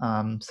role.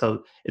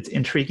 So it's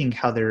intriguing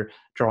how they're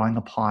drawing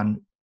upon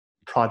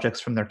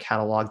projects from their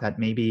catalog that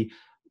maybe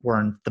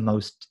weren't the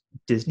most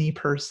Disney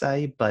per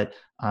se, but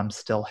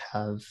still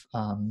have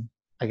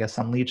I guess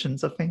some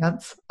legions of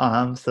fans.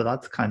 So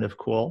that's kind of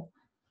cool.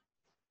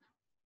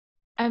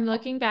 I'm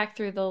looking back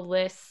through the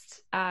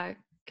list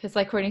because,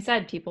 like Courtney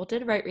said, people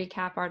did write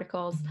recap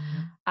articles.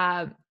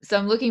 So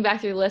I'm looking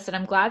back through the list, and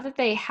I'm glad that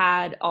they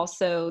had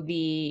also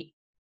the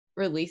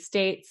release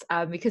dates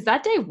because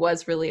that day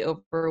was really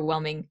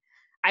overwhelming.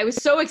 I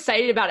was so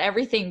excited about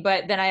everything,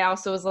 but then I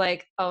also was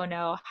like, oh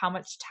no, how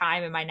much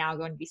time am I now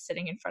going to be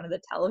sitting in front of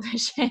the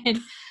television?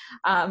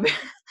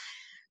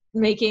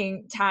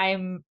 Making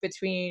time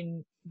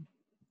between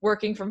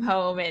working from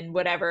home and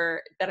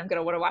whatever, that I'm going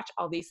to want to watch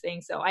all these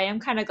things. So I am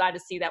kind of glad to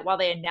see that while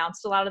they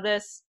announced a lot of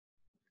this,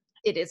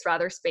 it is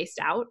rather spaced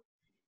out.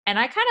 And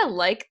I kind of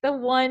like the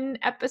one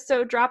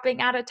episode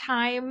dropping at a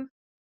time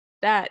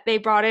that they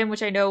brought in,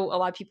 which I know a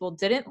lot of people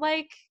didn't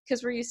like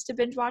because we're used to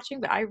binge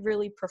watching, but I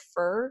really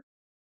prefer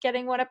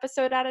getting one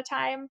episode at a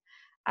time.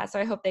 So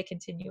I hope they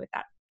continue with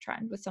that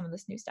trend with some of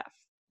this new stuff.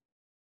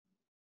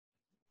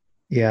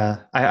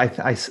 Yeah,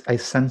 I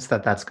sense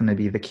that that's going to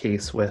be the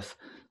case with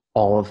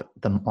all of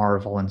the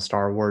Marvel and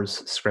Star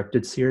Wars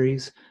scripted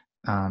series.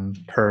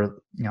 Per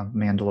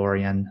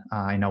Mandalorian,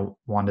 I know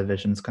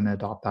WandaVision's going to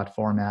adopt that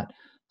format.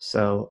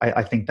 So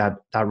I think that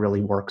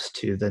really works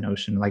to the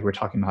notion, like we were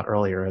talking about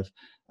earlier,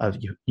 of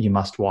you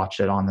must watch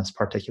it on this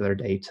particular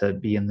day to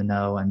be in the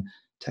know and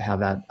to have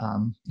that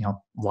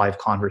live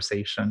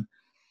conversation.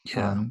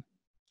 Yeah.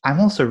 I'm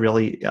also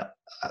really,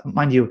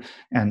 mind you,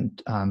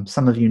 and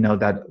some of you know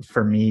that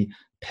for me,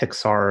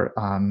 Pixar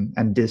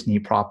and Disney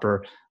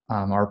proper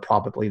are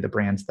probably the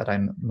brands that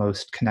I'm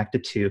most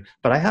connected to.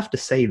 But I have to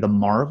say, the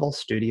Marvel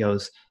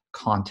Studios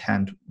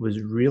content was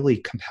really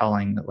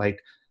compelling. Like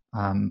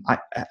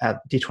at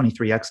D23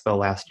 Expo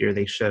last year,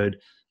 they showed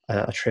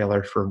a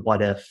trailer for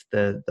What If,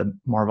 the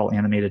Marvel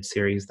animated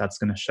series that's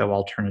going to show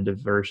alternative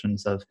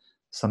versions of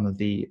some of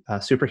the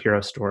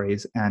superhero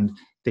stories, and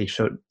they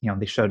showed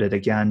it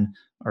again,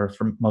 or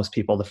for most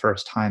people the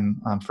first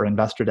time for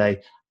Investor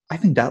Day. I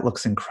think that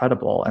looks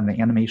incredible, and the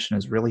animation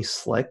is really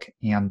slick,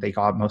 and they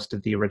got most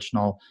of the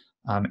original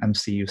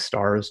MCU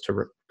stars to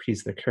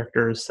reprise their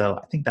characters. So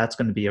I think that's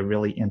going to be a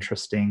really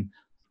interesting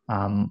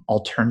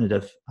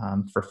alternative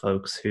for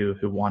folks who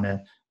want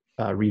to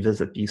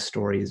revisit these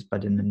stories,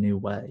 but in a new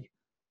way.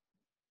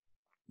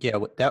 Yeah,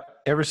 that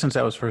ever since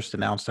that was first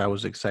announced, I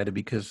was excited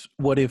because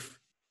What If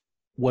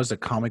was a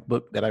comic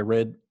book that I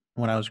read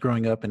when I was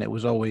growing up, and it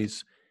was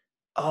always,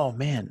 oh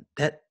man,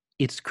 that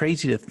it's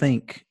crazy to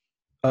think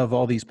of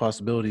all these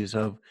possibilities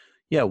of,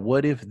 yeah,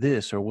 what if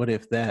this or what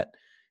if that?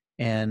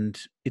 And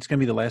it's going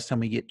to be the last time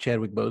we get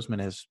Chadwick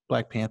Boseman as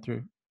Black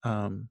Panther.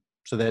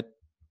 So that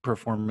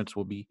performance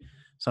will be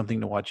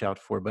something to watch out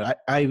for. But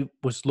I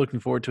was looking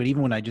forward to it.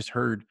 Even when I just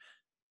heard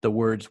the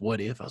words, what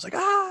if, I was like,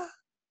 ah.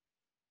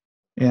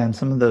 Yeah, and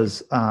some of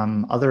those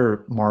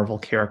other Marvel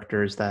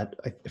characters that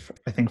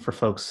I think for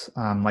folks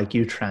like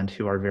you, Trent,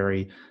 who are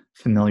very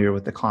familiar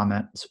with the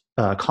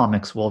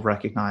comics will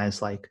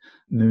recognize, like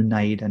Moon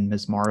Knight and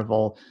Ms.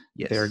 Marvel.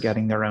 Yes. They're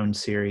getting their own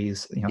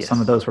series. Yes.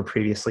 Some of those were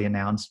previously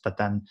announced, but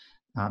then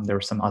there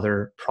were some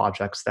other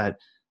projects that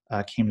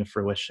came to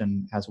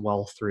fruition as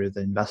well through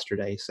the Investor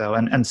Day. So,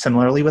 and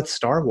similarly with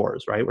Star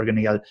Wars, right? We're going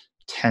to get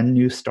 10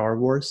 new Star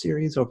Wars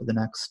series over the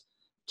next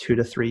 2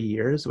 to 3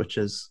 years, which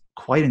is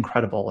quite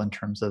incredible in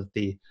terms of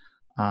the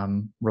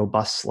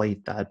robust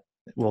slate that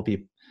will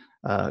be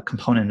a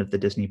component of the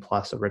Disney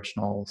Plus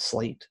original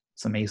slate.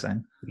 It's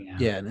amazing.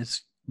 Yeah, and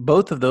it's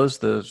both of those,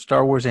 the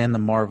Star Wars and the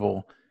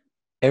Marvel,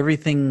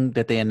 everything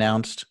that they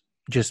announced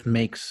just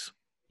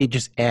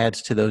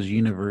adds to those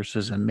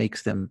universes and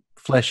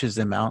fleshes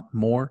them out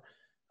more.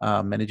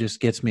 And it just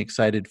gets me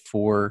excited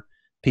for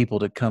people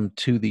to come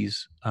to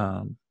these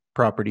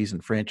properties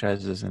and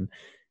franchises. And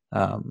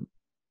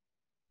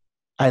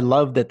I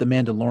love that The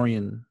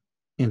Mandalorian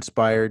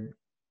inspired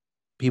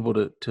people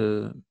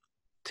to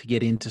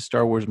get into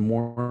Star Wars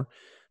more.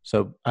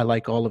 So I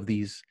like all of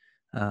these,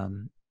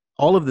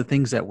 all of the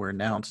things that were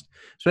announced,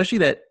 especially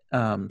that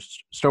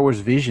Star Wars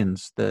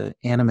Visions, the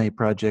anime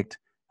project.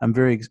 I'm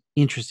very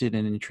interested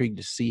and intrigued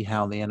to see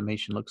how the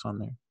animation looks on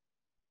there.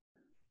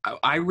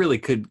 I really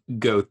could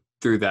go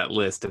through that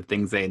list of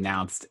things they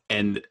announced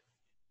and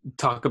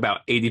talk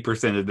about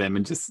 80% of them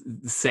and just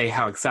say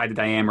how excited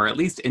I am, or at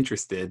least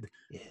interested.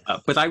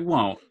 Yes. But I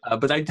won't.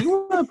 But I do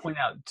want to point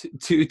out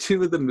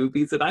two of the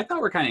movies that I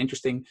thought were kind of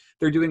interesting.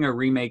 They're doing a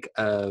remake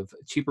of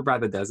Cheaper by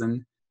the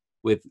Dozen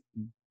with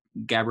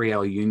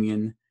Gabrielle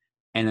Union,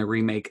 and a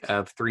remake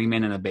of Three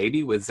Men and a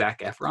Baby with Zac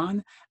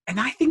Efron. And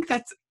I think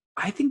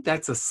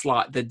that's a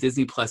slot that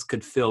Disney Plus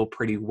could fill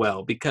pretty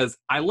well, because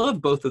I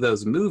love both of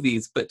those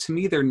movies, but to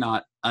me, they're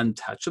not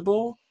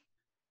untouchable.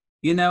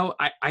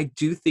 I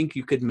do think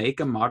you could make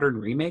a modern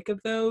remake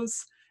of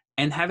those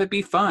and have it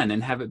be fun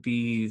and have it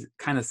be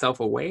kind of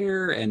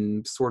self-aware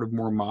and sort of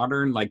more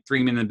modern. Like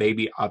Three Men and a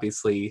Baby,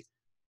 obviously,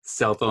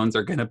 cell phones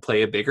are going to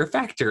play a bigger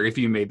factor if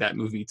you made that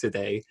movie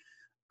today.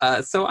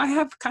 So I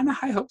have kind of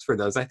high hopes for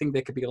those. I think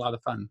they could be a lot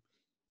of fun.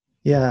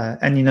 Yeah.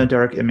 And,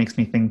 Derek, it makes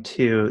me think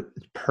too,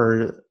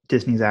 per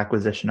Disney's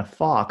acquisition of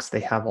Fox,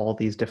 they have all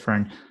these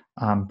different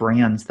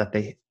brands that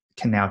they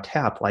can now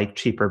tap, like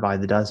Cheaper by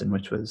the Dozen,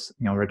 which was,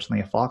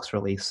 originally a Fox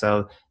release.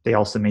 So they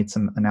also made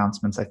some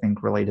announcements, I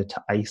think, related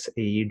to Ice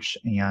Age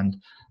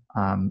and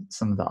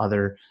some of the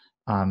other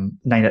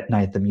Night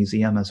at the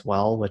Museum as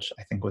well, which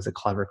I think was a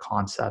clever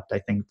concept. I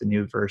think the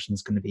new version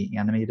is going to be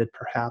animated,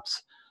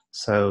 perhaps.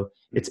 So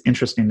it's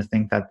interesting to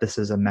think that this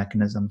is a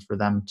mechanism for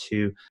them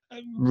to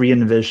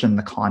re-envision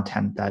the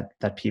content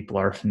that people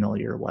are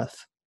familiar with.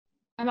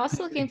 I'm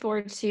also looking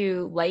forward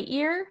to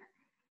Lightyear.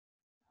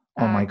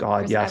 Oh my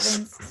God, Chris yes.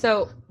 Evans.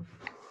 So,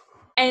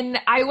 and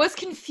I was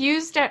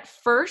confused at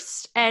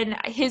first, and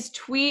his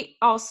tweet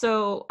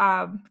also,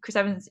 Chris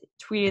Evans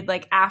tweeted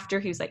like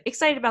after he was like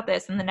excited about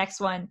this, and the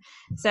next one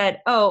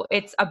said, "Oh,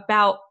 it's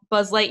about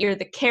Buzz Lightyear,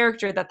 the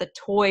character that the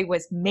toy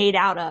was made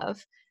out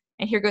of."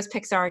 And here goes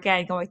Pixar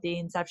again, going with the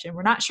Inception.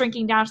 We're not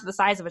shrinking down to the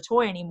size of a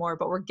toy anymore,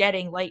 but we're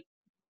getting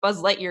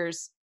Buzz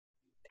Lightyear's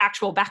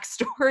actual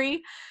backstory.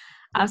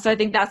 So I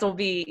think that'll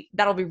be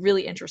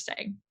really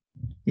interesting.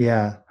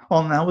 Yeah.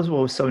 Well, and that was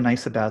what was so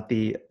nice about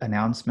the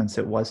announcements.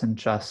 It wasn't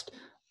just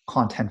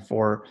content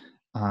for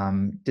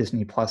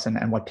Disney Plus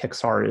and what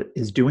Pixar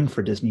is doing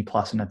for Disney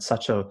Plus, and it's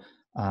such a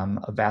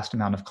vast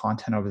amount of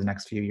content over the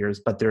next few years.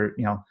 But they're,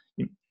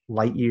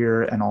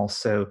 Lightyear, and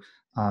also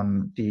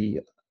the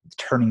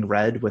Turning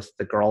Red with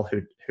the girl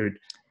who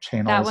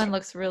channels. That one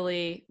looks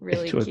really,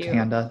 really to cute. A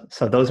panda.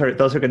 So those are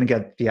going to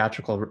get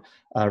theatrical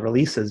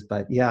releases.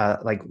 But yeah,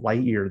 like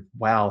Lightyear,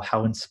 wow,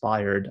 how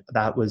inspired.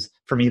 That was,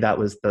 for me, that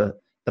was the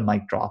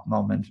mic drop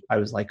moment. I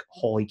was like,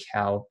 holy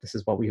cow, this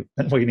is what we've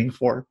been waiting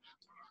for.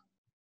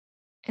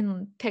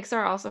 And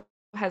Pixar also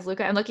has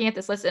Luca. I'm looking at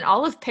this list, and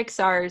all of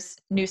Pixar's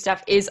new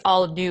stuff is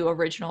all new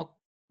original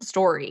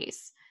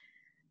stories.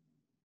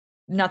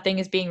 Nothing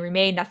is being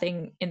remade.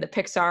 Nothing in the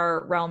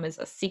Pixar realm is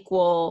a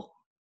sequel.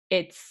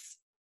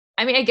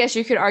 I guess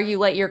you could argue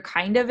Lightyear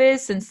kind of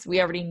is, since we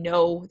already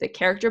know the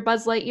character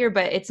Buzz Lightyear,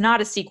 but it's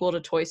not a sequel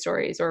to Toy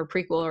Stories or a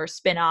prequel or a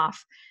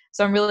spin-off.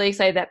 So I'm really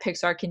excited that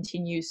Pixar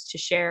continues to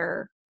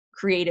share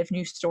creative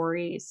new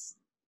stories.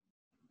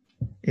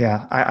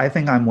 Yeah, I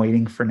think I'm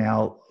waiting for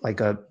now like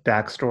a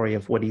backstory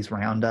of Woody's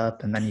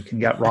Roundup, and then you can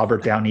get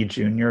Robert Downey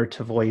Jr.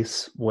 to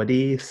voice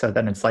Woody. So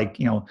then it's like,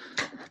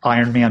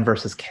 Iron Man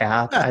versus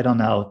Cap. I don't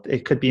know.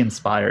 It could be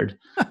inspired.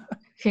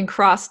 Can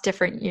cross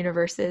different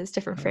universes,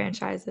 different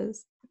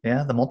franchises.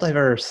 Yeah, the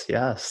multiverse.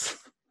 Yes.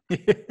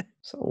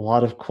 So a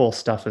lot of cool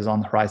stuff is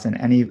on the horizon.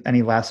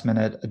 Any last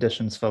minute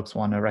additions folks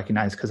want to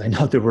recognize? Because I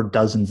know there were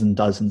dozens and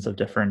dozens of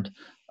different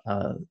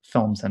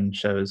films and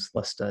shows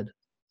listed.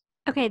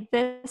 Okay,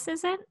 this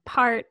isn't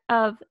part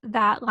of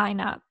that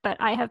lineup, but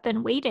I have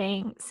been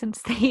waiting since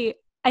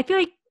I feel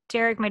like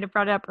Derek might have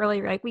brought it up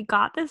earlier. Like, we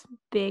got this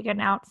big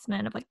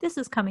announcement of like, this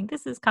is coming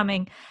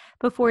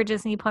before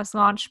Disney Plus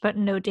launched, but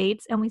no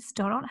dates. And we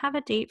still don't have a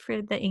date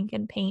for the Ink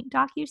and Paint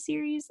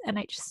docuseries. And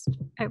I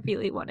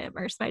really want to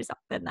immerse myself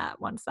in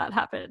that once that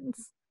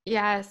happens.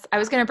 Yes, I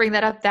was going to bring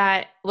that up,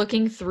 that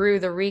looking through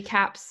the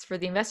recaps for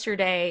the Investor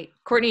Day,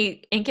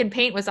 Courtney, Ink and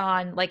Paint was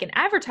on like an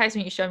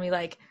advertisement you showed me,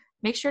 like,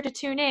 make sure to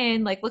tune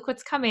in, like, look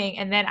what's coming.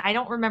 And then I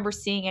don't remember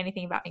seeing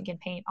anything about Ink and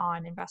Paint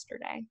on Investor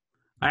Day.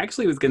 I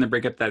actually was going to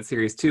bring up that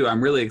series too.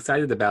 I'm really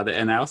excited about it.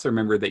 And I also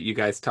remember that you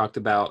guys talked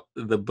about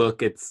the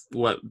book. It's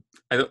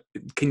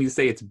can you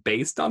say it's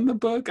based on the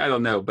book? I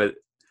don't know, but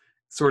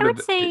sort I of.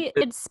 would say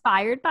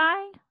inspired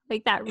by,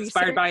 like, that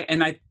inspired research. by,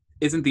 and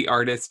isn't the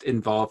artist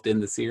involved in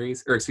the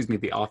series, or excuse me,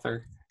 the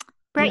author?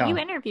 Brett, you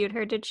interviewed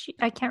her. Did she?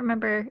 I can't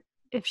remember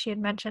if she had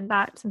mentioned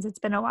that, since it's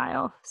been a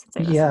while since I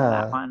listened to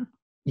that one.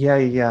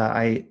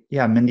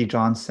 Mindy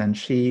Johnson.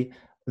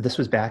 This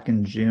was back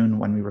in June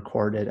when we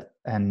recorded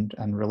and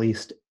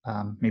released,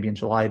 maybe in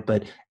July.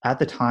 But at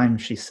the time,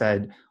 she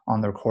said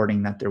on the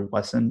recording that there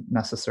wasn't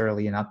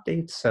necessarily an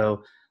update.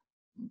 So,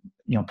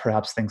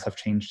 perhaps things have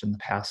changed in the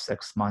past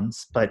 6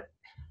 months. But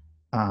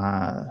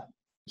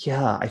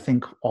I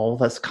think all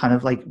of us kind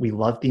of like, we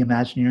love the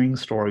Imagineering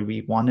story.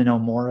 We want to know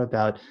more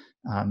about,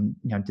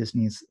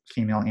 Disney's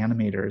female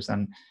animators,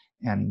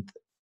 and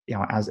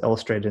as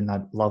illustrated in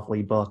that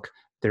lovely book,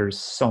 there's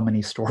so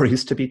many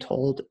stories to be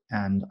told.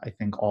 And I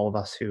think all of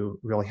us who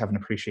really have an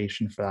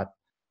appreciation for that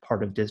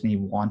part of Disney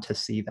want to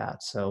see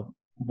that. So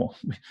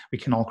we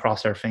can all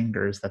cross our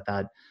fingers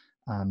that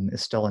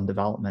is still in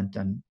development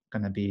and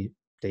going to be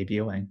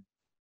debuting.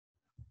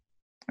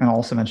 And I'll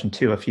also mention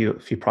too, a few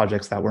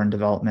projects that were in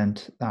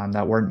development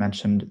that weren't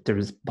mentioned. There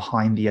was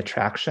Behind the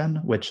Attraction,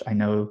 which I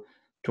know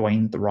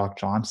Dwayne "The Rock"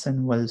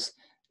 Johnson was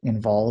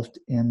involved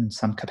in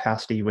some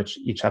capacity, which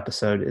each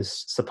episode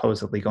is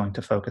supposedly going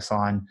to focus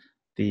on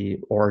the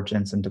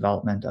origins and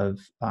development of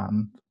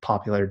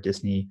popular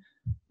Disney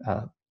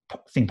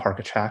theme park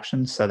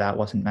attractions. So that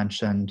wasn't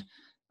mentioned.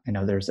 I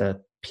know there's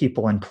a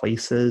People and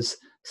Places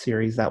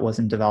series that was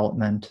in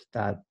development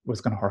that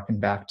was going to harken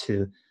back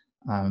to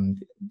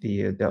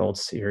the old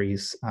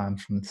series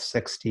from the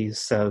 60s.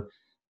 So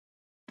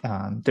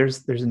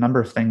there's a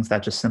number of things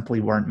that just simply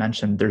weren't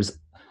mentioned. There's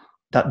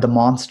the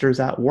Monsters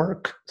at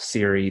Work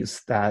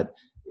series that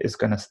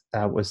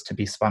was to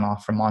be spun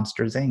off from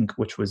Monsters Inc.,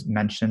 which was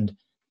mentioned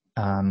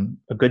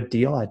a good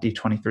deal at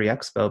D23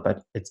 Expo,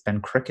 but it's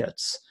been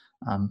crickets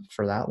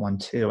for that one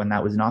too, and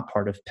that was not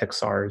part of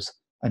Pixar's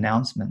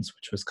announcements,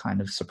 which was kind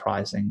of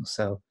surprising.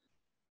 So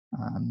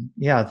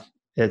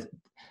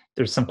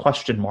there's some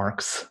question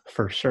marks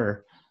for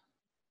sure.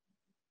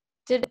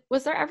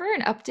 Was there ever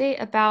an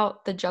update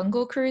about the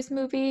Jungle Cruise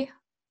movie?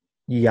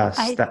 Yes.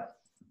 I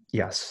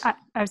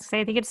would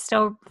say I think it's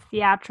still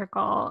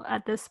theatrical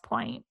at this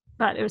point,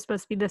 but it was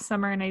supposed to be this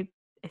summer, and I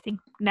think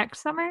next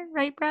summer,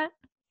 right, Brett?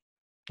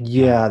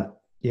 Yeah,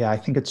 I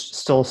think it's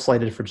still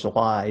slated for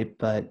July,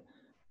 but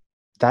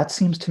that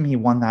seems to me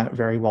one that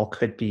very well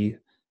could be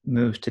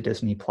moved to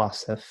Disney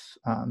Plus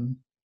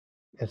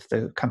if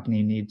the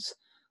company needs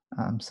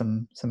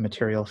some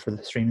material for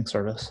the streaming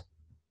service.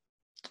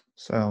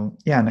 So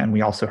and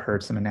we also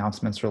heard some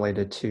announcements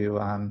related to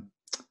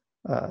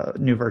a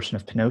new version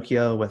of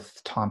Pinocchio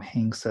with Tom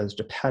Hanks as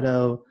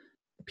Geppetto,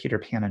 the Peter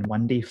Pan and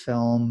Wendy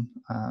film,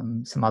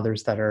 some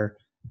others that are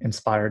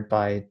inspired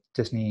by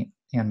Disney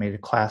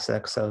animated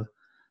classics. So,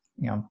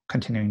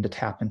 continuing to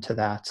tap into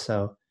that.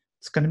 So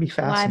it's going to be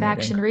fascinating. Live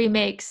action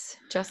remakes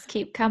just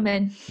keep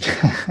coming.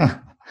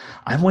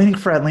 I'm waiting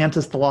for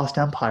Atlantis: The Lost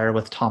Empire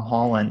with Tom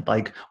Holland.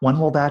 Like, when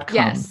will that come?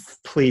 Yes.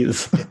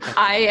 Please.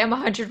 I am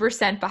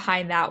 100%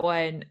 behind that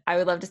one. I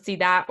would love to see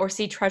that, or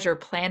see Treasure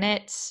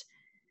Planet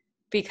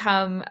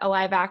become a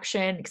live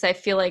action, because I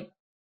feel like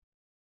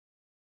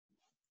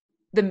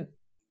the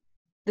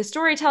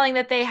storytelling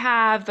that they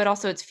have, but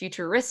also it's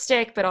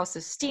futuristic, but also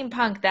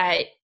steampunk,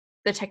 that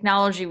the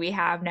technology we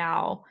have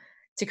now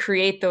to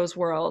create those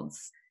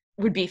worlds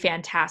would be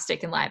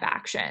fantastic in live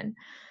action.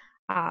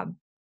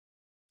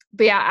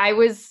 But I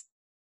was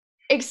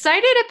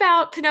excited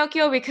about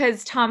Pinocchio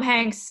because Tom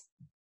Hanks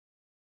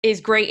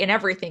is great in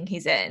everything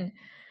he's in.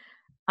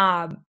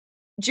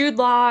 Jude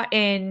Law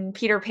in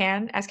Peter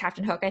Pan as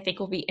Captain Hook, I think,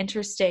 will be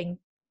interesting,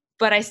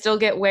 but I still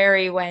get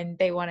wary when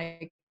they want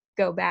to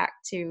go back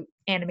to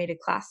animated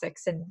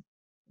classics and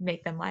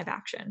make them live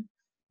action.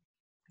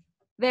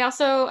 They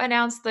also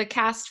announced the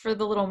cast for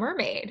The Little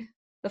Mermaid,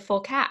 the full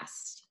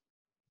cast.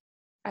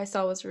 I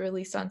saw was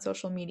released on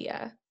social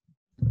media.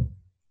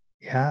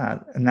 Yeah,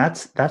 and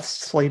that's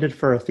slated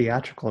for a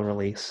theatrical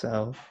release,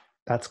 so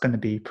that's going to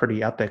be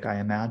pretty epic, I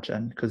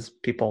imagine, because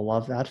people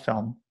love that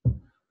film.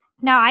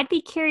 Now, I'd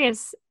be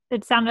curious.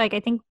 It sounded like, I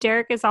think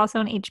Derek is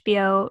also an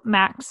HBO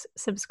Max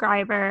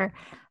subscriber.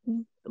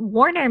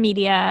 Warner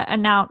Media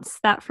announced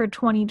that for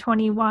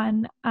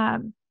 2021,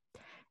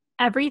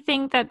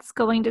 everything that's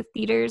going to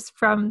theaters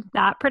from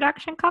that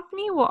production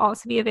company will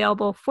also be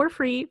available for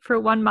free for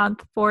 1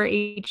 month for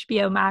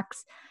HBO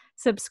Max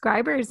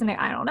subscribers. And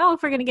I don't know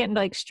if we're going to get into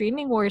like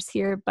streaming wars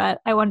here,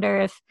 but I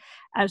wonder if,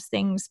 as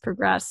things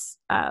progress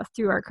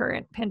through our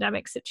current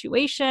pandemic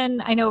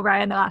situation, I know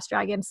Raya and the Last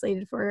Dragon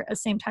slated for a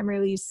same time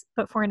release,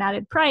 but for an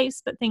added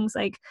price, but things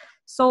like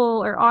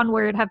Soul or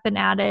Onward have been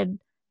added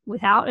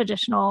without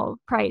additional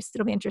price.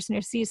 It'll be interesting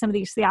to see some of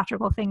these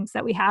theatrical things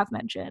that we have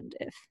mentioned,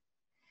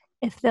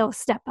 if they'll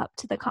step up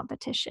to the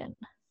competition.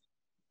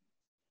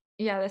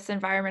 Yeah, this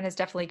environment has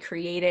definitely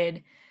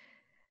created,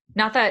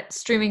 not that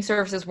streaming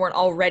services weren't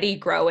already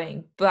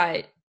growing,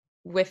 but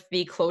with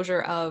the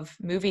closure of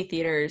movie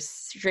theaters,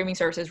 streaming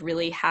services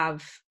really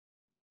have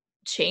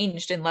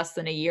changed in less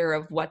than a year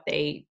of what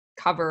they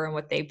cover and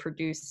what they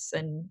produce.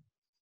 And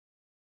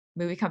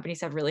movie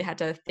companies have really had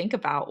to think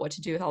about what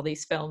to do with all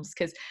these films.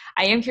 Because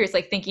I am curious,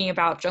 like thinking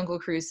about Jungle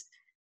Cruise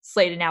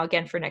slated now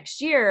again for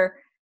next year,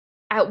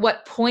 at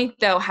what point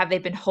though have they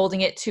been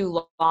holding it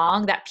too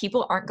long that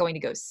people aren't going to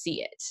go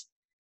see it?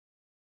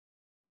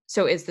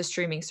 So is the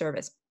streaming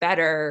service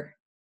better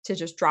to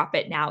just drop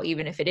it now,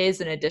 even if it is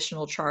an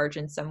additional charge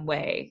in some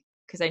way?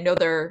 Because I know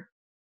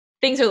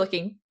things are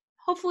looking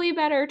hopefully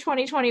better,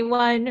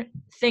 2021,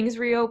 things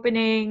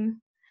reopening.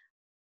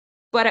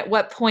 But at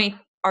what point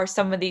are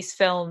some of these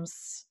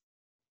films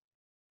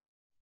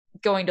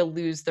going to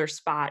lose their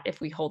spot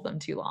if we hold them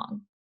too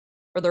long?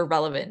 Or their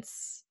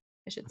relevance,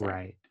 I should say.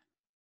 Right.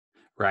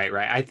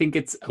 I think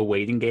it's a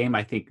waiting game.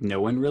 I think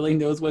no one really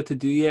knows what to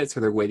do yet, so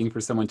they're waiting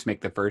for someone to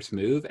make the first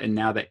move. And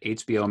now that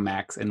HBO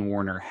Max and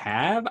Warner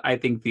have, I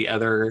think the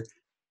other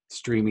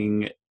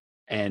streaming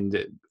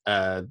and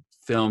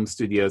film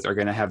studios are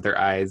going to have their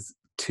eyes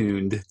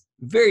tuned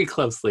very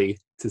closely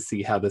to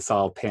see how this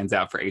all pans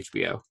out for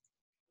HBO.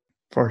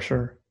 For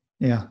sure.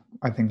 Yeah,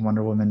 I think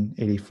Wonder Woman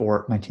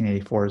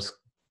 1984 is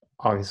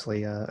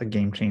obviously a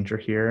game changer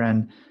here.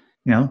 And,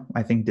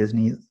 I think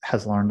Disney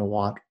has learned a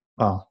lot.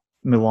 Well,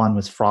 Mulan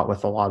was fraught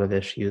with a lot of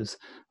issues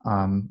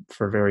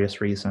for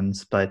various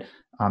reasons, but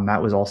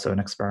that was also an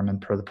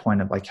experiment for the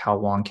point of like, how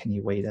long can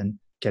you wait in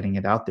getting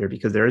it out there?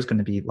 Because there is going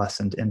to be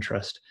lessened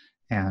interest.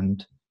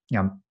 And,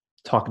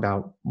 talk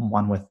about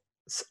one with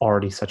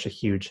already such a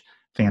huge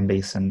fan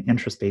base and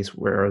interest base,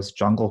 whereas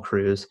Jungle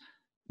Cruise,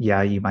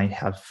 yeah, you might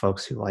have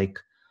folks who like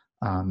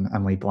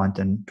Emily Blunt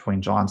and Dwayne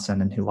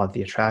Johnson and who love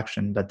the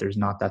attraction, but there's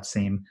not that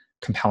same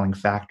compelling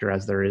factor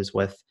as there is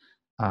with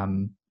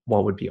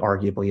what would be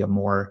arguably a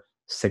more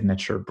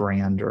signature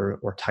brand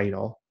or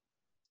title.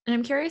 And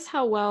I'm curious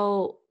how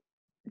well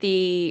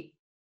the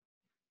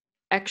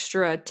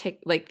extra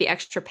the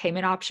extra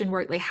payment option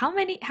worked. Like how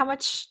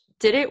much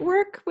did it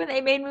work when they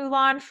made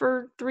Mulan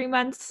for 3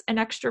 months an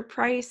extra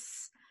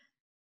price?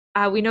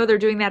 We know they're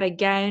doing that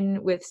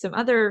again with some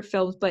other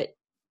films, but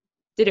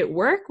did it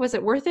work? Was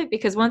it worth it?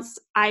 Because once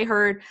I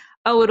heard,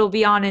 it'll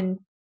be on in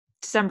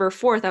December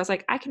 4th, I was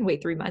like, I can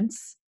wait 3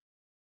 months.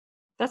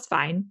 That's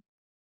fine.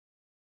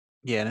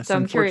 Yeah, and it's so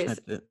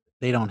unfortunate that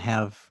they don't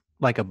have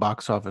like a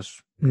box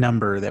office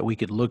number that we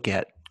could look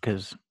at,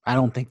 because I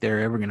don't think they're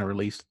ever going to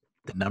release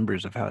the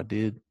numbers of how it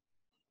did.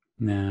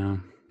 No.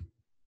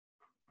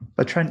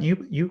 But Trent,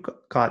 you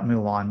got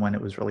Mulan when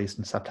it was released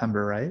in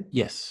September, right?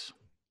 Yes.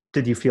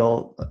 Did you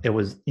feel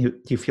do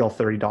you feel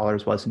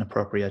 $30 was an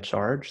appropriate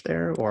charge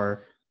there,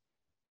 or?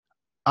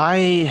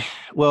 I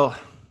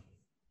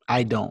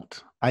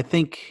don't. I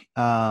think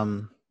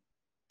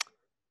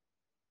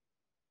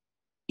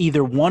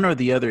either one or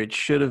the other. It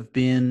should have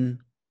been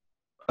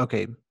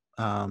okay.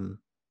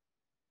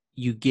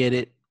 You get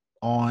it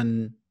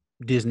on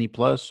Disney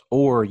Plus,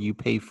 or you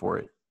pay for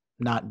it,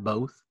 not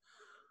both.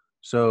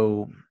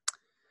 So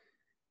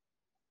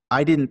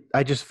I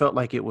just felt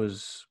like it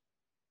was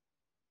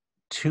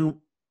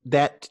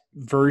that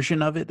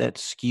version of it, that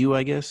SKU,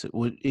 I guess,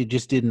 it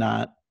just did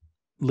not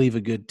leave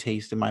a good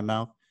taste in my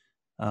mouth.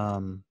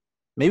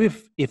 Maybe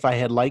if I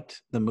had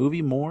liked the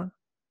movie more,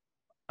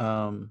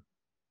 I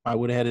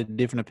would have had a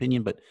different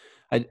opinion, but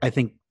I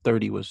think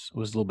 30 was a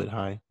little bit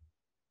high.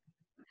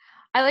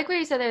 I like what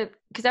you said there,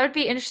 because that would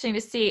be interesting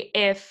to see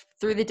if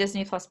through the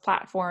Disney Plus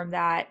platform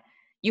that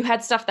you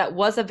had stuff that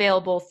was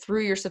available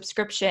through your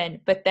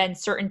subscription, but then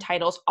certain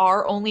titles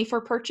are only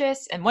for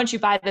purchase. And once you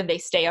buy them, they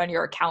stay on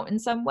your account in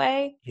some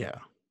way. Yeah.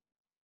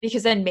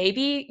 Because then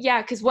maybe,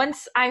 because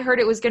once I heard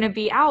it was going to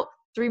be out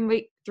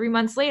 3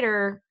 months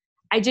later,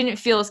 I didn't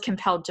feel as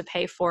compelled to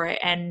pay for it.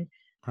 And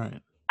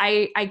right.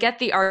 I get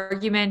the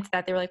argument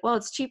that they were like, well,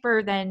 it's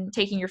cheaper than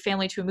taking your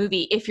family to a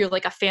movie if you're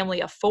like a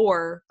family of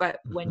 4, but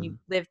when you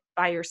live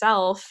by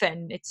yourself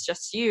and it's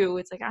just you,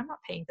 it's like, I'm not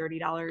paying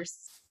 $30.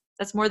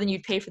 That's more than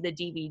you'd pay for the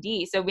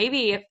DVD. So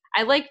maybe if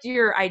I liked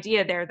your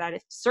idea there that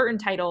if certain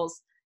titles,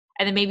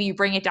 and then maybe you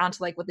bring it down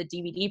to like what the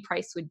DVD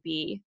price would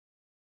be,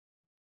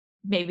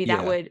 maybe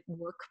that would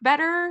work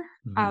better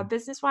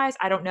business-wise.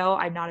 I don't know.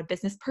 I'm not a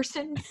business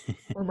person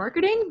or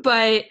marketing,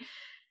 but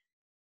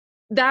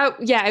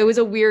it was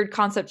a weird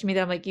concept to me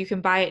that I'm like, you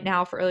can buy it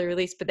now for early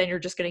release, but then you're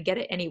just going to get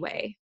it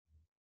anyway.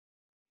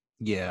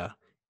 Yeah.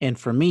 And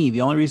for me,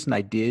 the only reason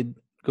I did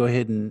go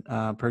ahead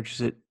and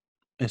purchase it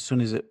as soon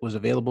as it was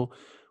available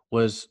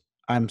was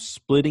I'm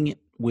splitting it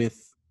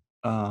with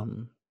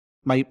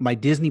my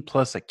Disney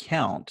Plus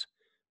account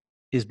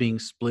is being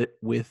split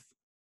with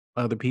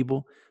other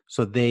people.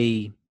 So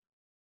they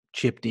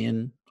chipped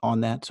in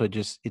on that. So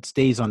it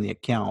stays on the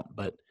account,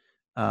 but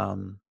I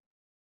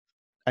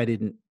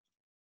didn't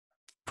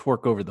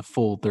fork over the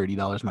full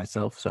 $30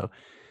 myself. So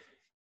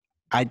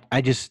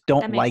I just That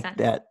don't makes like sense.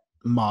 that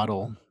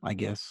model, I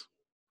guess.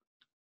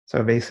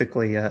 So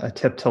basically, a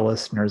tip to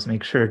listeners: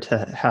 make sure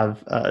to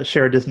have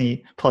share a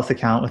Disney Plus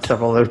account with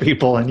several other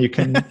people, and you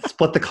can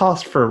split the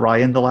cost for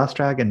Raya and the Last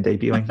Dragon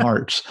debuting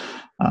March.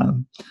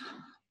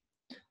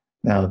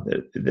 No,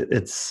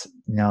 it's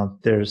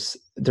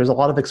there's a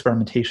lot of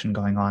experimentation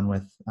going on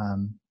with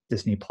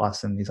Disney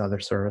Plus and these other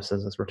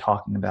services as we're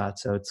talking about.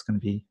 So it's going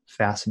to be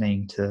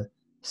fascinating to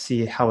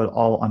see how it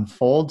all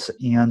unfolds.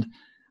 And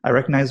I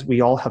recognize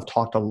we all have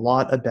talked a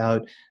lot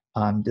about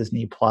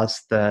Disney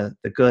Plus, the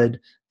good,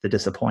 the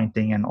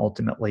disappointing, and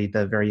ultimately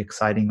the very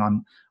exciting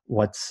on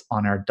what's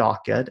on our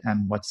docket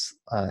and what's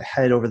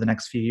ahead over the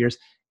next few years.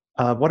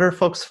 What are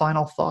folks'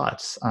 final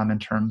thoughts in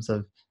terms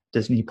of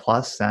Disney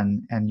Plus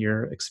and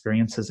your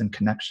experiences and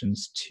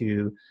connections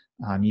to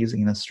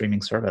using this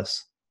streaming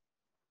service?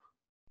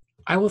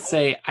 I will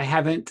say I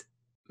haven't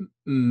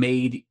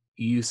made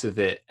use of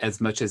it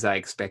as much as I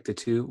expected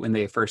to when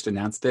they first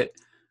announced it.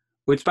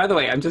 Which, by the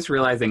way, I'm just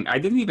realizing I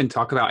didn't even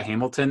talk about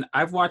Hamilton.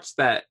 I've watched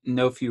that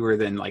no fewer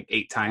than like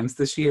 8 times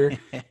this year.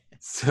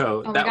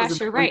 So Oh my that was gosh,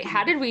 you're right.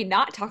 How did we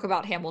not talk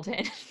about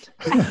Hamilton?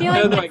 I feel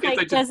like No, I it's guess like,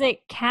 I just- does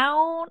it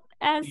count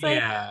as like,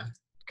 Yeah.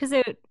 because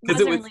it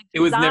Because wasn't it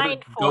was never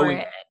designed for going.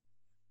 it.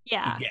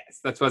 Yeah. Yes,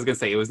 that's what I was gonna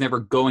say. It was never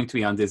going to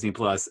be on Disney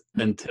Plus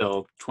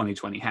until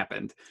 2020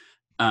 happened.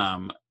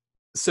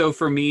 So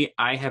for me,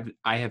 I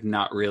have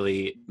not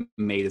really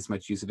made as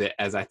much use of it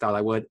as I thought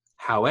I would.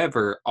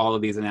 However, all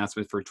of these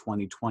announcements for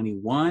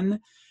 2021,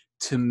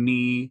 to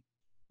me,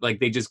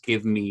 like they just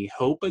give me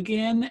hope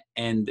again,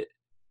 and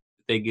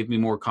they give me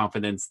more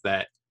confidence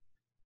that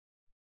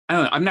I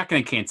don't know. I'm not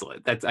going to cancel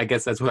it. I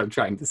guess that's what I'm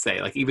trying to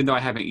say. Like even though I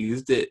haven't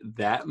used it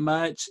that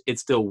much,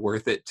 it's still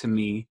worth it to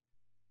me,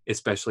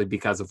 especially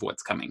because of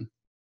what's coming.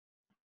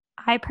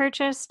 I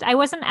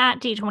wasn't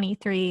at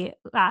D23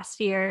 last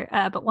year,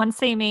 but once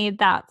they made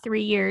that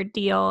 3-year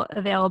deal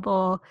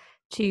available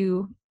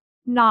to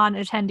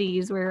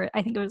non-attendees, where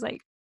I think it was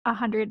like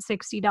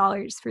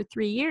 $160 for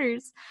 3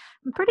 years,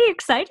 I'm pretty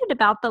excited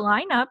about the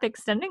lineup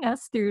extending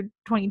us through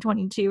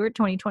 2022 or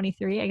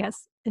 2023. I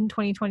guess in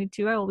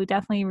 2022, I will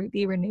definitely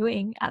be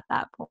renewing at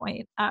that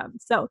point.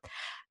 So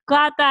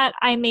glad that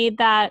I made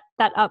that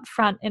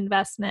upfront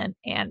investment,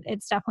 and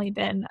it's definitely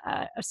been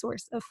a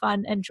source of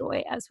fun and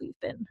joy as we've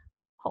been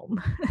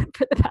home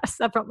for the past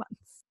several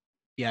months.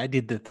 Yeah, I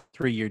did the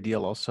 3-year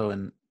deal also,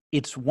 and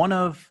it's one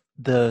of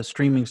the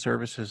streaming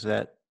services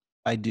that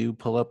I do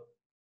pull up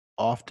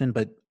often,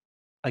 but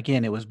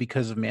again, it was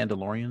because of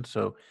Mandalorian.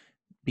 So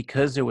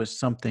because there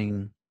was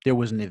an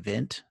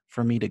event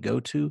for me to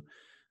go to,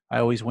 I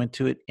always went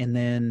to it. And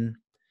then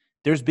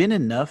there's been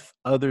enough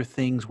other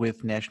things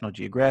with National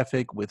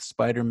Geographic, with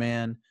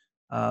Spider-Man,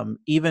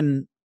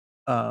 even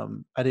I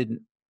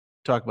didn't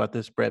talk about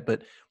this, Brett,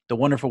 but the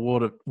Wonderful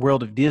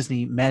World of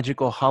Disney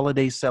Magical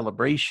Holiday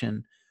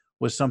Celebration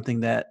was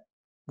something that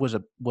was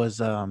it was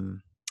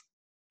on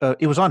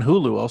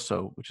Hulu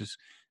also,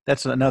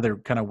 that's another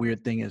kind of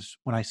weird thing is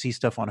when I see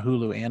stuff on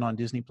Hulu and on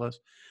Disney Plus.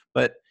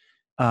 But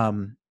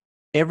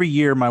every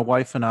year, my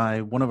wife and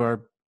I, one of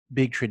our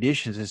big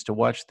traditions is to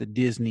watch the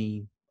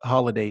Disney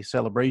Holiday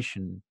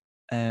Celebration.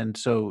 And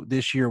so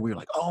this year we were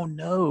like, oh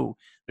no,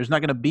 there's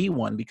not going to be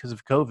one because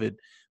of COVID.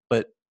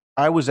 But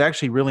I was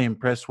actually really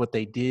impressed what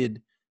they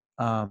did.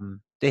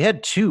 They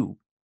had 2,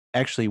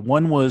 actually.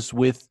 One was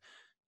with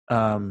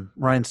Ryan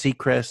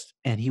Seacrest,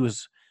 and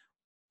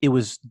it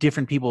was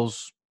different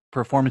people's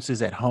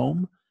performances at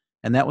home,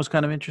 and that was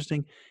kind of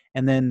interesting.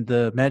 And then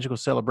the Magical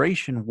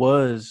Celebration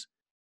was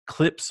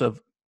clips of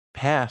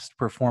past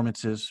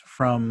performances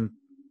from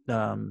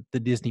the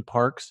Disney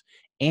parks,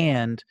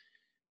 and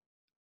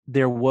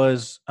there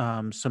was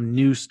some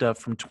new stuff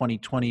from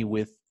 2020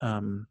 with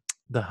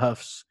the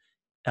Huffs.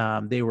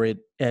 They were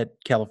at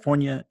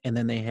California, and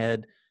then they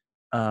had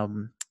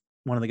one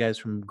of the guys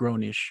from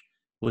Grownish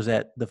was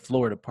at the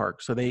Florida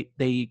park. So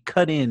they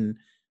cut in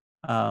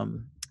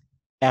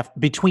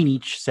between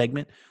each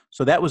segment.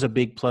 So that was a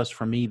big plus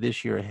for me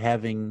this year.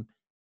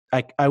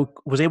 I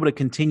was able to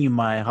continue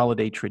my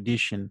holiday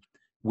tradition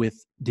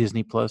with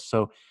Disney Plus.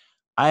 So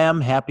I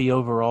am happy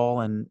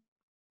overall, and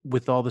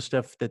with all the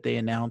stuff that they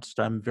announced,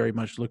 I'm very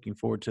much looking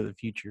forward to the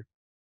future.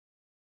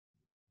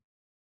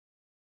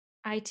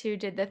 I too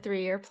did the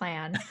 3-year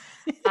plan.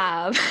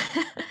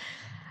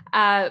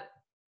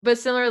 But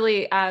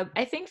similarly,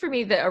 I think for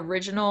me, the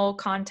original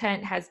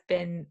content has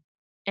been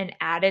an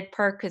added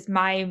perk because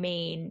my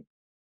main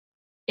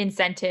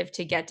incentive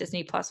to get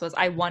Disney Plus was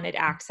I wanted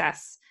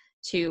access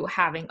to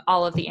having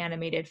all of the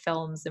animated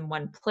films in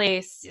one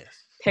place. Yes.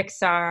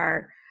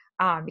 Pixar,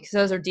 because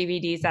those are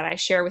DVDs that I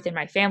share within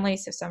my family.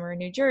 So some are in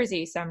New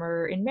Jersey, some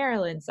are in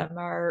Maryland, some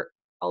are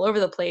all over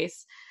the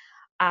place.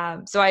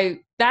 So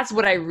that's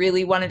what I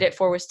really wanted it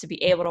for, was to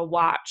be able to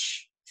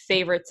watch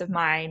favorites of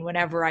mine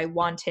whenever I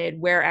wanted,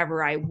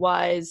 wherever I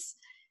was.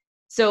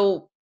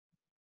 So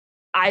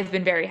I've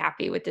been very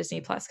happy with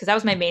Disney Plus because that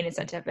was my main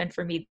incentive. And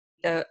for me,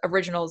 the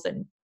originals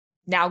and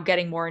now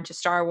getting more into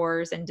Star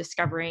Wars and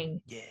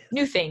discovering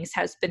new things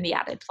has been the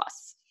added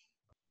plus.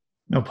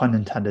 No pun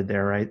intended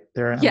there, right?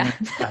 There, Yeah.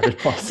 added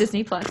plus.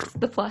 Disney Plus,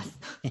 the plus.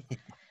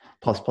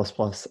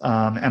 Plus.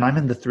 And I'm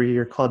in the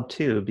 3-year club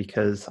too,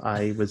 because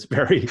I was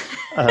very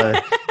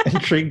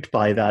intrigued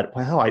by that.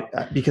 Wow,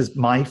 because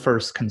my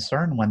first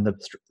concern when the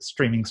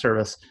streaming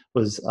service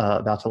was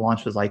about to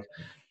launch was like,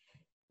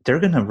 they're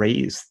going to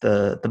raise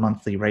the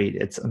monthly rate.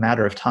 It's a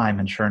matter of time,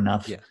 and sure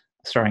enough,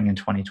 starting in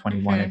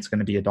 2021, it's going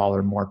to be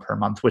 $1 more per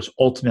month, which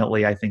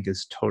ultimately I think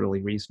is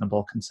totally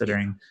reasonable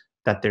considering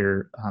that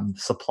their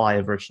supply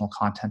of original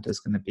content is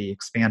going to be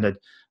expanded.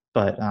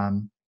 But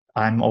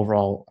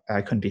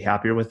I couldn't be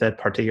happier with it,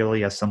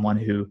 particularly as someone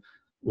who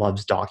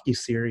loves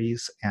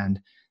docuseries and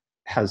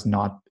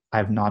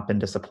I've not been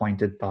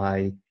disappointed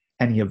by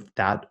any of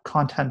that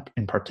content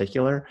in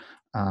particular.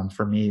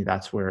 For me,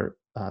 that's where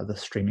the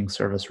streaming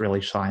service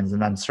really shines,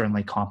 and then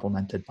certainly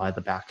complemented by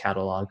the back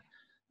catalog.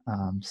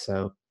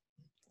 So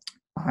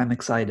I'm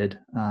excited,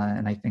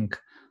 and I think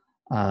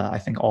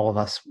all of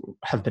us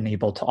have been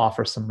able to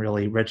offer some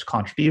really rich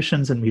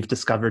contributions, and we've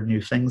discovered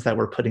new things that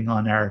we're putting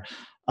on our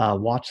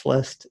watch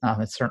list.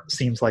 It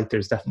seems like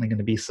there's definitely going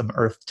to be some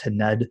Earth to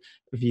Ned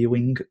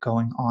viewing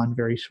going on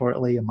very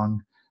shortly,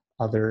 among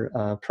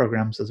other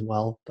programs as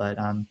well. But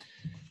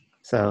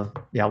so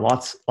yeah,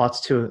 lots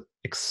to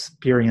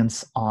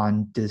experience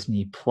on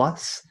Disney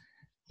Plus.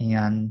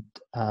 And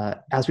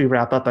as we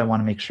wrap up, I want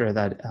to make sure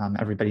that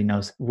everybody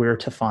knows where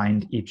to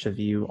find each of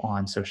you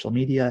on social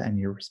media and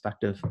your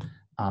respective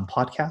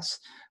podcasts.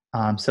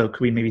 So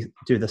could we maybe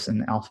do this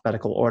in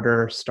alphabetical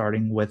order,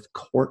 starting with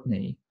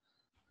Courtney?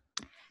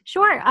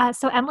 Sure.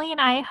 So Emily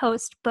and I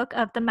host Book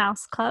of the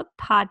Mouse Club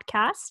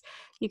podcast.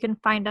 You can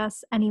find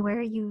us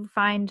anywhere you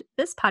find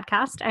this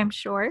podcast, I'm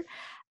sure.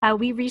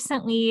 We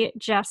recently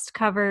just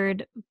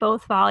covered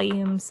both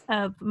volumes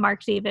of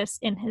Mark Davis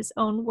in His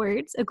Own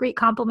Words, a great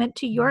compliment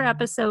to your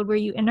episode where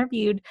you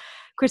interviewed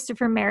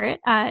Christopher Merritt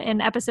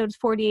in episodes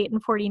 48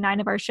 and 49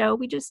 of our show.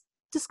 We just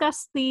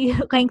discussed the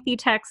lengthy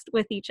text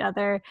with each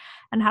other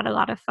and had a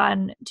lot of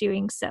fun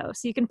doing so.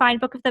 So you can find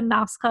Book of the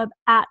Mouse Club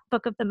at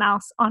Book of the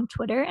Mouse on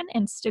Twitter and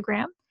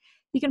Instagram.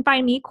 You can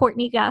find me,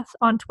 Courtney Guth,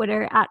 on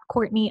Twitter at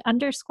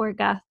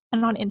Courtney_Guth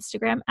and on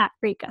Instagram at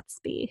Great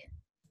Guthsby.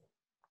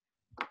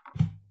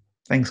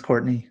 Thanks,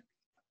 Courtney.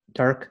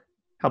 Dark,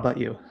 how about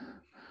you?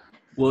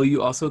 Well,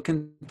 you also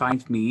can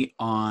find me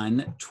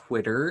on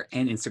Twitter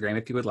and Instagram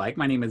if you would like.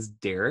 My name is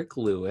Derek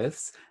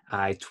Lewis.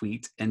 I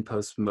tweet and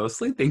post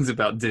mostly things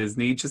about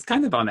Disney, just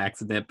kind of on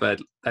accident,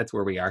 but that's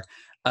where we are.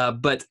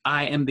 But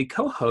I am the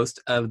co-host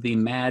of the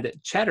Mad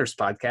Chatters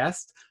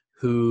podcast,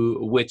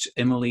 which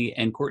Emily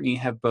and Courtney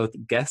have both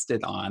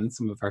guested on,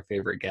 some of our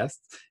favorite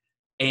guests.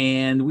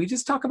 And we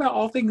just talk about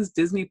all things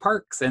Disney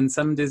parks and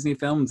some Disney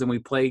films, and we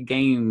play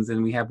games,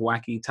 and we have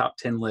wacky top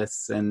 10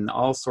 lists and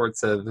all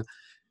sorts of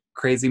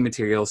crazy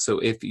material. So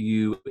if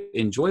you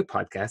enjoy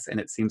podcasts, and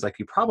it seems like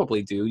you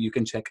probably do, you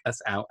can check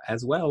us out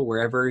as well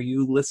wherever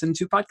you listen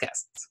to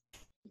podcasts.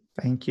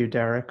 Thank you,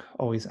 Derek.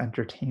 Always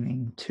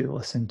entertaining to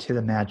listen to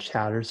the Mad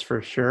Chatters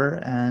for sure.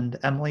 And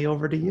Emily,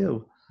 over to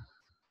you.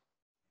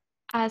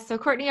 So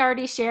Courtney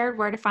already shared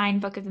where to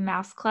find Book of the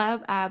Mouse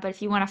Club, but if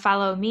you want to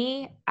follow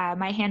me,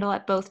 my handle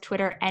at both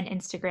Twitter and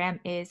Instagram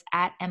is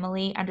at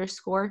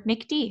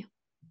Emily_McD.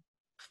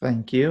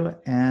 Thank you.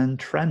 And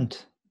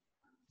Trent.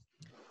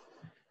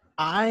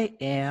 I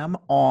am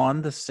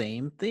on the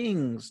same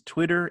things,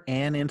 Twitter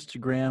and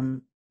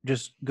Instagram.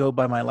 Just go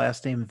by my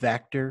last name,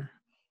 Vactor.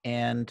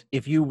 And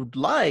if you would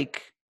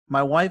like,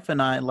 my wife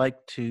and I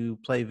like to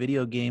play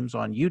video games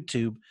on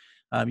YouTube.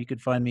 You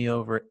could find me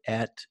over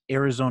at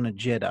Arizona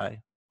Jedi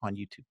on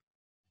YouTube.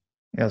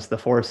 Yes, the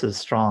force is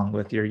strong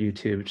with your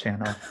YouTube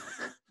channel.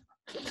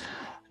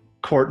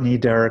 Courtney,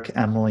 Derek,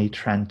 Emily,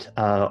 Trent,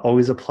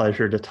 always a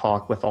pleasure to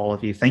talk with all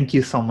of you. Thank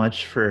you so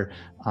much for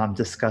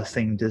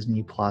discussing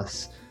Disney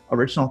Plus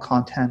original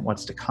content,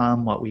 what's to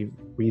come, what we've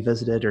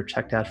revisited or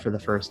checked out for the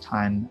first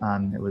time.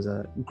 It was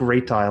a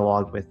great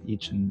dialogue with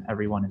each and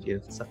every one of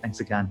you. So thanks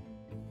again.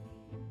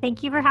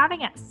 Thank you for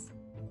having us.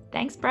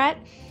 Thanks, Brett.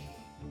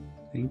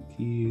 Thank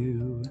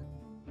you.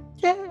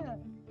 Yeah.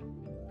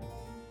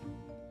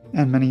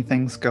 And many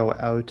thanks go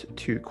out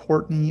to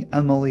Courtney,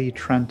 Emily,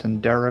 Trent,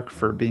 and Derek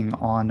for being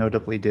on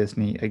Notably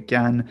Disney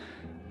again.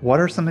 What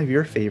are some of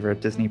your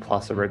favorite Disney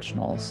Plus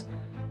originals?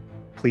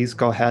 Please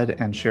go ahead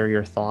and share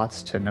your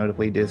thoughts to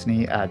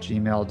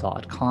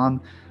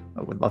notablydisney@gmail.com.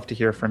 I would love to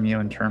hear from you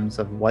in terms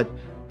of what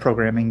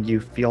programming you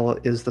feel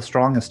is the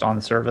strongest on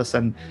the service,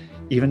 and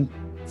even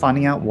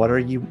finding out what are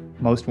you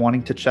most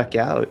wanting to check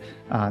out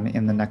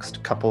in the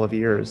next couple of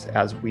years.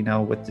 As we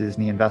know with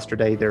Disney Investor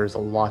Day, there's a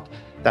lot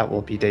that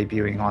will be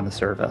debuting on the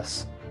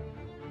service.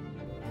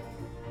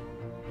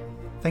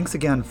 Thanks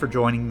again for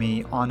joining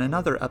me on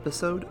another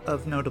episode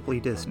of Notably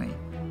Disney.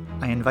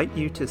 I invite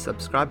you to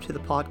subscribe to the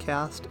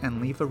podcast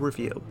and leave a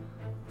review.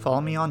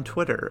 Follow me on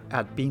Twitter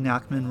at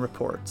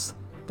bnachmanreports.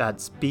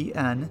 That's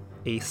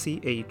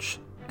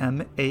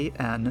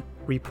BNACHMAN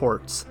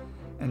reports,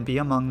 and be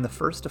among the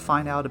first to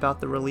find out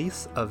about the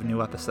release of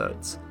new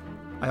episodes.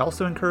 I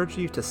also encourage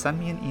you to send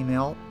me an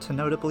email to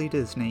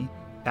notablydisney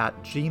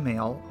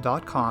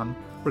 @gmail.com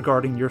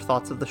regarding your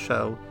thoughts of the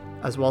show,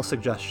 as well as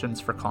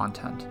suggestions for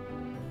content.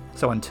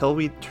 So until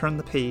we turn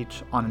the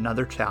page on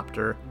another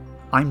chapter,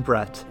 I'm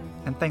Brett,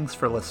 and thanks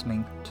for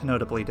listening to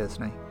Notably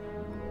Disney.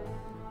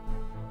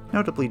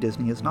 Notably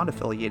Disney is not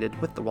affiliated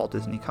with the Walt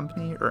Disney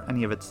Company or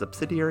any of its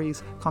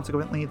subsidiaries.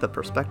 Consequently, the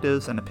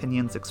perspectives and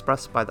opinions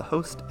expressed by the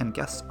host and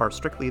guests are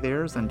strictly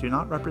theirs and do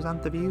not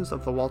represent the views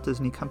of the Walt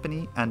Disney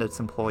Company and its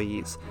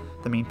employees.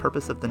 The main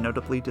purpose of the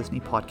Notably Disney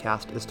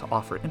podcast is to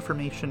offer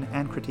information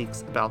and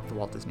critiques about the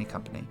Walt Disney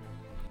Company.